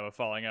least have a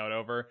falling out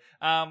over.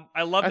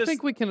 I love this. I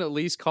think we can at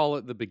least call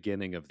it the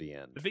beginning of the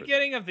end. The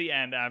beginning of the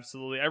end,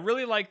 absolutely. I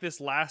really like this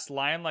last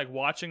line, like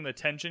watching the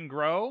tension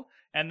grow,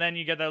 and then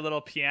you get that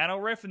little piano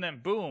riff, and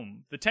then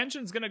boom, the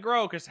tension's going to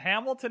grow because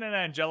Hamilton and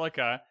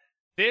Angelica...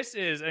 This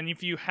is, and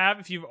if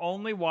you've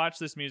only watched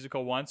this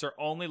musical once or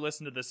only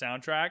listened to the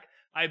soundtrack,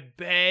 I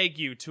beg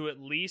you to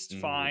at least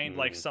find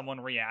like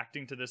someone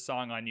reacting to this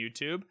song on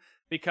YouTube,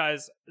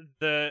 because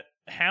the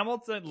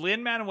Hamilton,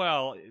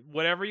 Lin-Manuel,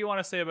 whatever you want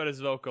to say about his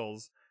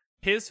vocals,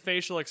 his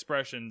facial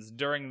expressions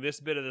during this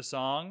bit of the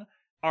song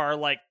are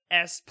like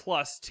S+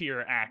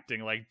 tier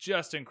acting, like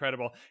just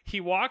incredible.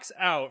 He walks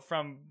out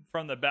from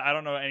the back, I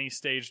don't know any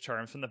stage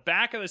terms, from the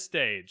back of the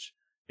stage.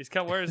 He's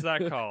come, where is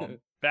that called?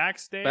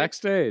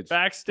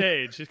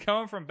 Backstage. He's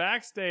coming from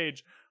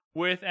backstage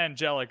with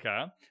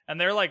Angelica, and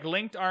they're like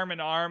linked arm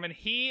in arm, and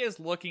he is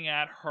looking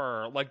at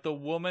her like the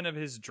woman of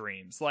his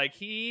dreams. Like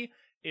he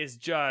is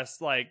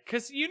just like,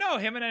 because you know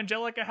him and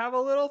Angelica have a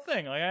little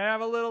thing. Like I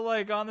have a little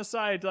like on the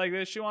side, like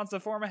she wants to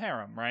form a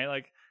harem, right?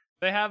 Like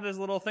they have this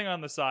little thing on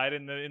the side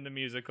in the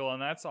musical,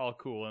 and that's all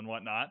cool and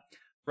whatnot,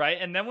 right?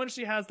 And then when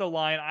she has the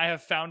line, "I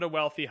have found a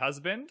wealthy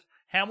husband,"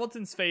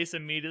 Hamilton's face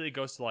immediately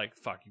goes to like,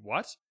 "Fuck,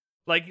 what?"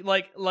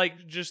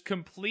 Like just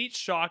complete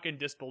shock and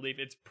disbelief.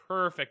 It's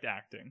perfect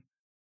acting.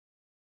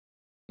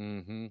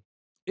 Mm-hmm.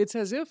 It's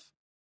as if,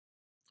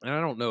 and I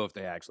don't know if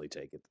they actually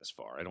take it this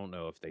far. I don't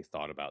know if they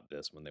thought about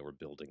this when they were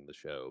building the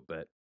show,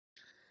 but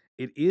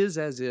it is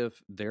as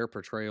if their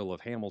portrayal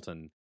of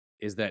Hamilton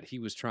is that he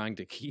was trying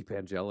to keep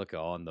Angelica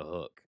on the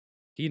hook.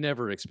 He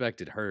never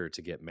expected her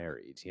to get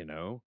married, you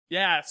know?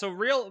 Yeah, so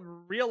real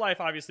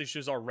life, obviously, she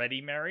was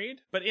already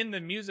married, but in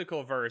the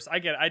musical verse,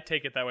 I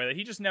take it that way, that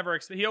he just never,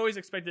 he always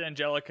expected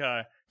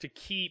Angelica to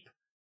keep,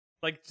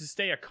 like, to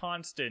stay a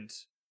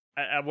constant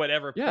at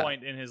whatever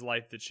point in his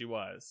life that she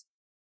was.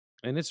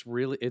 And it's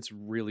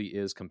really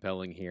is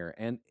compelling here.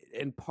 And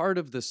part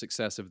of the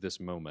success of this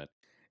moment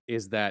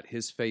is that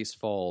his face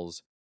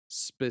falls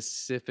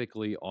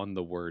specifically on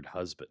the word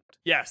husband.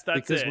 Yes, that's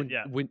because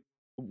it,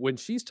 when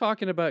she's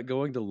talking about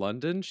going to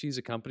London, she's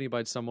accompanied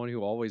by someone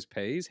who always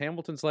pays.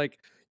 Hamilton's like,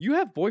 "You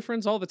have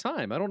boyfriends all the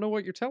time. I don't know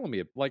what you're telling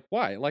me. Like,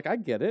 why? Like, I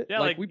get it. Yeah,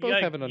 like we both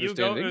have an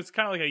understanding. It's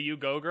kind of like a you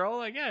go girl.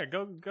 Like, yeah,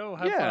 go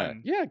have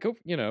fun. Yeah, go.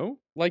 You know,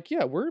 like,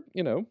 yeah, we're,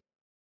 you know,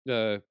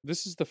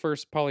 this is the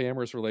first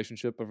polyamorous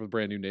relationship of a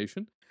brand new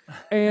nation."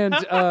 And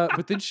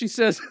but then she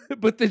says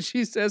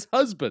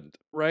husband,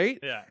 right?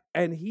 Yeah.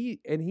 And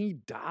he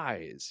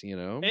dies, you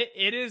know.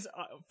 It is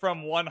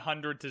from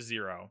 100 to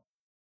 0.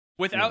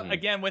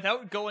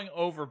 Without going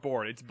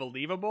overboard. It's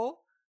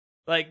believable.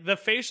 Like the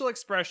facial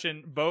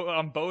expression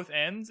on both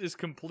ends is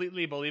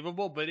completely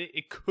believable, but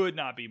it could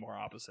not be more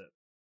opposite.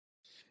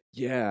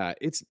 Yeah,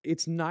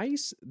 it's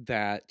nice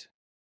that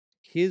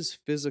his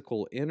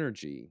physical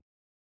energy,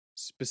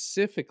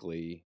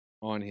 specifically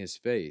on his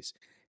face,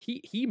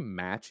 he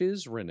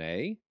matches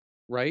Renee,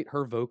 right?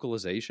 Her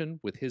vocalization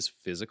with his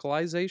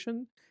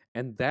physicalization,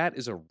 and that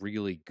is a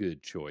really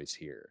good choice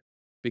here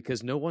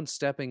because no one's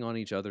stepping on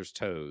each other's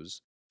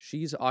toes.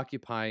 She's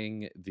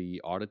occupying the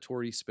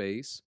auditory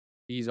space.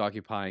 He's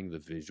occupying the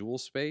visual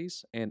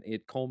space, and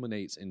it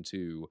culminates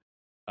into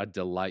a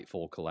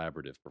delightful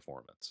collaborative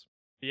performance.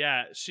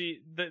 Yeah,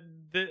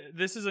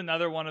 this is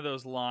another one of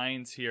those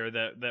lines here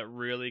that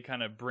really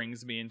kind of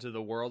brings me into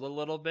the world a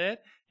little bit.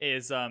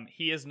 Is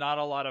he is not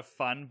a lot of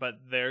fun, but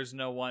there's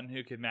no one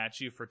who could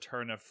match you for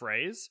turn of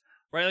phrase,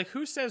 right? Like,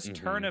 who says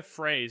turn of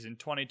phrase in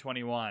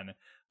 2021,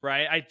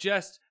 right?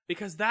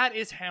 Because that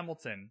is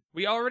Hamilton.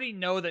 We already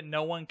know that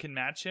no one can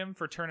match him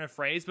for turn of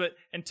phrase, but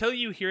until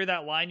you hear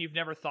that line, you've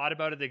never thought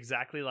about it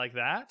exactly like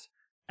that.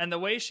 And the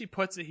way she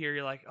puts it here,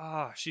 you're like,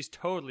 oh, she's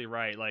totally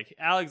right. Like,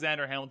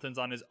 Alexander Hamilton's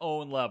on his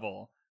own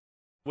level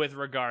with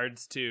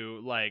regards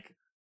to, like,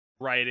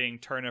 writing,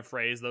 turn of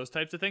phrase, those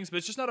types of things. But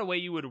it's just not a way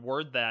you would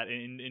word that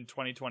in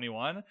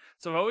 2021.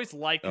 So I've always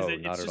liked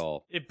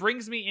it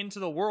brings me into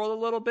the world a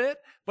little bit,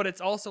 but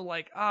it's also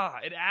like,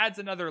 it adds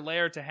another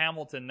layer to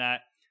Hamilton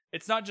that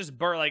it's not just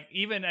Burr. Like,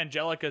 even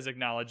Angelica's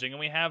acknowledging, and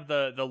we have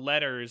the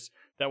letters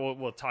that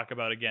we'll talk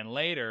about again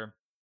later,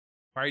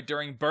 right?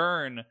 During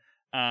Burn,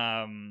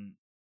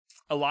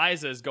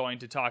 Eliza is going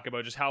to talk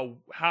about just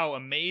how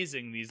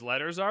amazing these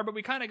letters are, but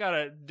we kind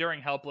of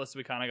during Helpless,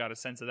 we kind of got a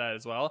sense of that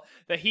as well,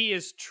 that he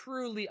is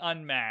truly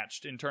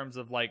unmatched in terms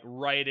of, like,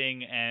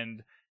 writing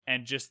and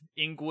just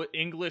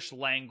English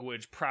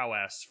language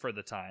prowess for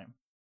the time.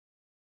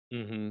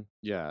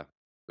 Yeah,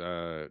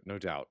 no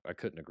doubt. I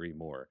couldn't agree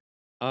more.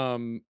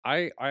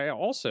 I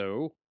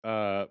also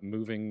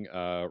moving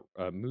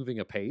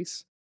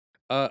apace,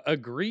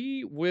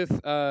 agree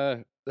with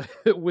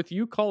with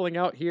you calling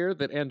out here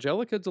that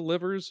Angelica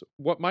delivers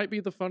what might be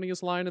the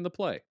funniest line in the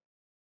play.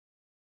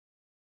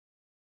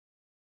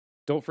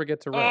 Don't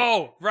forget to write.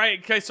 Oh, right.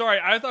 Okay, sorry.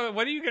 I thought,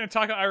 what are you going to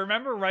talk about? I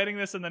remember writing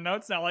this in the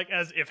notes now, like,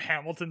 as if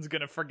Hamilton's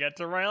going to forget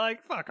to write.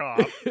 Like, fuck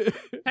off.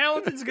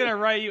 Hamilton's going to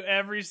write you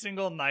every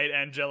single night,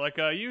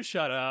 Angelica. You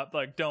shut up.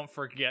 Like, don't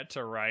forget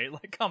to write.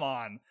 Like, come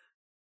on.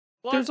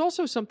 What? There's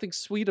also something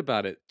sweet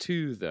about it,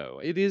 too,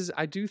 though.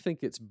 I do think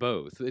it's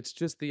both. It's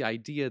just the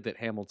idea that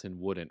Hamilton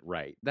wouldn't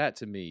write. That,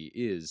 to me,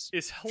 is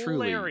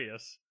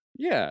hilarious.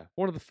 Truly, yeah,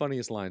 one of the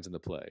funniest lines in the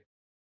play.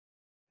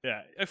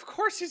 Yeah, of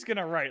course he's going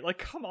to write. Like,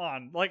 come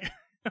on. Like,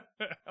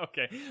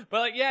 okay. But,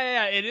 like,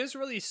 yeah, it is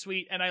really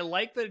sweet. And I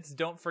like that it's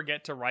don't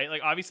forget to write.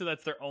 Like, obviously,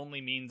 that's their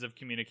only means of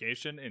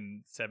communication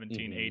in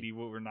 1780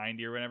 or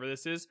 90 or whenever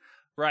this is.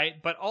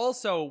 Right, but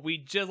also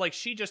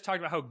she just talked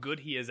about how good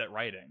he is at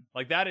writing.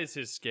 Like, that is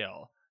his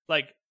skill.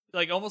 Like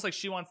almost like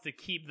she wants to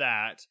keep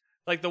that.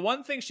 Like, the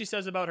one thing she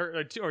says about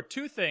her, or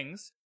two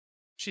things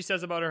she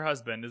says about her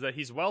husband is that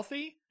he's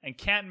wealthy and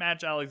can't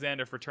match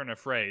Alexander for turn of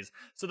phrase.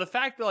 So the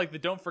fact that, like, the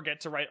don't forget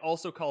to write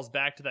also calls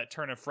back to that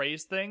turn of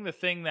phrase thing. The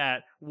thing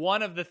that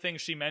one of the things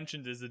she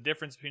mentioned is the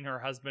difference between her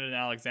husband and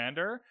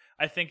Alexander.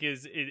 I think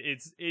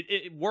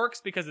it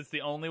works because it's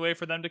the only way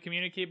for them to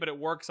communicate, but it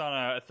works on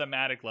a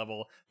thematic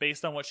level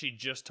based on what she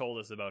just told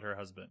us about her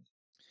husband.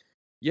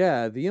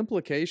 Yeah, the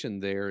implication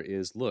there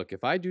is, look,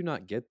 if I do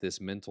not get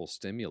this mental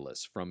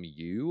stimulus from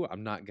you,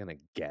 I'm not going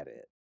to get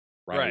it.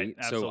 Right.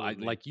 So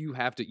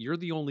you're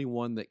the only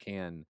one that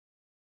can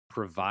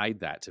provide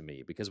that to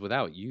me, because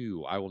without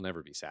you, I will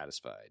never be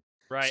satisfied.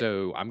 Right.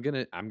 So I'm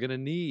going to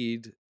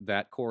need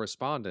that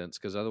correspondence,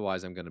 because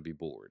otherwise I'm going to be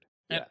bored.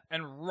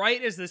 And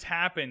right as this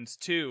happens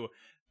too,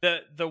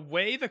 the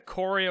way the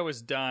choreo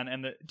is done,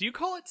 and do you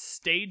call it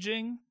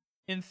staging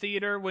in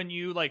theater when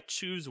you, like,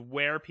 choose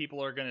where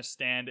people are going to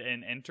stand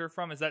and enter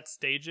from? Is that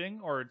staging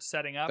or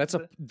setting up?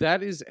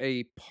 That is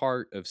a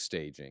part of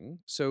staging.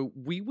 So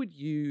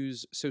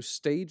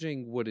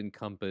staging would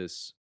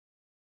encompass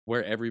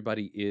where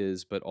everybody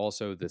is, but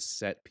also the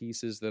set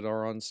pieces that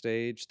are on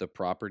stage, the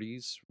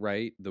properties,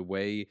 right? The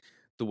way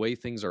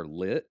things are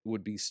lit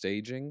would be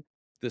staging.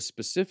 The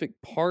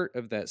specific part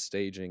of that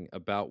staging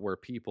about where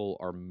people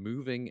are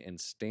moving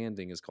and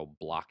standing is called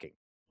blocking.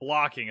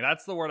 Blocking,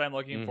 that's the word I'm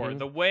looking for.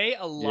 The way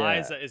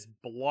Eliza is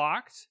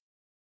blocked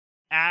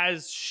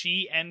as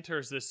she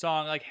enters this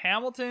song, like,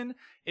 Hamilton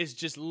is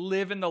just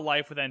living the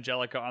life with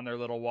Angelica on their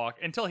little walk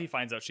until he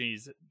finds out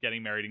she's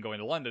getting married and going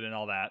to London and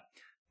all that,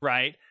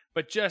 right?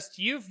 But just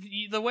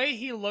the way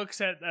he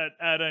looks at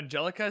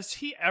Angelica, has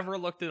he ever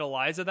looked at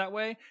Eliza that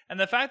way? And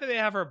the fact that they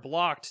have her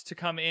blocked to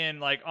come in,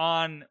 like,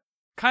 on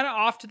kind of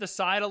off to the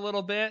side a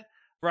little bit,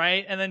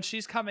 right? And then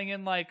she's coming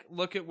in, like,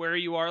 look at where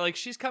you are. Like,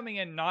 she's coming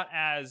in not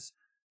as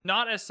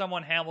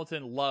someone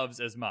Hamilton loves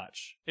as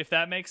much, if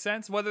that makes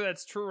sense, whether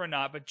that's true or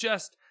not. But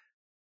just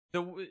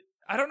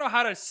I don't know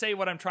how to say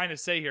what I'm trying to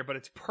say here, but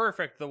it's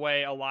perfect the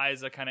way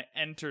Eliza kind of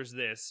enters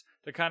this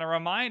to kind of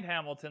remind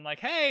Hamilton, like,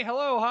 hey,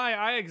 hello, hi,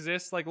 I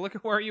exist. Like, look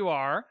at where you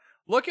are.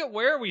 Look at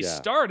where we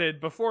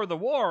started before the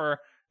war.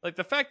 Like,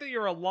 the fact that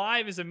you're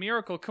alive is a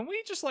miracle. Can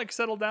we just, like,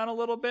 settle down a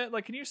little bit?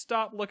 Like, can you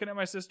stop looking at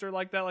my sister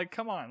like that? Like,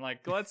 come on,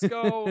 like, let's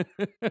go.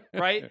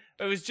 Right?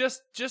 It was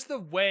just the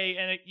way,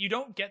 and you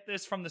don't get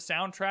this from the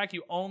soundtrack.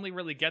 You only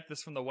really get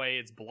this from the way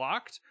it's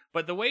blocked.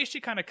 But the way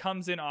she kind of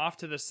comes in off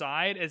to the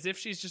side as if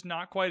she's just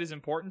not quite as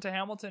important to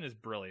Hamilton is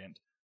brilliant.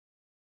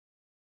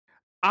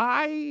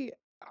 I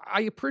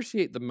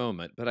appreciate the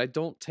moment, but I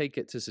don't take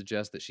it to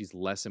suggest that she's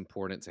less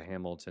important to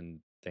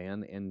Hamilton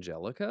than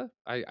Angelica.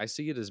 I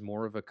see it as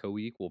more of a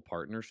co-equal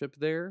partnership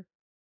there.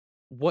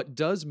 What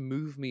does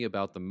move me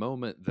about the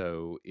moment,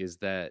 though, is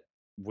that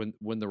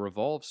when the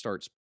revolve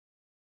starts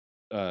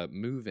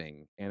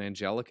moving and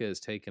Angelica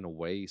is taken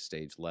away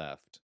stage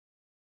left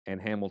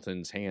and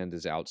Hamilton's hand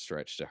is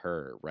outstretched to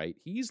her, right?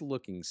 He's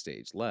looking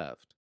stage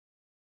left.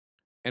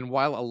 And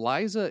while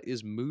Eliza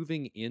is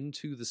moving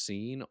into the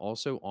scene,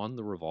 also on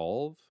the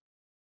revolve,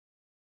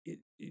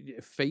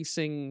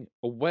 facing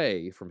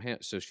away from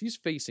so she's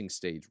facing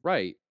stage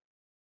right.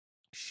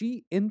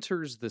 She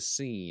enters the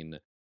scene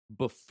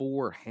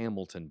before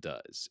Hamilton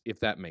does, if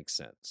that makes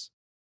sense.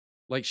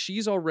 Like,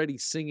 she's already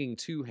singing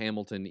to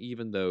Hamilton,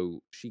 even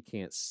though she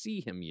can't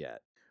see him yet.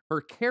 Her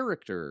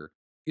character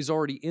is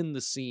already in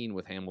the scene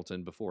with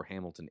Hamilton before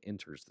Hamilton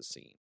enters the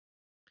scene.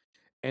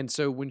 And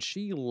so when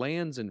she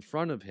lands in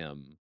front of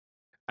him,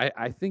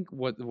 I think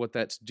what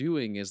that's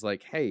doing is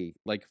like, hey,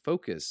 like,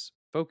 focus,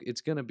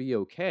 it's going to be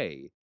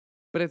okay.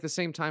 But at the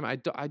same time,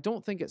 I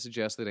don't think it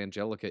suggests that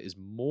Angelica is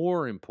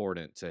more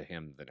important to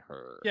him than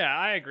her. Yeah,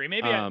 I agree.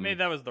 Maybe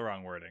that was the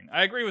wrong wording.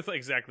 I agree with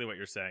exactly what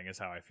you're saying is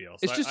how I feel.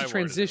 So it's just a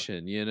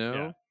transition, you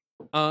know?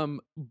 Yeah.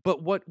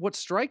 But what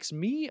strikes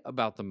me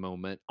about the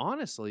moment,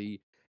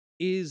 honestly,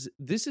 is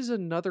this is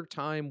another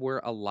time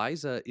where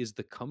Eliza is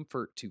the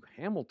comfort to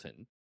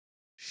Hamilton.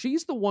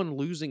 She's the one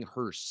losing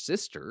her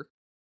sister.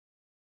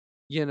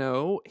 You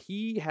know,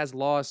 he has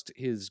lost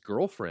his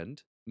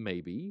girlfriend,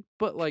 maybe,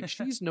 but like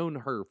she's known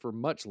her for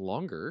much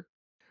longer,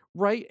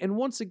 right? And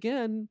once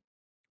again,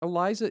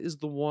 Eliza is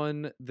the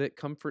one that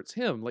comforts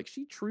him. Like,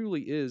 she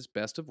truly is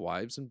best of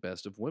wives and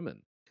best of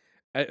women,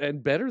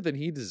 and better than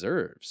he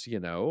deserves, you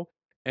know.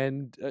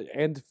 And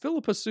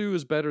Philippa Sue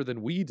is better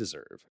than we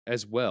deserve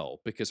as well,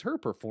 because her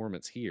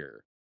performance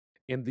here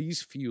in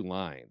these few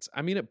lines,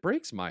 I mean, it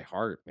breaks my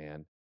heart,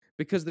 man.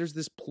 Because there's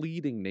this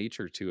pleading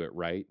nature to it,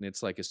 right? And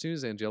it's like, as soon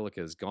as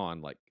Angelica is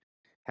gone, like,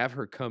 have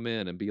her come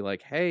in and be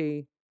like,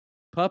 hey,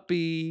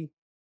 puppy,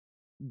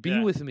 be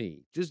with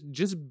me.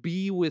 Just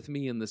be with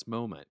me in this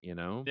moment, you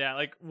know? Yeah,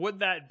 like, would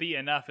that be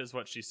enough is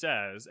what she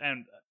says.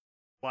 And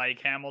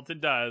like Hamilton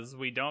does,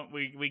 we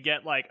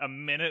get like a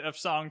minute of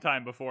song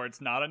time before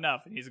it's not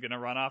enough, and he's gonna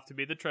run off to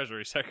be the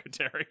Treasury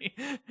Secretary.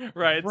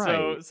 right?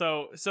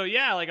 So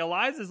yeah, like,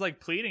 Eliza's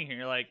like pleading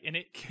here, like, and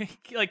it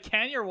like,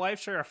 can your wife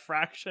share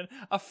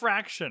a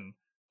fraction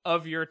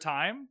of your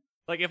time?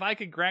 Like, if I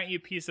could grant you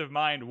peace of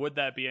mind, would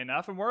that be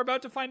enough? And we're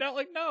about to find out,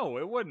 like, no,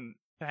 it wouldn't.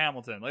 To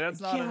Hamilton, like, that's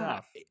not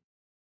enough.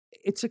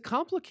 It's a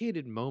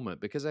complicated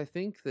moment, because I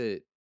think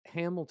that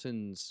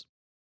Hamilton's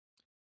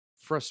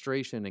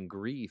frustration and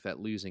grief at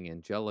losing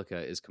Angelica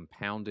is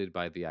compounded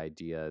by the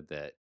idea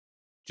that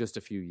just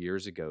a few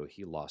years ago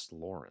he lost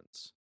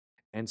Lawrence.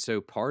 And so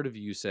part of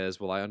you says,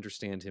 well, I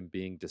understand him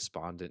being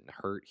despondent and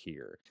hurt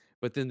here.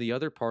 But then the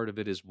other part of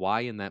it is,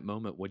 why in that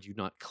moment would you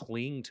not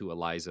cling to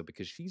Eliza?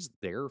 Because she's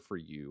there for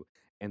you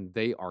and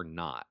they are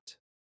not.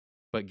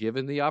 But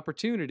given the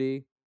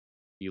opportunity,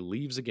 he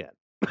leaves again.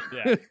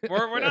 Yeah,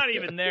 we're not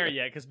even there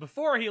yet, because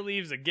before he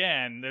leaves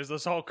again, there's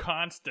this whole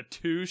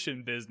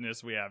Constitution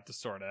business we have to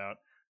sort out.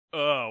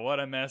 Oh, what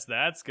a mess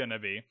that's gonna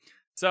be.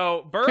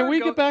 So Burr, can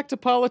we get back to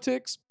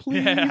politics,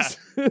 please?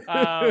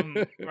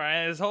 Yeah.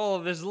 Right,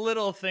 this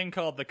little thing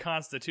called the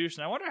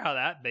Constitution. I wonder how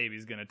that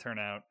baby's gonna turn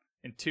out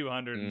in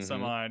 200 and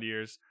some odd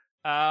years.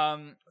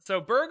 So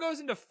Burr goes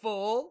into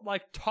full,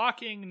 like,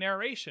 talking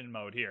narration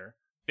mode here.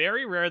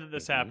 Very rare that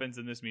this happens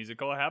in this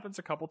musical. It happens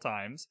a couple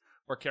times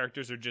where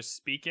characters are just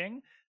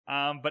speaking.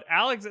 But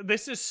Alex,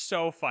 this is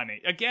so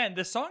funny. Again,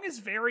 the song is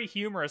very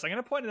humorous. I'm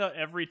going to point it out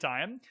every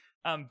time.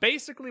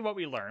 Basically what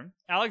we learn,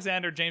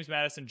 Alexander, James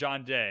Madison,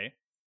 John Day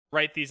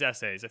write these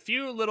essays. A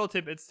few little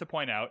tidbits to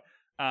point out.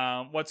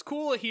 What's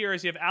cool here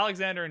is you have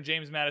Alexander and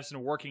James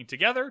Madison working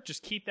together.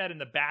 Just keep that in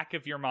the back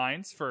of your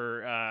minds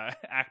for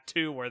Act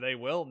 2, where they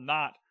will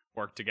not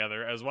work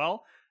together as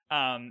well.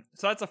 So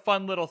that's a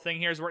fun little thing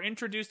here, is we're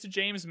introduced to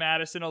James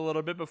Madison a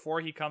little bit before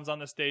he comes on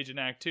the stage in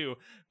Act 2.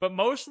 But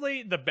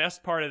mostly the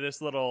best part of this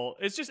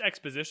it's just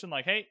exposition,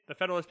 like, hey, the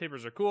Federalist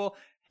Papers are cool.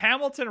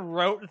 Hamilton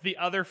wrote the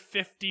other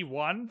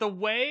 51. The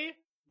way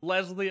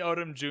Leslie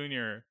Odom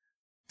Jr.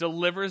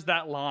 delivers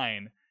that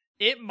line,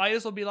 it might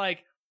as well be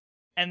like,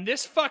 and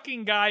this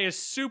fucking guy is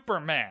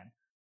Superman.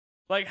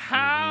 Like,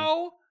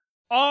 how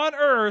on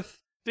earth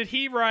did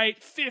he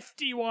write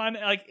 51?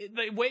 Like,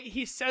 the way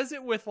he says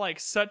it with, like,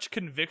 such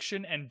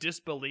conviction and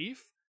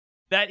disbelief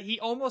that he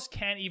almost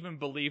can't even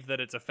believe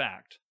that it's a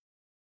fact.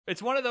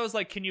 It's one of those,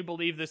 like, can you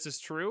believe this is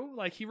true?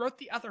 Like, he wrote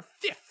the other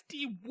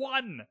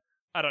 51.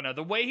 I don't know.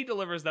 The way he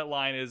delivers that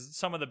line is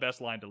some of the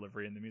best line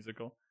delivery in the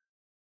musical.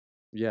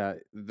 Yeah,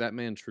 that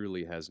man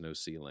truly has no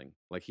ceiling.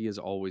 Like, he is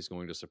always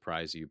going to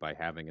surprise you by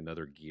having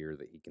another gear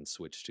that he can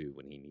switch to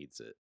when he needs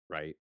it,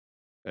 right?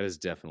 That is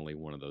definitely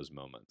one of those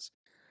moments.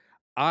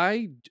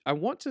 I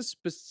want to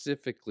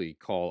specifically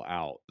call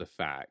out the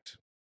fact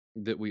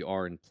that we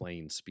are in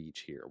plain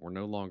speech here. We're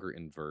no longer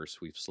in verse.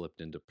 We've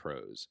slipped into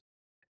prose.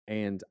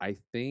 And I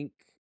think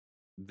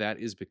that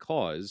is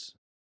because,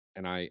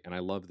 and I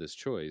love this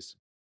choice,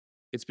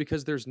 it's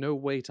because there's no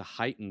way to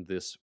heighten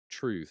this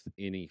truth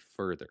any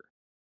further.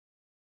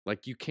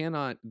 Like you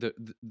cannot the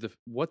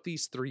what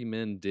these three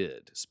men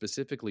did,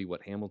 specifically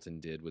what Hamilton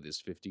did with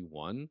his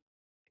 51,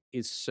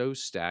 is so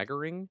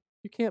staggering.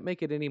 You can't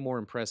make it any more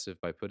impressive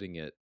by putting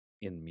it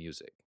in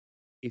music.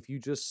 If you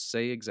just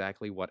say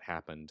exactly what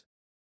happened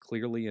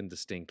clearly and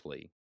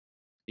distinctly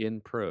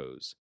in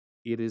prose,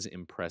 it is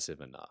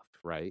impressive enough,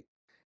 right?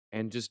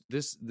 And just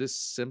this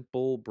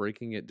simple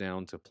breaking it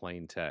down to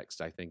plain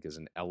text, I think, is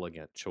an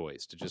elegant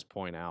choice to just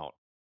point out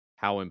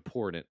how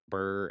important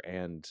Burr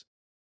and,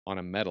 on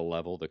a meta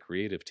level, the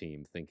creative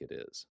team think it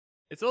is.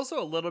 It's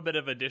also a little bit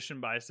of addition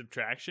by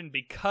subtraction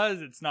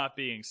because it's not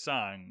being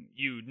sung.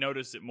 You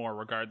notice it more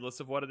regardless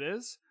of what it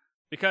is,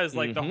 because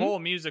like the whole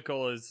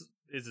musical is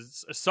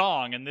a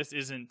song, and this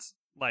isn't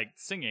like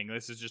singing.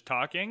 This is just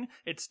talking.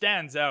 It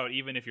stands out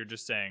even if you're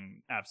just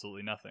saying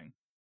absolutely nothing.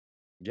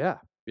 Yeah.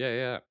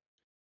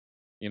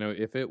 You know,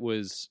 if it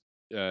was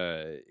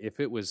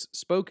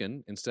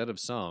spoken instead of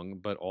sung,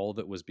 but all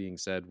that was being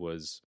said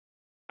was,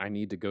 "I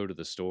need to go to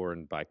the store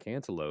and buy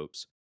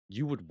cantaloupes,"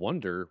 you would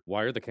wonder,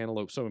 why are the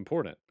cantaloupes so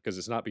important? Because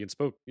it's not being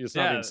spoken. It's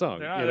not being sung.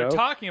 They're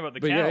talking about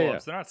the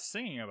cantaloupes. They're not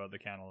singing about the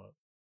cantaloupe.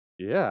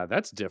 Yeah,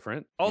 that's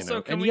different.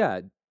 Also,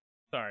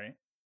 sorry.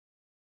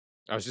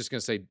 I was just going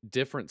to say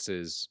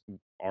differences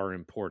are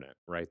important,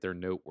 right? They're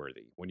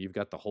noteworthy. When you've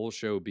got the whole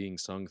show being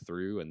sung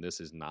through and this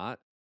is not,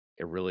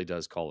 it really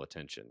does call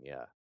attention.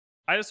 Yeah.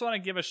 I just want to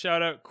give a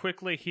shout out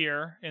quickly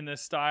here in the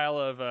style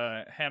of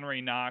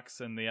Henry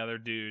Knox and the other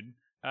dude.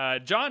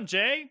 John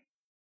Jay,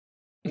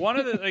 one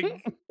of the,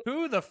 like,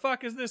 who the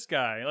fuck is this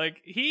guy?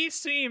 Like, he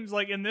seems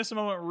like in this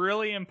moment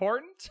really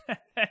important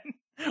and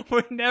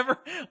would never,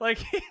 like,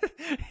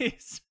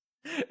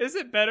 is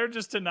it better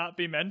just to not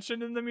be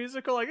mentioned in the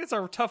musical? Like, it's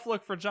a tough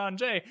look for John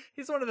Jay.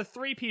 He's one of the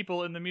 3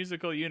 people in the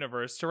musical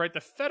universe to write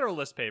the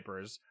Federalist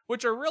Papers,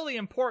 which are really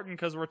important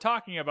because we're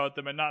talking about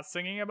them and not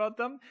singing about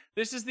them.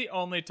 This is the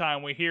only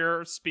time we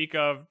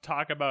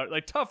talk about,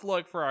 like, tough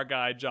look for our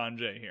guy, John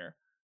Jay here.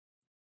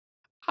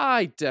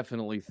 I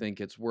definitely think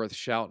it's worth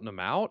shouting him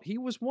out. He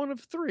was one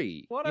of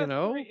 3.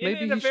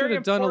 Maybe he should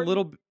have done a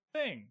little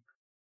thing.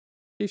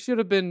 He should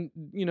have been,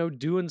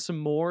 doing some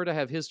more to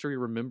have history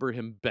remember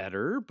him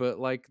better. But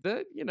like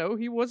that,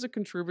 he was a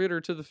contributor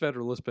to the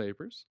Federalist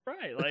Papers.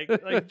 Right.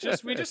 We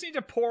just need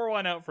to pour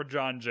one out for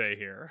John Jay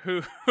here,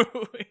 who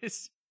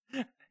is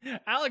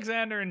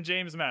Alexander and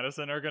James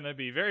Madison are going to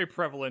be very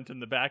prevalent in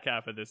the back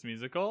half of this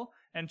musical,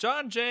 and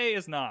John Jay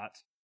is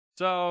not.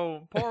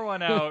 So pour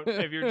one out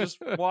if you're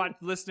just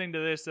listening to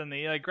this and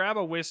grab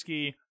a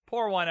whiskey,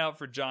 pour one out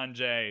for John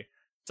Jay.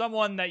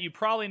 Someone that you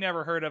probably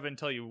never heard of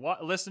until you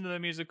listen to the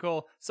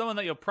musical. Someone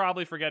that you'll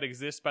probably forget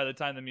exists by the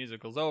time the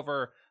musical's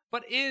over,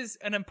 but is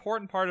an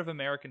important part of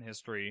American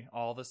history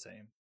all the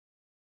same.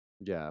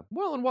 Yeah.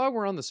 Well, and while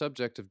we're on the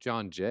subject of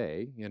John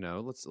Jay,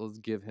 let's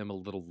give him a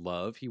little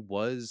love. He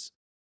was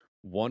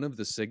one of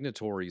the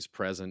signatories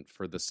present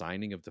for the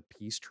signing of the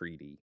peace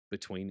treaty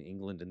between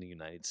England and the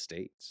United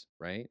States,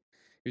 right?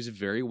 He was a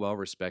very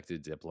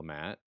well-respected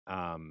diplomat,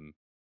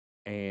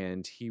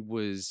 and he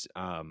was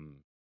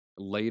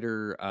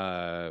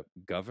later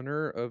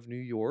governor of New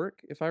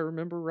York, if I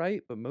remember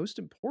right. But most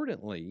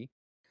importantly,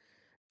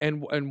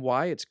 and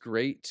why it's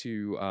great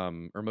to,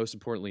 or most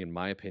importantly, in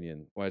my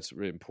opinion, why it's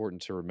really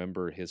important to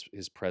remember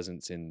his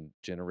presence in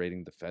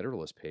generating the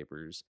Federalist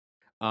Papers,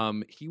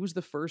 he was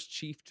the first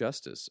Chief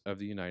Justice of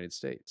the United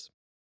States.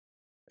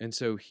 And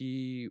so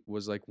he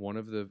was like one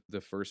of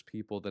the first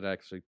people that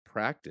actually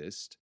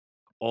practiced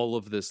all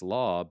of this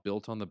law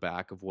built on the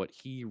back of what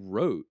he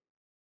wrote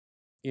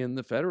in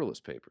the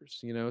Federalist Papers,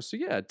 So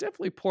yeah,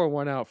 definitely pour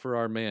one out for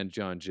our man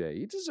John Jay.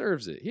 He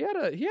deserves it. He had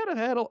a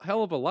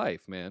hell of a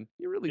life, man.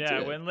 He really did.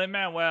 Yeah, when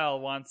Lin-Manuel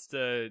wants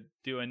to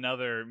do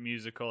another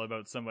musical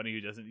about somebody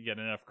who doesn't get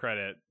enough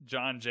credit,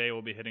 John Jay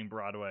will be hitting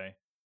Broadway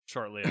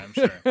shortly, I'm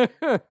sure.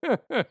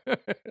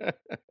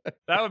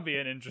 That would be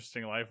an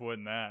interesting life,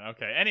 wouldn't that?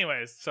 Okay.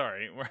 Anyways,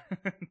 sorry.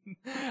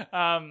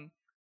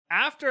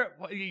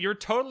 You're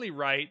totally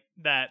right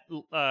that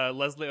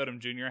Leslie Odom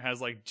Jr.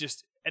 has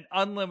just an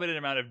unlimited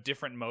amount of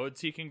different modes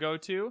he can go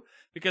to,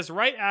 because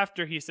right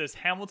after he says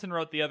Hamilton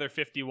wrote the other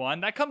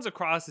 51, that comes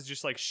across as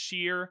just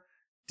sheer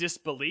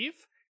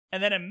disbelief.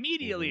 And then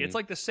immediately it's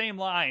the same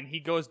line. He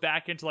goes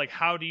back into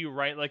how do you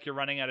write like you're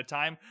running out of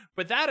time?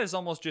 But that is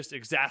almost just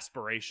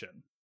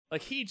exasperation.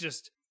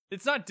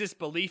 It's not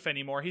disbelief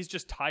anymore. He's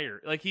just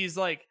tired. He's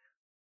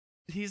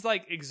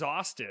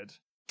exhausted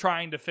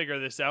trying to figure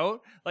this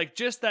out.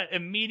 Just that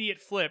immediate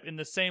flip in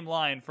the same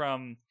line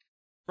from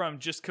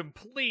just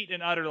complete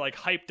and utter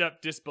hyped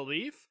up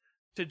disbelief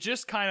to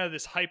just kind of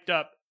this hyped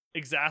up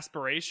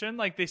exasperation.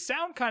 They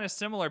sound kind of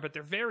similar, but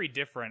they're very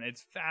different.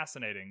 It's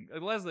fascinating.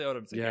 Leslie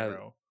Odom's a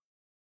hero.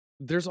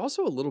 There's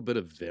also a little bit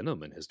of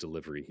venom in his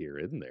delivery here,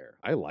 isn't there?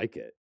 I like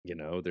it.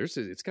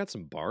 It's got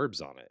some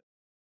barbs on it.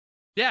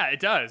 Yeah, it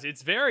does.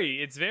 It's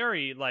very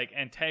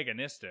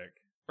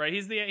antagonistic, right? He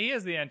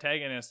is the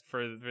antagonist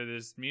for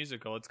this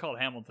musical. It's called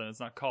Hamilton. It's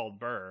not called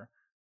Burr,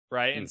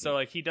 right? And so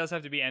he does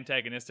have to be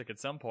antagonistic at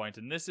some point.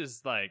 And this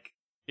is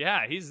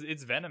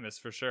it's venomous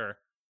for sure.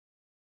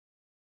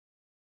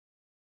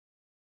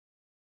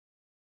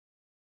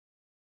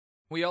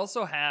 we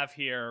also have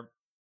here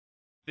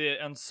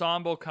the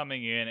ensemble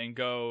coming in and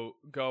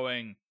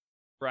going,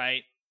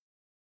 right?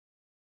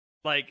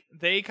 Like,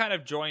 they kind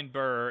of join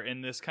Burr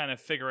in this kind of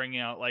figuring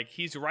out, like,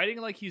 he's writing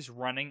like he's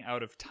running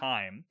out of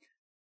time.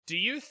 Do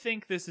you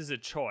think this is a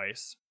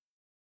choice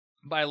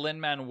by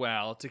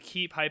Lin-Manuel to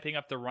keep hyping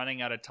up the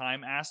running out of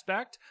time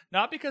aspect?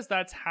 Not because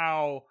that's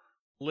how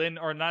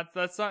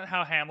that's not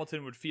how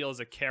Hamilton would feel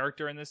as a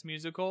character in this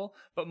musical,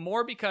 but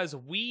more because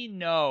we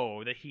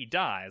know that he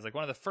dies. Like,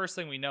 one of the first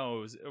thing we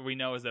know is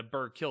that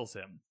Burr kills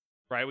him.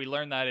 Right, we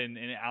learned that in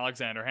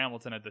Alexander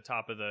Hamilton at the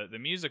top of the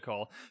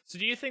musical. So,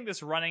 do you think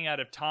this running out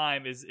of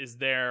time is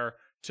there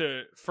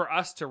for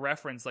us to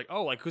reference, like,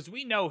 oh, like, because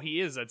we know he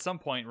is at some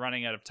point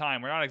running out of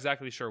time. We're not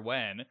exactly sure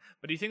when,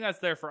 but do you think that's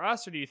there for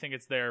us, or do you think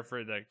it's there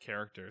for the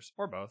characters,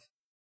 or both?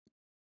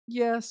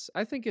 Yes,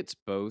 I think it's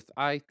both.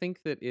 I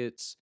think that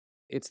it's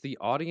the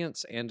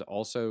audience and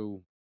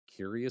also,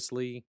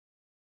 curiously,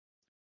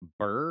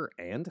 Burr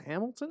and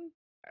Hamilton,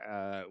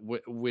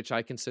 which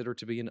I consider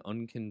to be an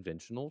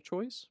unconventional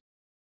choice.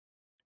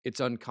 It's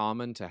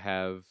uncommon to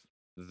have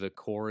the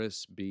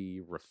chorus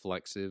be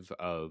reflexive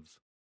of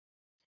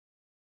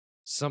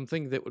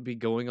something that would be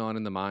going on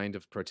in the mind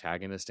of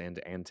protagonist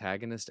and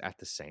antagonist at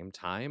the same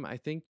time. I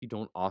think you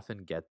don't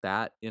often get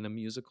that in a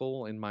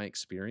musical, in my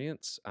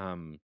experience.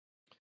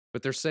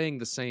 But they're saying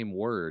the same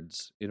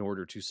words in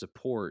order to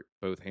support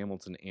both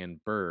Hamilton and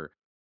Burr,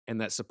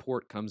 and that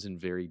support comes in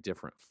very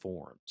different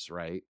forms,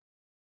 right?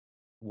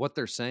 What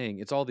they're saying,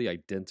 it's all the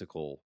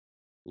identical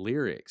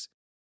lyrics.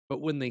 But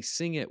when they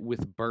sing it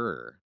with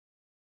Burr,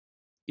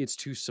 it's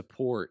to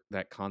support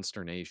that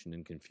consternation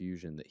and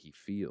confusion that he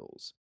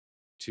feels,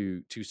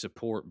 to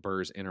support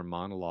Burr's inner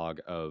monologue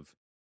of,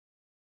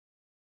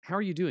 how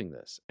are you doing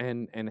this,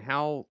 and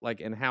how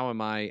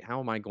am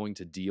I going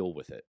to deal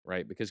with it,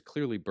 right? Because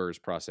clearly Burr's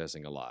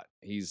processing a lot.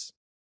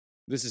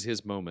 This is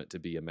his moment to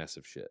be a mess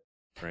of shit,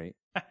 right?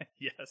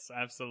 Yes,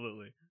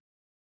 absolutely.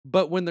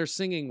 But when they're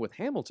singing with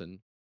Hamilton,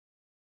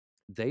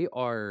 they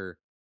are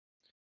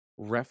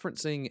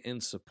referencing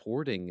and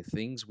supporting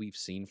things we've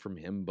seen from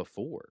him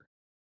before.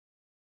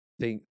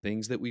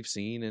 Things that we've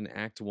seen in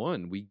Act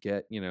 1. We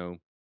get,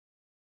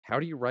 how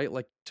do you write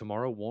like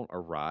tomorrow won't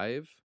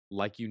arrive,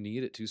 like you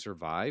need it to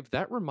survive?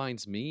 That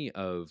reminds me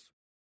of,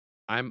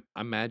 I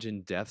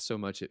imagine death so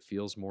much it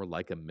feels more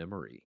like a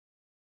memory.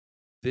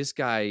 This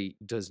guy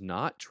does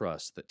not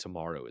trust that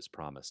tomorrow is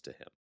promised to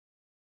him.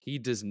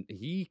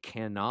 He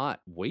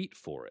cannot wait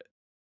for it.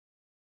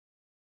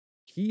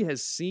 He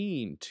has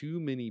seen too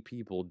many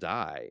people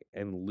die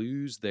and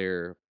lose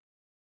their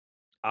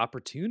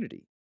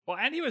opportunity. Well,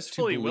 and he was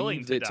fully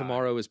willing to die.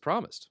 Tomorrow is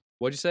promised.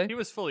 What'd you say? He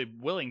was fully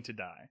willing to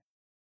die.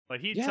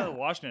 Like, he'd tell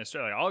Washington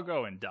Australia, I'll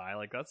go and die.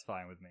 Like, that's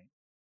fine with me.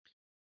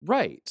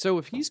 Right. So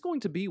if he's going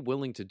to be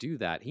willing to do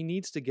that, he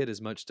needs to get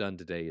as much done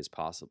today as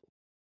possible.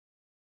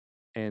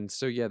 And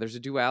so, yeah, there's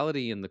a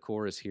duality in the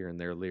chorus here and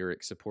their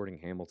lyrics supporting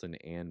Hamilton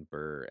and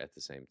Burr at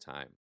the same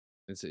time.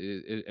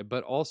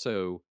 But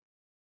also,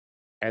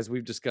 as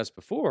we've discussed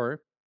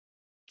before,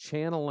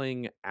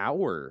 channeling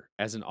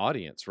as an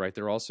audience, right?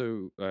 They're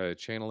also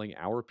channeling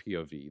our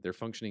POV. They're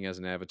functioning as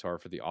an avatar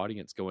for the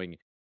audience, going,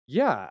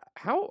 yeah,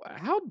 how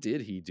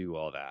did he do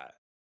all that?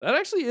 That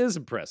actually is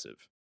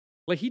impressive.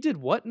 Like, he did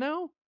what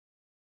now?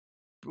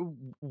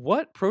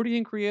 What?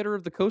 Protean creator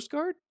of the Coast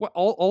Guard? What?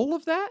 All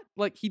of that?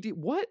 Like, he did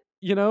what?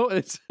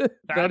 It's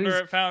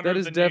founder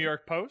of the New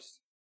York Post.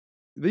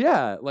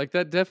 Yeah, like,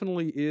 that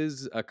definitely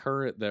is a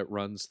current that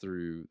runs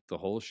through the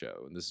whole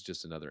show, and this is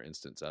just another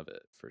instance of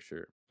it, for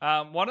sure.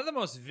 One of the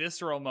most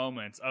visceral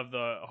moments of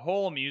the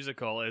whole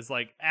musical is,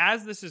 like,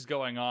 as this is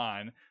going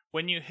on,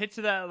 when you hit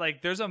to that,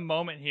 like, there's a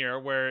moment here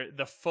where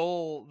the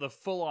full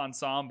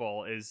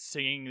ensemble is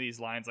singing these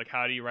lines, like,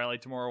 how do you write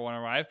like tomorrow won't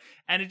arrive?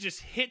 And it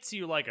just hits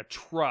you like a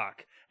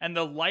truck. And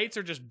the lights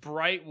are just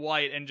bright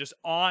white and just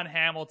on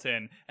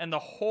Hamilton. And the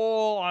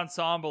whole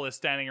ensemble is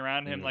standing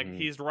around him. Mm-hmm. Like,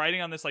 he's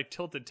writing on this, like,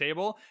 tilted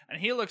table. And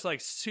he looks,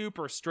 like,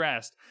 super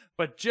stressed.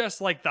 But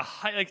just, like,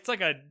 it's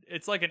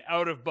like an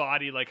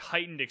out-of-body, like,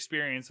 heightened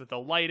experience with the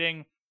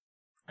lighting.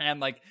 And,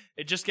 like,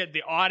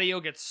 the audio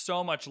gets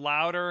so much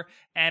louder.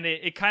 And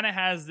it kind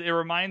of it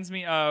reminds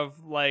me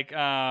of, like,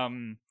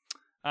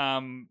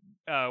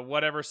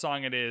 whatever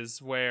song it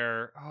is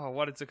where,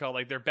 what is it called?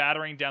 Like, they're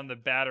battering down the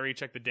battery,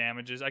 check the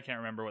damages. I can't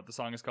remember what the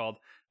song is called.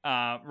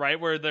 Right,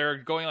 where they're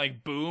going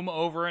like boom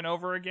over and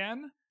over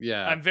again.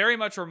 Yeah, I'm very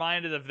much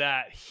reminded of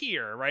that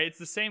here. Right, it's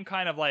the same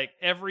kind of, like,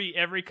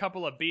 every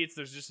couple of beats,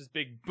 there's just this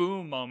big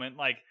boom moment.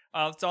 Like,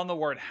 it's on the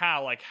word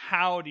how. Like,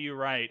 how do you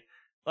write?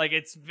 Like,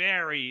 it's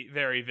very,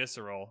 very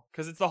visceral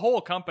because it's the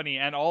whole company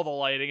and all the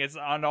lighting. It's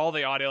on all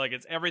the audio. Like,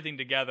 it's everything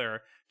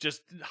together,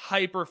 just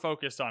hyper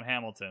focused on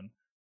Hamilton.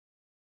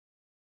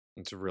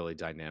 It's a really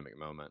dynamic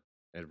moment.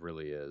 It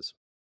really is.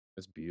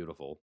 It's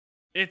beautiful.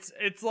 It's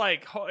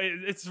like,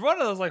 it's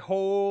one of those, like,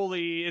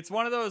 it's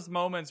one of those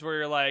moments where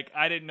you're like,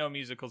 I didn't know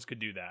musicals could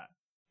do that.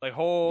 Like,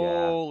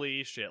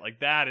 holy shit. Like,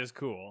 that is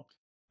cool.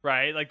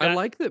 Right? Like, I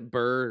like that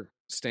Burr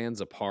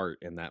stands apart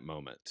in that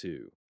moment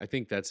too. I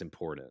think that's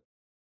important.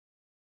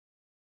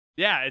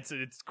 Yeah, it's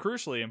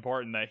crucially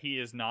important that he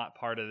is not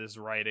part of this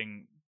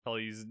writing till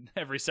he's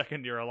every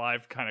second you're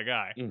alive kind of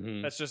guy.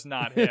 Mhm. That's just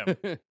not him.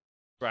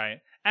 Right.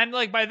 And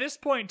like by this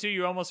point too,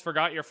 you almost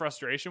forgot your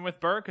frustration with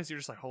Burr because you're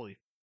just like, holy,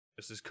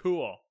 this is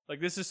cool. Like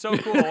this is so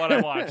cool what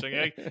I'm watching.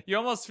 Like, you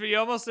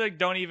almost like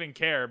don't even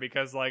care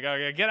because like,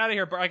 okay, get out of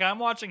here. Burr. Like I'm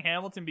watching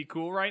Hamilton be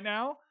cool right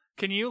now.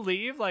 Can you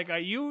leave? Like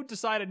you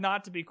decided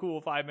not to be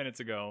cool 5 minutes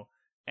ago,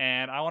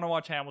 and I want to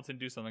watch Hamilton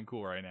do something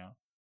cool right now.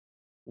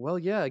 Well,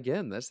 yeah,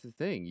 again, that's the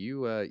thing.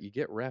 You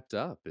get wrapped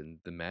up in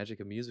the magic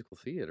of musical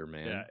theater,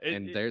 man. Yeah,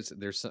 and there's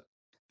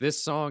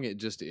this song,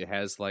 it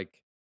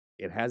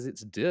has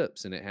its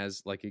dips and it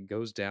has like it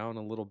goes down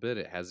a little bit.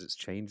 It has its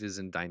changes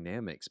in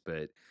dynamics,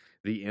 but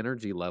the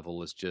energy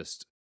level is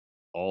just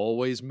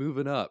always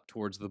moving up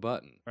towards the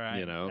button. Right,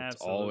 It's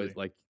always absolutely.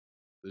 like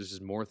there's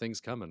just more things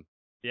coming.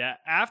 Yeah,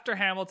 after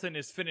Hamilton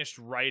is finished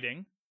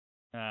writing,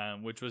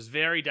 which was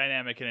very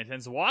dynamic and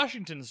intense,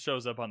 Washington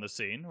shows up on the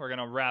scene. We're going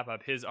to wrap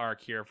up his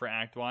arc here for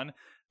Act 1.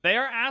 They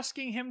are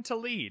asking him to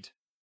lead.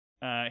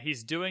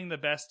 He's doing the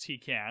best he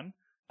can.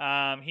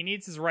 He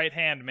needs his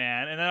right-hand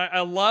man. And then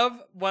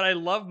what I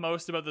love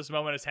most about this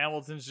moment is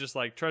Hamilton's just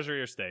like, treasure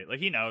your state. Like,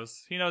 he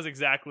knows. He knows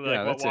exactly like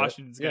what that's it.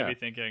 Washington's going to Yeah. be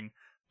thinking.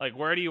 Like,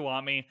 where do you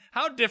want me?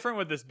 How different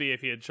would this be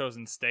if he had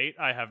chosen state?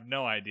 I have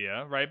no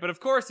idea, right? But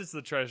of course it's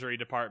the Treasury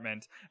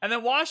Department. And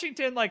then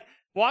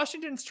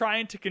Washington's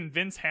trying to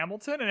convince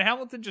Hamilton, and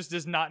Hamilton just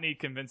does not need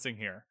convincing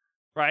here,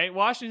 right?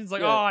 Washington's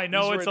like, Yeah, oh, I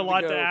know he's it's a ready to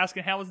lot to go. ask.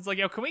 And Hamilton's like,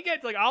 yo, can we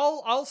get, like,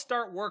 I'll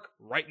start work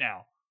right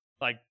now.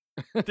 Like,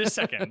 this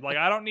second. Like,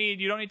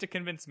 you don't need to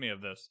convince me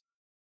of this.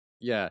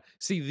 Yeah.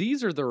 See,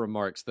 these are the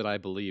remarks that I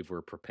believe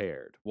were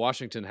prepared.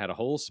 Washington had a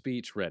whole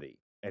speech ready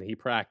and he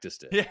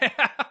practiced it.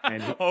 Yeah.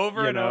 And,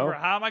 over you and know? over.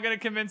 How am I going to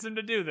convince him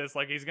to do this?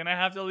 Like, he's going to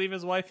have to leave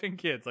his wife and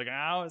kids. Like,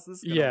 how is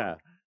this going to Yeah. work?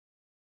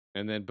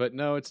 And then, but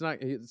no, it's not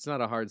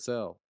a hard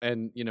sell.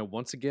 And,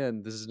 once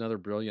again, this is another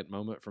brilliant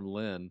moment from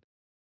Lynn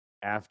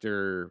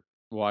after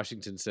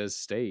Washington says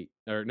state,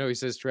 or no, he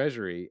says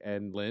treasury.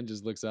 And Lynn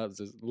just looks up and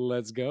says,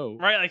 let's go.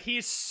 Right? Like,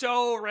 he's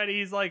so ready.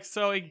 He's like,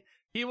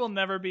 he will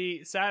never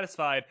be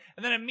satisfied.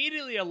 And then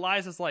immediately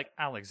Eliza's like,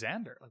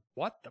 Alexander, like,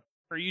 what the f-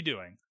 are you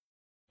doing?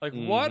 Like,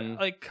 what? Mhm.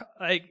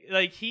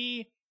 Like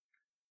he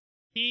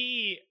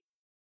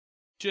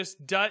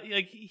just does,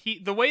 like,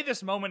 the way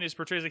this moment is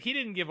portrayed is like he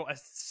didn't give a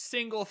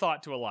single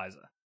thought to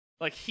Eliza.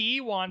 Like, he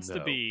wants to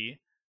No. be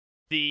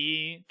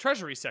the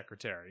Treasury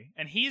Secretary,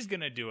 and he's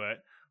gonna do it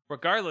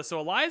regardless. So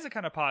Eliza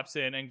kind of pops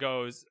in and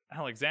goes,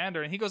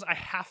 Alexander, and he goes, I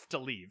have to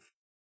leave.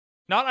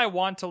 Not I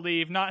want to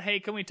leave, not, hey,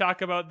 can we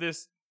talk about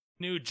this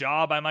new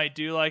job I might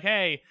do? Like,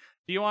 hey,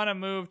 do you want to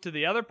move to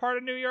the other part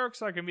of New York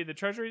so I can be the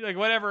Treasury? Like,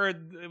 whatever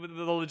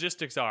the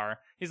logistics are.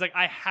 He's like,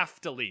 I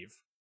have to leave.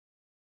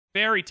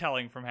 Very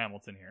telling from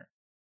Hamilton here.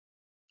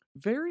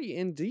 Very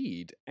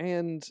indeed.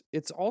 And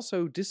it's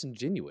also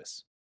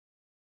disingenuous.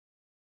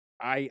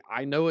 I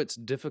know it's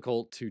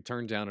difficult to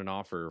turn down an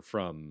offer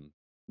from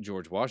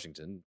George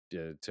Washington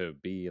to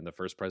be in the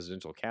first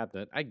presidential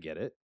cabinet. I get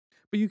it.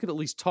 But you could at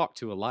least talk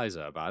to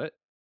Eliza about it,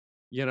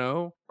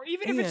 Or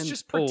even if it's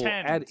just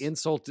pretend. add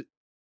insult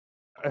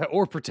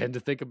or pretend to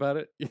think about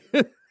it.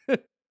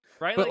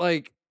 Right? But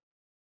like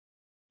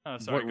oh,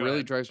 sorry, what go really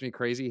ahead. drives me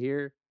crazy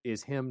here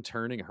is him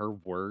turning her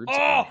words Oh,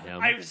 on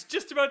him. I was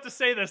just about to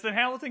say this. Then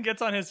Hamilton gets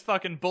on his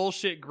fucking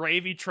bullshit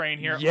gravy train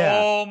here. Yeah.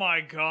 Oh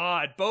my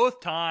god, both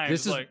times.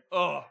 This is- like,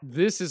 oh,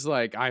 This is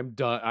like I'm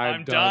done.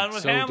 I'm done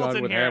with so Hamilton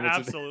done with here. Hamilton.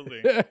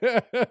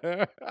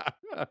 Absolutely.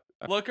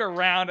 Look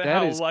around at That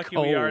how is lucky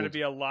we are to cold.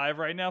 be alive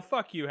right now.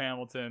 Fuck you,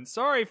 Hamilton.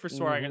 Sorry for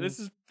swearing. Mhm. This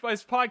is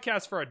this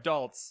podcast for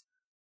adults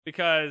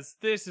because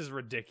this is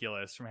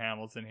ridiculous from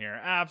Hamilton here.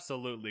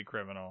 Absolutely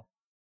criminal.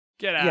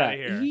 Get out of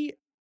here.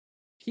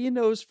 He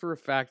knows for a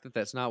fact that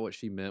that's not what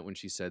she meant when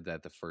she said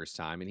that the first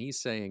time, and he's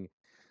saying,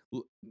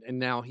 and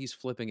now he's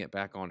flipping it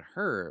back on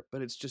her.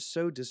 But it's just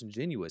so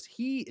disingenuous.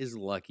 He is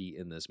lucky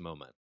in this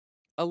moment.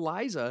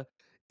 Eliza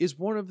is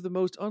one of the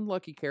most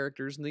unlucky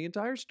characters in the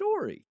entire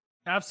story.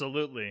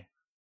 Absolutely.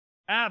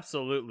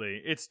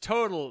 Absolutely. It's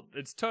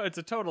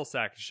a total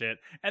sack of shit.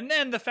 And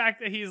then the fact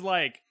that he's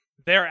like,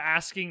 they're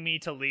asking me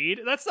to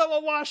lead, that's not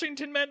what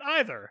Washington meant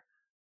either.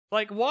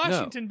 Like,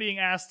 Washington being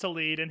asked to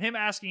lead and him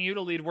asking you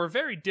to lead were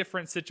very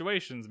different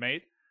situations,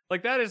 mate.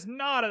 Like, that is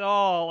not at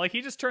all, like,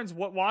 he just turns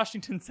what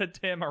Washington said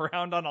to him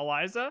around on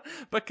Eliza,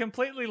 but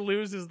completely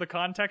loses the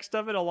context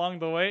of it along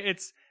the way.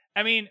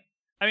 I mean,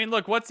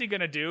 look, what's he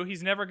gonna do?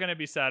 He's never gonna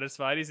be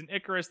satisfied. He's an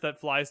Icarus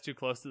that flies too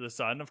close to the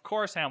sun. Of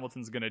course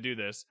Hamilton's gonna do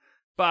this.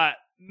 But,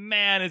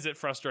 man, is it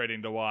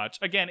frustrating to watch.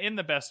 Again, in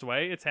the best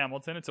way. It's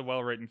Hamilton. It's a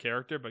well-written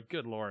character, but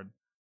good lord.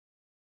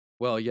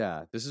 Well,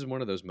 yeah, this is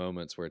one of those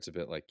moments where it's a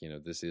bit like,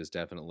 this is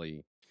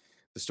definitely,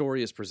 the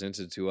story is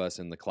presented to us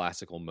in the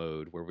classical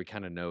mode where we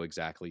kind of know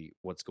exactly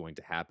what's going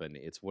to happen.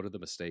 It's what are the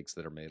mistakes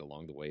that are made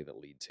along the way that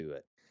lead to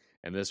it.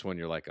 And this one,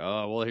 you're like,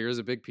 oh, well, here's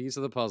a big piece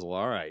of the puzzle.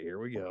 All right, here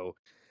we go.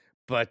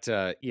 But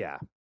yeah,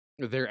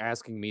 they're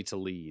asking me to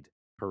lead.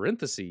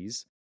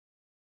 Parentheses,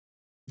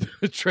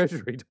 the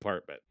Treasury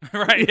Department.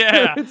 Right,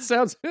 yeah. It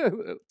sounds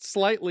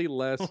slightly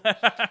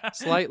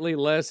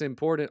less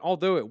important,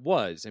 although it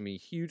was, I mean,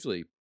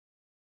 hugely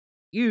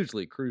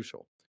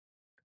crucial.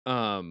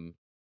 And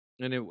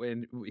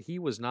he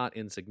was not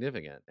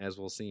insignificant, as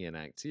we'll see in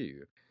Act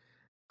 2.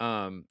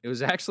 It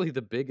was actually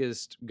the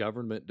biggest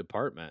government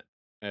department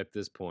at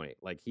this point.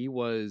 Like he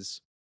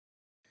was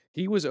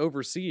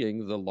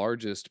overseeing the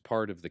largest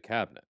part of the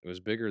cabinet. It was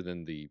bigger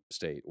than the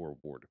State or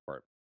War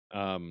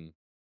Department.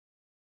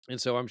 And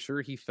so I'm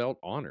sure he felt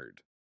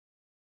honored.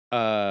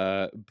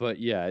 But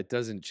yeah, it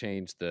doesn't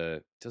change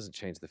the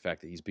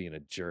fact that he's being a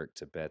jerk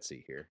to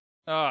Betsy here.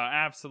 Oh,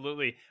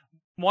 absolutely.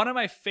 One of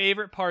my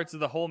favorite parts of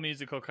the whole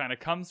musical kind of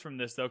comes from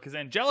this, though, because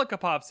Angelica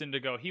pops in to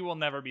go, he will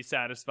never be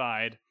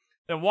satisfied.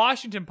 Then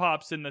Washington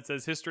pops in that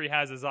says, history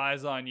has his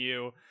eyes on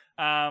you.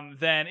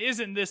 Then,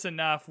 isn't this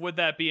enough? Would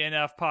that be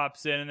enough?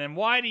 Pops in. And then,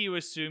 why do you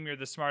assume you're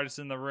the smartest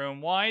in the room?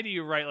 Why do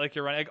you write like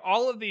you're running? Like,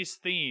 all of these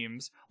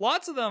themes,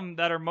 lots of them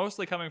that are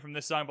mostly coming from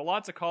this song, but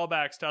lots of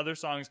callbacks to other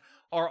songs,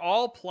 are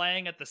all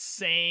playing at the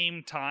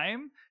same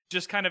time,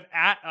 just kind of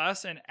at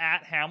us and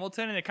at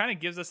Hamilton. And it kind of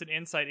gives us an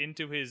insight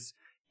into his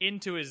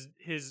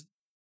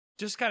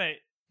just kind of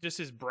just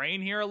his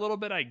brain here a little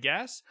bit, I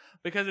guess,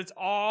 because it's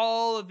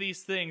all of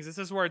these things. This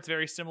is where it's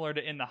very similar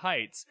to In the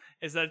Heights,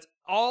 is that it's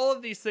all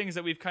of these things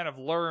that we've kind of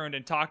learned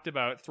and talked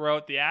about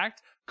throughout the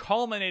act,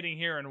 culminating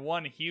here in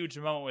one huge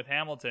moment with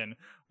Hamilton,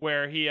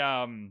 where he's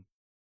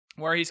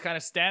kind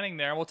of standing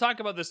there. And we'll talk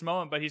about this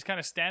moment, but he's kind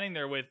of standing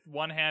there with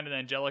one hand in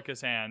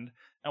Angelica's hand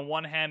and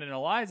one hand in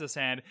Eliza's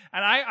hand.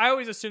 And I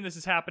always assume this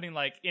is happening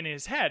like in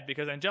his head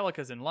because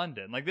Angelica's in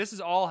London. Like this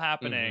is all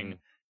happening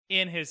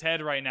in his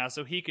head right now,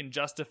 so he can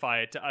justify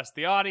it to us,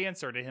 the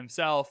audience, or to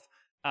himself,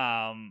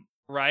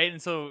 right?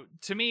 And so,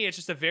 to me, it's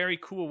just a very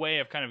cool way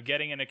of kind of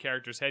getting in a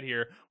character's head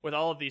here, with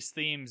all of these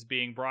themes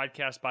being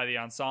broadcast by the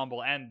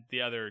ensemble and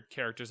the other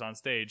characters on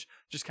stage,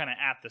 just kind of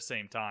at the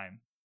same time.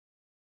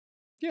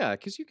 Yeah,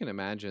 because you can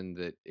imagine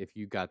that if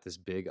you got this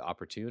big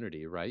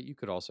opportunity, right, you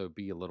could also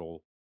be a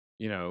little,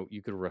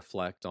 you could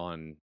reflect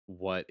on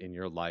what in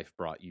your life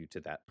brought you to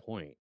that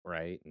point,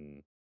 right?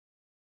 And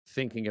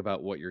thinking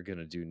about what you're going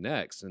to do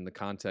next. In the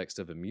context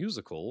of a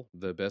musical,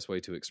 the best way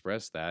to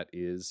express that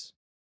is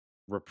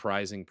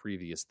reprising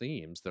previous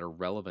themes that are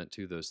relevant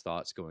to those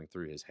thoughts going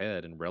through his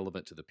head and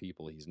relevant to the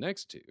people he's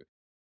next to.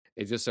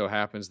 It just so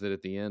happens that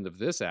at the end of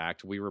this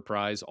act, we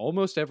reprise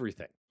almost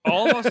everything.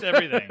 Almost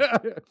everything.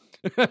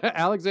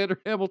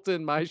 Alexander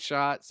Hamilton, My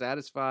Shot,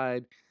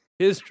 Satisfied,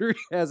 History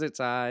Has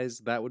Its Eyes.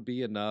 That would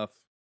be enough.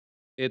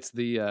 It's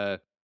the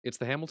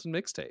Hamilton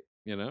mixtape,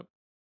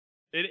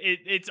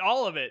 It's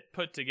all of it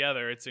put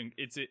together.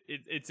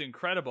 It's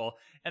incredible.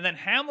 And then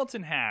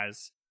Hamilton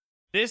has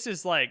this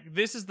is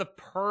the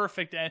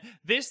perfect end.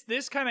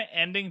 This kind of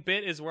ending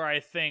bit is where I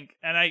think,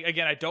 and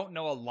I don't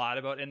know a lot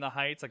about In the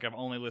Heights. Like I've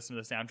only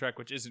listened to the soundtrack,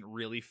 which isn't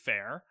really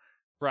fair,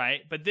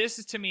 right? But this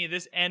is, to me,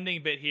 this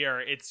ending bit here.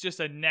 It's just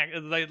a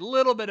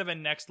little bit of a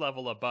next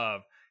level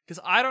above,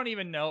 because I don't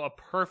even know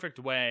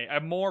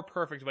a more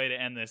perfect way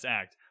to end this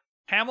act.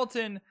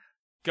 Hamilton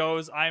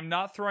goes, I'm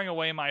not throwing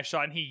away my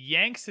shot, and he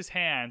yanks his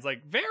hands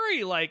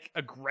very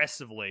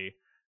aggressively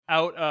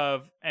out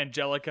of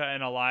Angelica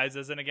and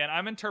Eliza's. And again,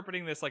 I'm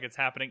interpreting this like it's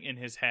happening in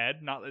his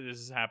head, not that this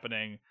is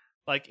happening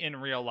like in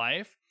real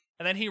life.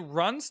 And then he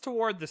runs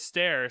toward the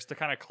stairs to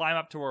kind of climb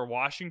up to where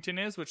Washington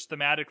is, which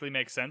thematically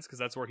makes sense because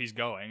that's where he's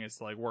going. It's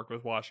to work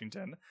with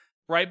Washington,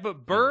 right?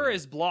 But Burr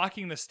is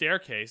blocking the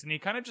staircase, and he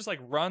kind of just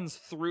runs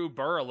through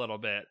Burr a little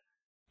bit.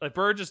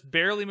 Burr just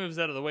barely moves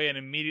out of the way and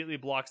immediately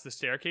blocks the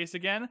staircase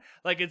again.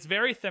 It's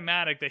very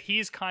thematic that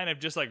he's kind of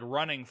just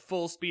running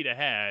full speed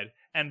ahead,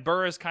 and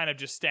Burr is kind of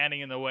just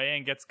standing in the way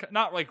and gets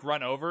not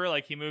run over,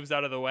 he moves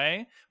out of the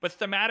way. But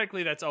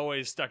thematically, that's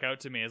always stuck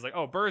out to me as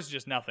oh, Burr's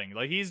just nothing.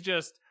 He's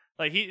just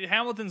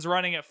Hamilton's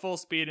running at full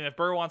speed, and if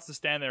Burr wants to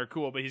stand there,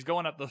 cool, but he's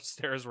going up those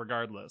stairs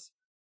regardless.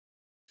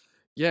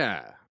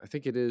 Yeah, I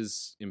think it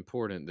is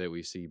important that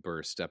we see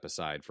Burr step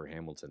aside for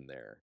Hamilton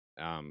there.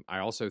 I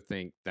also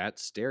think that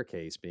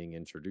staircase being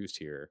introduced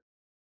here,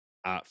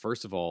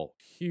 first of all,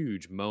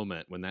 huge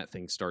moment when that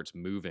thing starts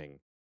moving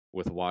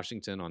with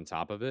Washington on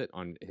top of it,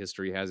 on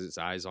History Has Its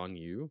Eyes on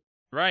You.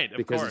 Right,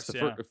 because it's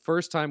the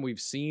first time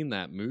we've seen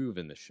that move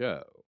in the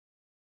show.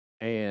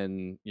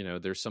 And,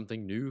 there's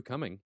something new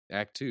coming,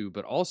 Act 2.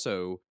 But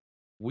also,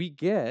 we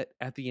get,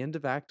 at the end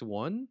of Act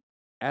 1,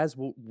 as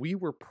we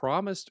were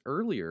promised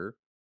earlier,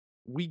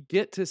 we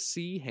get to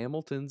see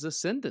Hamilton's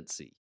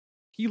ascendancy.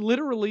 He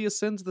literally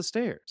ascends the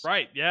stairs.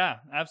 Right, yeah,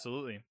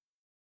 absolutely.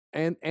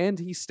 And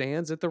he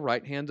stands at the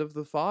right hand of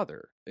the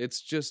Father.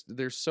 It's just,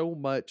 there's so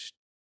much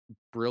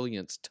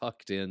brilliance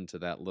tucked into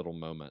that little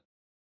moment.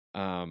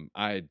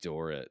 I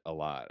adore it a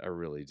lot. I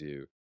really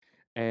do.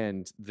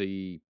 And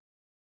the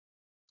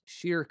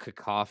sheer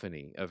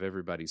cacophony of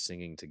everybody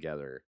singing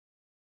together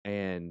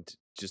and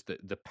just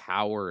the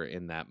power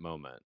in that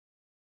moment.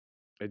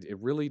 It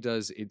really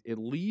does. It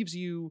leaves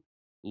you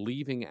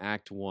leaving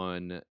Act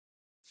 1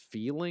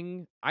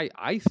 feeling,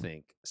 I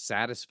think,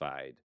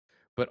 satisfied,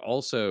 but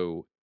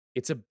also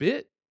it's a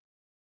bit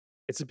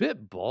it's a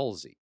bit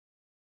ballsy,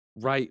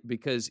 right?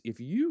 Because if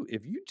you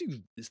do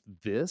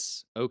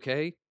this,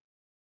 okay,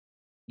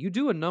 you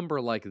do a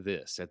number like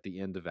this at the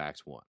end of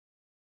Act 1.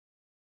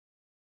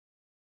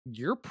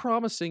 You're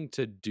promising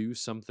to do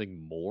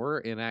something more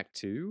in Act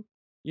 2,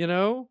 you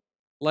know?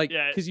 Like,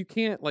 Yeah. because you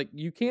can't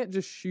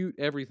just shoot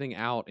everything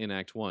out in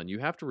Act 1. You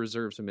have to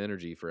reserve some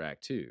energy for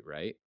Act 2,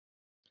 right?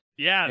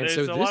 Yeah, And there's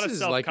so a lot of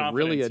this is, like, self-confidence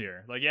really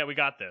here. Like, yeah, we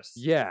got this.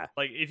 Yeah.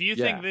 Like, if you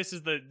Yeah. think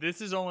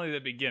this is only the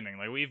beginning,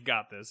 like, we've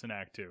got this in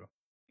Act 2.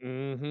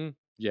 Mm-hmm.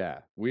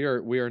 Yeah. We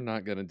are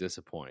not going to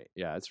disappoint.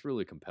 Yeah, it's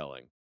really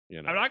compelling.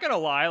 You know? I'm not gonna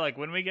lie, like,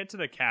 when we get to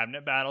the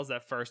cabinet battles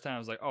that first time, I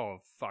was like, oh,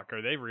 fuck,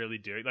 are they really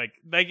doing,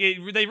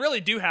 they really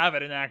do have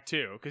it in Act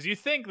 2, because you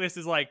think this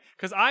is, like,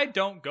 because I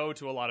don't go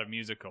to a lot of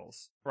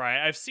musicals,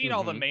 right? I've seen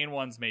all the main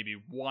ones maybe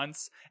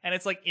once, and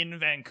it's, like, in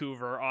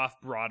Vancouver,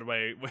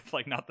 off-Broadway, with,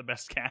 like, not the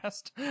best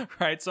cast,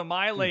 right? So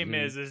my Les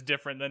Mis is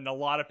different than a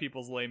lot of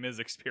people's Les Mis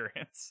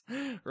experience,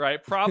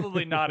 right?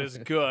 Probably not as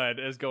good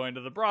as going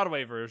to the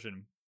Broadway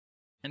version.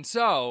 And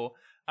so...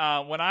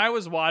 when I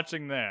was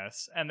watching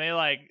this, and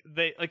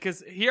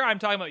because here I'm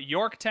talking about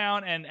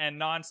Yorktown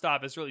and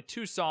Nonstop is really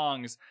two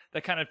songs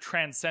that kind of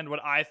transcend what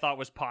I thought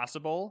was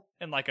possible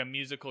in like a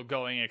musical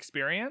going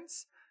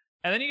experience.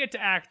 And then you get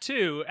to Act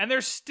 2, and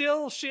there's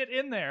still shit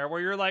in there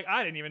where you're like,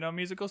 I didn't even know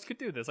musicals could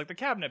do this. Like the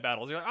cabinet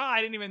battles, you're like, oh,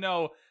 I didn't even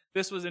know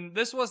this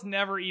was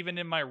never even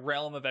in my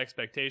realm of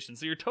expectation.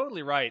 So you're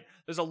totally right.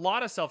 There's a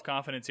lot of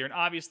self-confidence here, and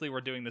obviously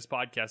we're doing this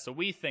podcast, so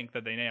we think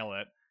that they nail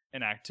it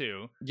in Act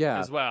 2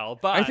 as well.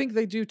 But I think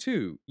they do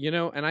too, you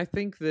know, and I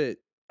think that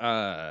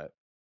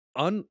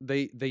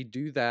they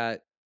do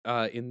that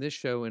in this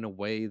show in a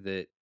way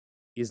that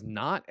is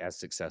not as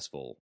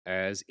successful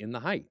as in the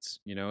Heights.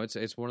 You know,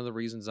 it's one of the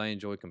reasons I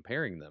enjoy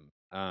comparing them.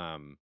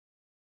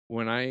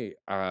 When I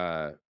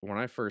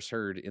first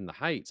heard In the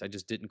Heights, I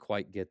just didn't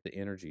quite get the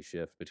energy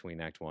shift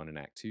between Act 1 and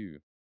Act 2.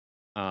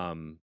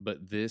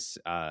 But this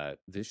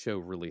show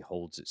really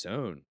holds its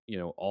own, you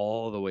know,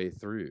 all the way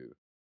through.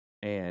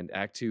 And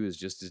Act 2 is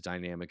just as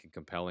dynamic and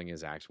compelling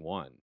as Act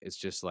 1. It's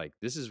just like,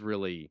 this is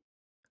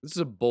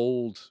a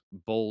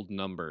bold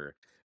number.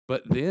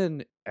 But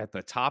then at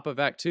the top of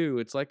Act 2,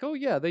 it's like, oh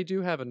yeah, they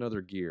do have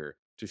another gear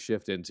to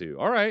shift into.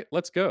 All right,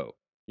 let's go,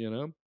 you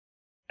know?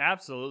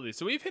 Absolutely.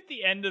 So we've hit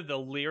the end of the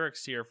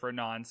lyrics here for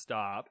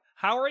Nonstop.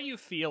 How are you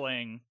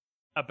feeling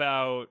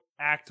about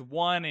Act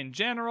 1 in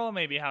general?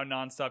 Maybe how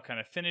Nonstop kind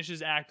of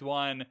finishes Act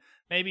 1.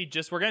 Maybe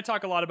just, we're going to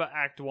talk a lot about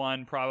Act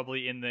 1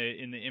 probably in the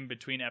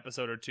in-between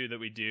episode or two that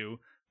we do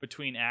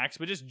between acts,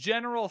 but just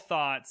general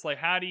thoughts, like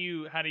how do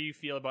you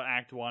feel about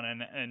Act 1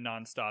 and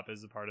Nonstop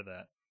as a part of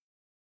that?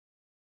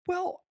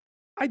 Well,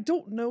 I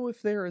don't know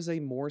if there is a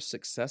more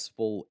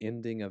successful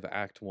ending of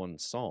Act 1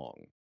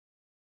 song.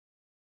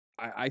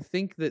 I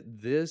think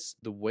that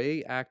the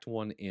way Act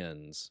 1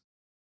 ends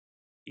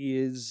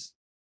is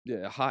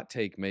a hot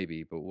take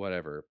maybe, but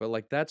whatever. But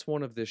like that's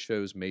one of this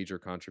show's major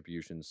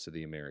contributions to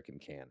the American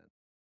canon.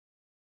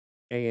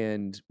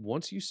 And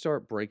once you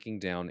start breaking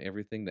down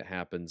everything that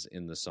happens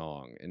in the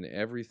song and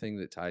everything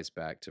that ties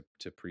back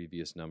to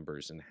previous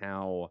numbers and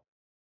how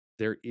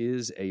there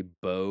is a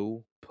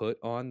bow put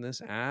on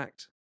this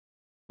act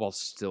while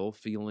still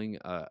feeling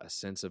a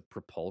sense of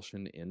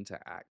propulsion into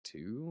Act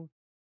 2,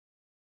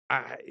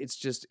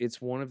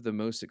 it's one of the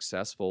most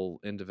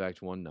successful end of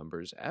Act 1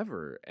 numbers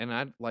ever.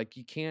 And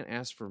you can't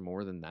ask for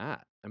more than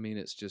that. I mean,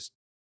 it's just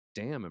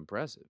damn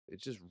impressive.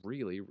 It just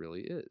really,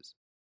 really is.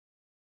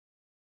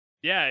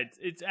 Yeah,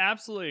 it's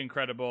absolutely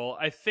incredible.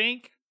 I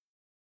think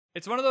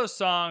it's one of those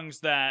songs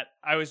that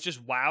I was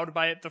just wowed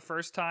by it the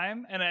first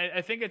time. And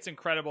I think it's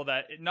incredible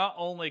that not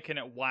only can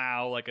it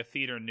wow like a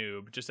theater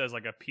noob just as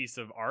like a piece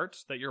of art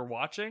that you're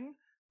watching,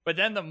 but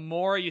then the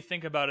more you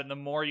think about it, the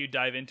more you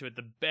dive into it,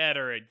 the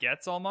better it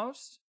gets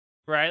almost,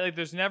 right? Like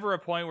there's never a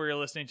point where you're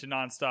listening to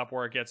Nonstop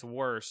where it gets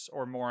worse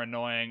or more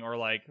annoying or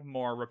like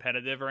more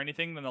repetitive or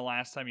anything than the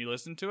last time you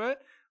listened to it,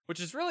 which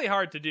is really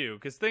hard to do.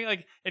 Because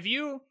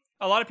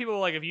a lot of people,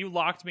 like, if you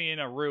locked me in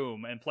a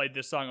room and played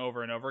this song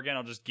over and over again,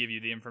 I'll just give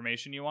you the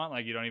information you want.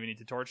 Like, you don't even need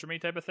to torture me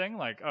type of thing.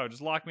 Like, oh,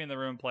 just lock me in the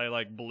room, play,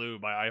 like, Blue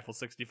by Eiffel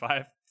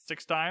 65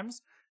 6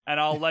 times, and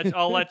I'll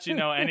let you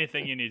know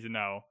anything you need to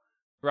know,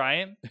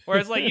 right?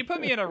 Whereas, like, you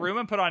put me in a room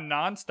and put on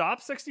Nonstop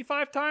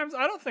 65 times,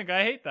 I don't think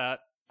I hate that.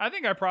 I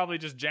think I probably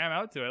just jam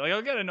out to it. Like,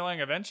 it'll get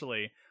annoying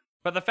eventually.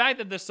 But the fact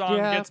that this song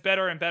gets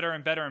better and better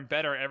and better and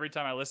better every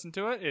time I listen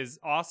to it is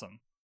awesome.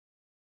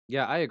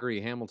 Yeah, I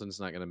agree.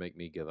 Hamilton's not going to make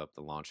me give up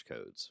the launch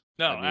codes.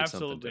 No,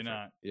 absolutely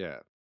not.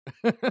 Yeah.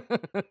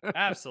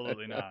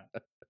 Absolutely not.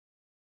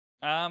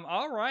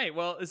 All right.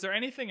 Well, is there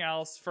anything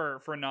else for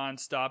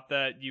Nonstop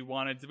that you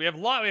wanted to... We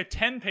have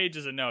 10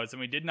 pages of notes, and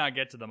we did not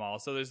get to them all.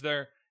 So is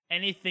there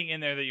anything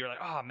in there that you're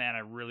like, oh, man, I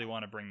really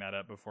want to bring that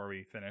up before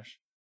we finish?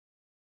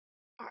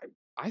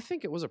 I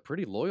think it was a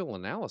pretty loyal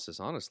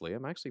analysis, honestly.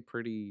 I'm actually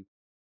pretty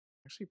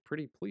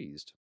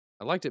pleased.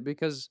 I liked it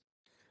because...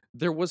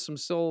 There was some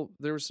stuff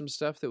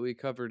that we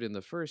covered in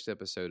the first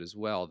episode as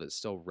well that's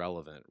still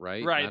relevant,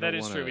 right? Right, that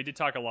is true. We did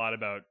talk a lot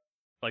about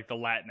like the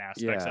Latin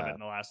aspects of it in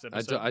the last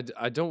episode.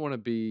 I don't want to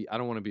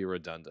be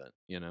redundant,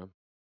 you know.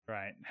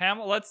 Right.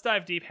 Let's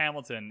Dive Deep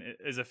Hamilton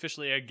is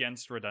officially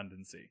against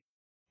redundancy.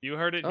 You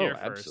heard it here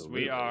first.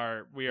 Absolutely.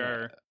 We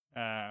are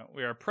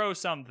pro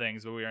some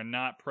things, but we are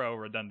not pro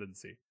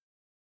redundancy.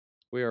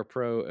 We are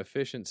pro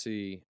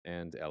efficiency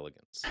and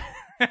elegance.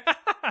 I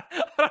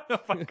don't know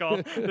if I call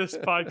this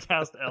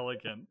podcast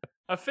elegant.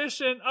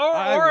 Efficient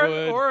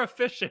or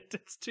efficient.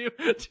 It's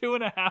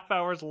 2.5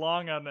 hours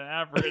long on the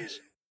average.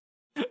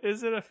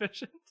 Is it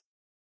efficient?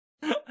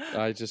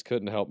 I just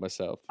couldn't help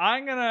myself.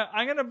 I'm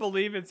gonna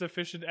believe it's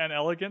efficient and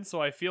elegant, so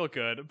I feel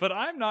good, but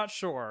I'm not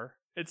sure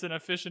it's an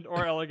efficient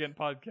or elegant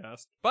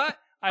podcast. But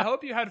I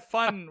hope you had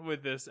fun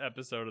with this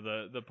episode of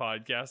the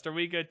podcast. Are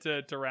we good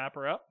to wrap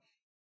her up?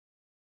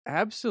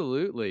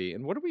 Absolutely.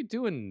 And what are we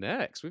doing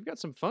next? We've got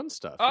some fun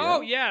stuff. Oh,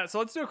 yeah. So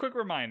let's do a quick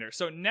reminder.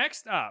 So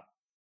next up,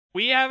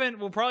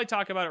 we'll probably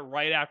talk about it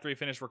right after we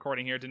finish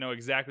recording here to know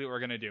exactly what we're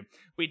going to do.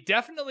 We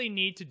definitely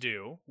need to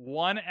do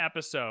one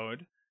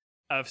episode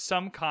of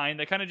some kind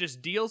that kind of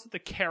just deals with the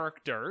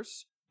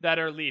characters that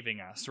are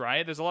leaving us,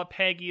 right? There's a lot.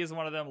 Peggy is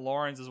one of them.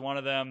 Lawrence is one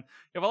of them.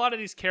 You have a lot of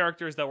these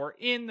characters that were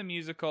in the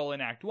musical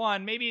in Act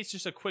 1. Maybe it's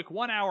just a quick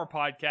 1 hour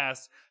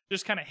podcast.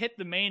 Just kind of hit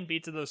the main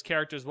beats of those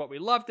characters, what we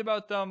loved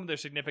about them, their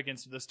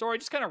significance to the story.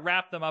 Just kind of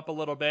wrap them up a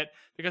little bit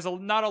because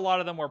not a lot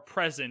of them were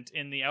present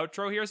in the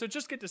outro here. So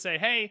just get to say,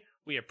 hey,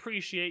 we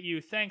appreciate you.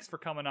 Thanks for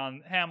coming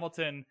on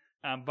Hamilton.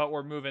 But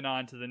we're moving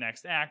on to the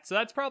next act. So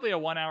that's probably a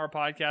 1 hour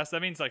podcast.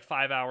 That means like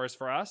 5 hours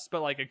for us,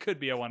 but like it could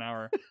be a 1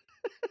 hour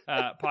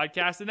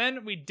podcast. And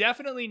then we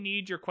definitely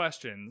need your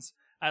questions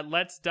at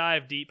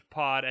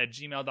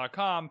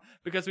letsdivedeeppod@gmail.com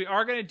because we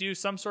are going to do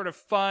some sort of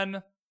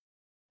fun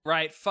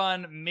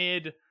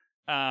mid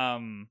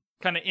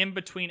kind of in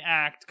between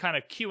act kind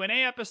of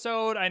Q&A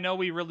episode. I know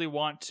we really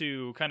want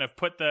to kind of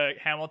put the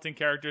Hamilton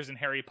characters in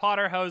Harry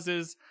Potter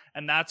houses,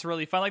 and that's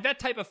really fun. Like that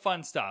type of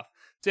fun stuff.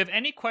 So if you have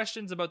any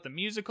questions about the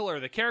musical or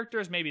the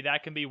characters, maybe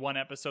that can be one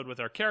episode with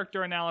our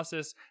character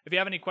analysis. If you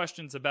have any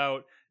questions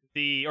about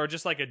or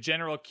just like a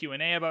general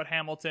Q&A about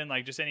Hamilton,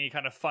 like just any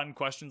kind of fun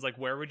questions, like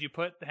where would you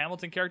put the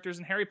Hamilton characters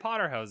in Harry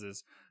Potter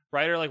houses,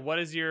 right? Or like, what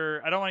is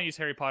I don't want to use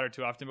Harry Potter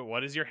too often, but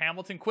what is your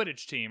Hamilton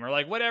Quidditch team? Or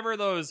like whatever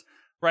those,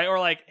 right? Or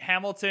like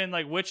Hamilton,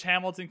 like which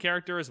Hamilton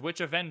character is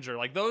which Avenger?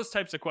 Like those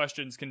types of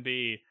questions can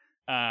be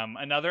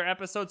another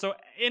episode. So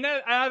in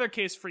either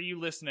case for you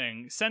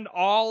listening, send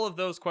all of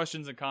those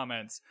questions and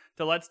comments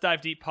to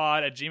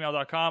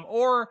letsdivedeeppod@gmail.com,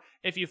 or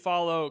if you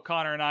follow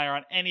Connor and I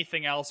on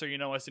anything else or you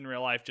know us in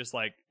real life, just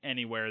like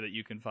anywhere that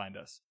you can find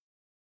us.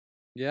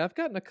 Yeah, I've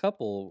gotten a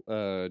couple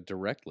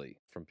directly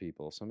from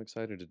people, so I'm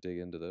excited to dig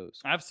into those.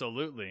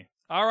 Absolutely.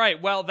 All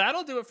right, well,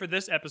 that'll do it for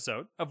this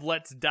episode of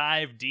Let's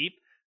Dive Deep.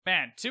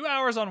 Man, 2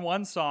 hours on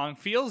one song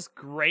feels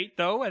great,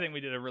 though. I think we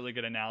did a really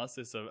good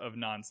analysis of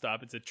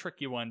Nonstop. It's a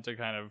tricky one to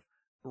kind of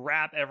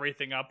wrap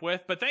everything up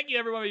with. But thank you,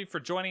 everybody, for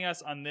joining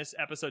us on this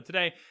episode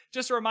today.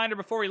 Just a reminder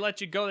before we let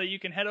you go that you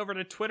can head over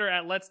to Twitter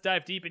at Let's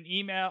Dive Deep and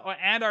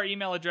our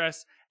email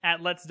address at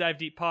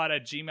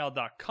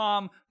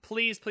letsdivedeeppod@gmail.com.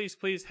 Please, please,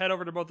 please head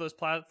over to both those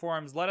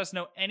platforms. Let us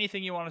know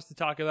anything you want us to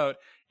talk about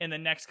in the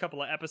next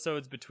couple of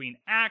episodes between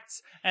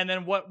acts. And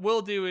then what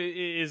we'll do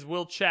is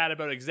we'll chat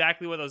about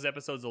exactly what those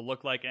episodes will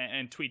look like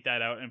and tweet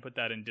that out and put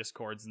that in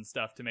Discords and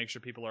stuff to make sure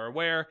people are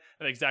aware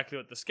of exactly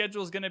what the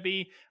schedule is going to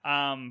be.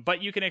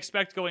 But you can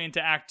expect going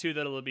into Act 2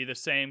 that it'll be the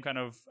same kind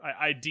of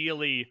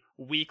ideally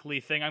weekly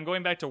thing. I'm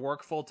going back to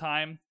work full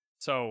time,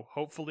 so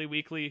hopefully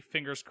weekly,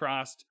 fingers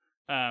crossed.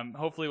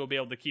 Hopefully we'll be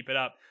able to keep it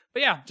up.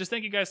 But yeah, just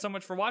thank you guys so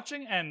much for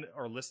watching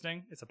or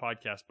listening. It's a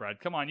podcast, Brad.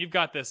 Come on, you've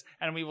got this.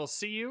 And we will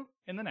see you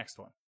in the next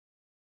one.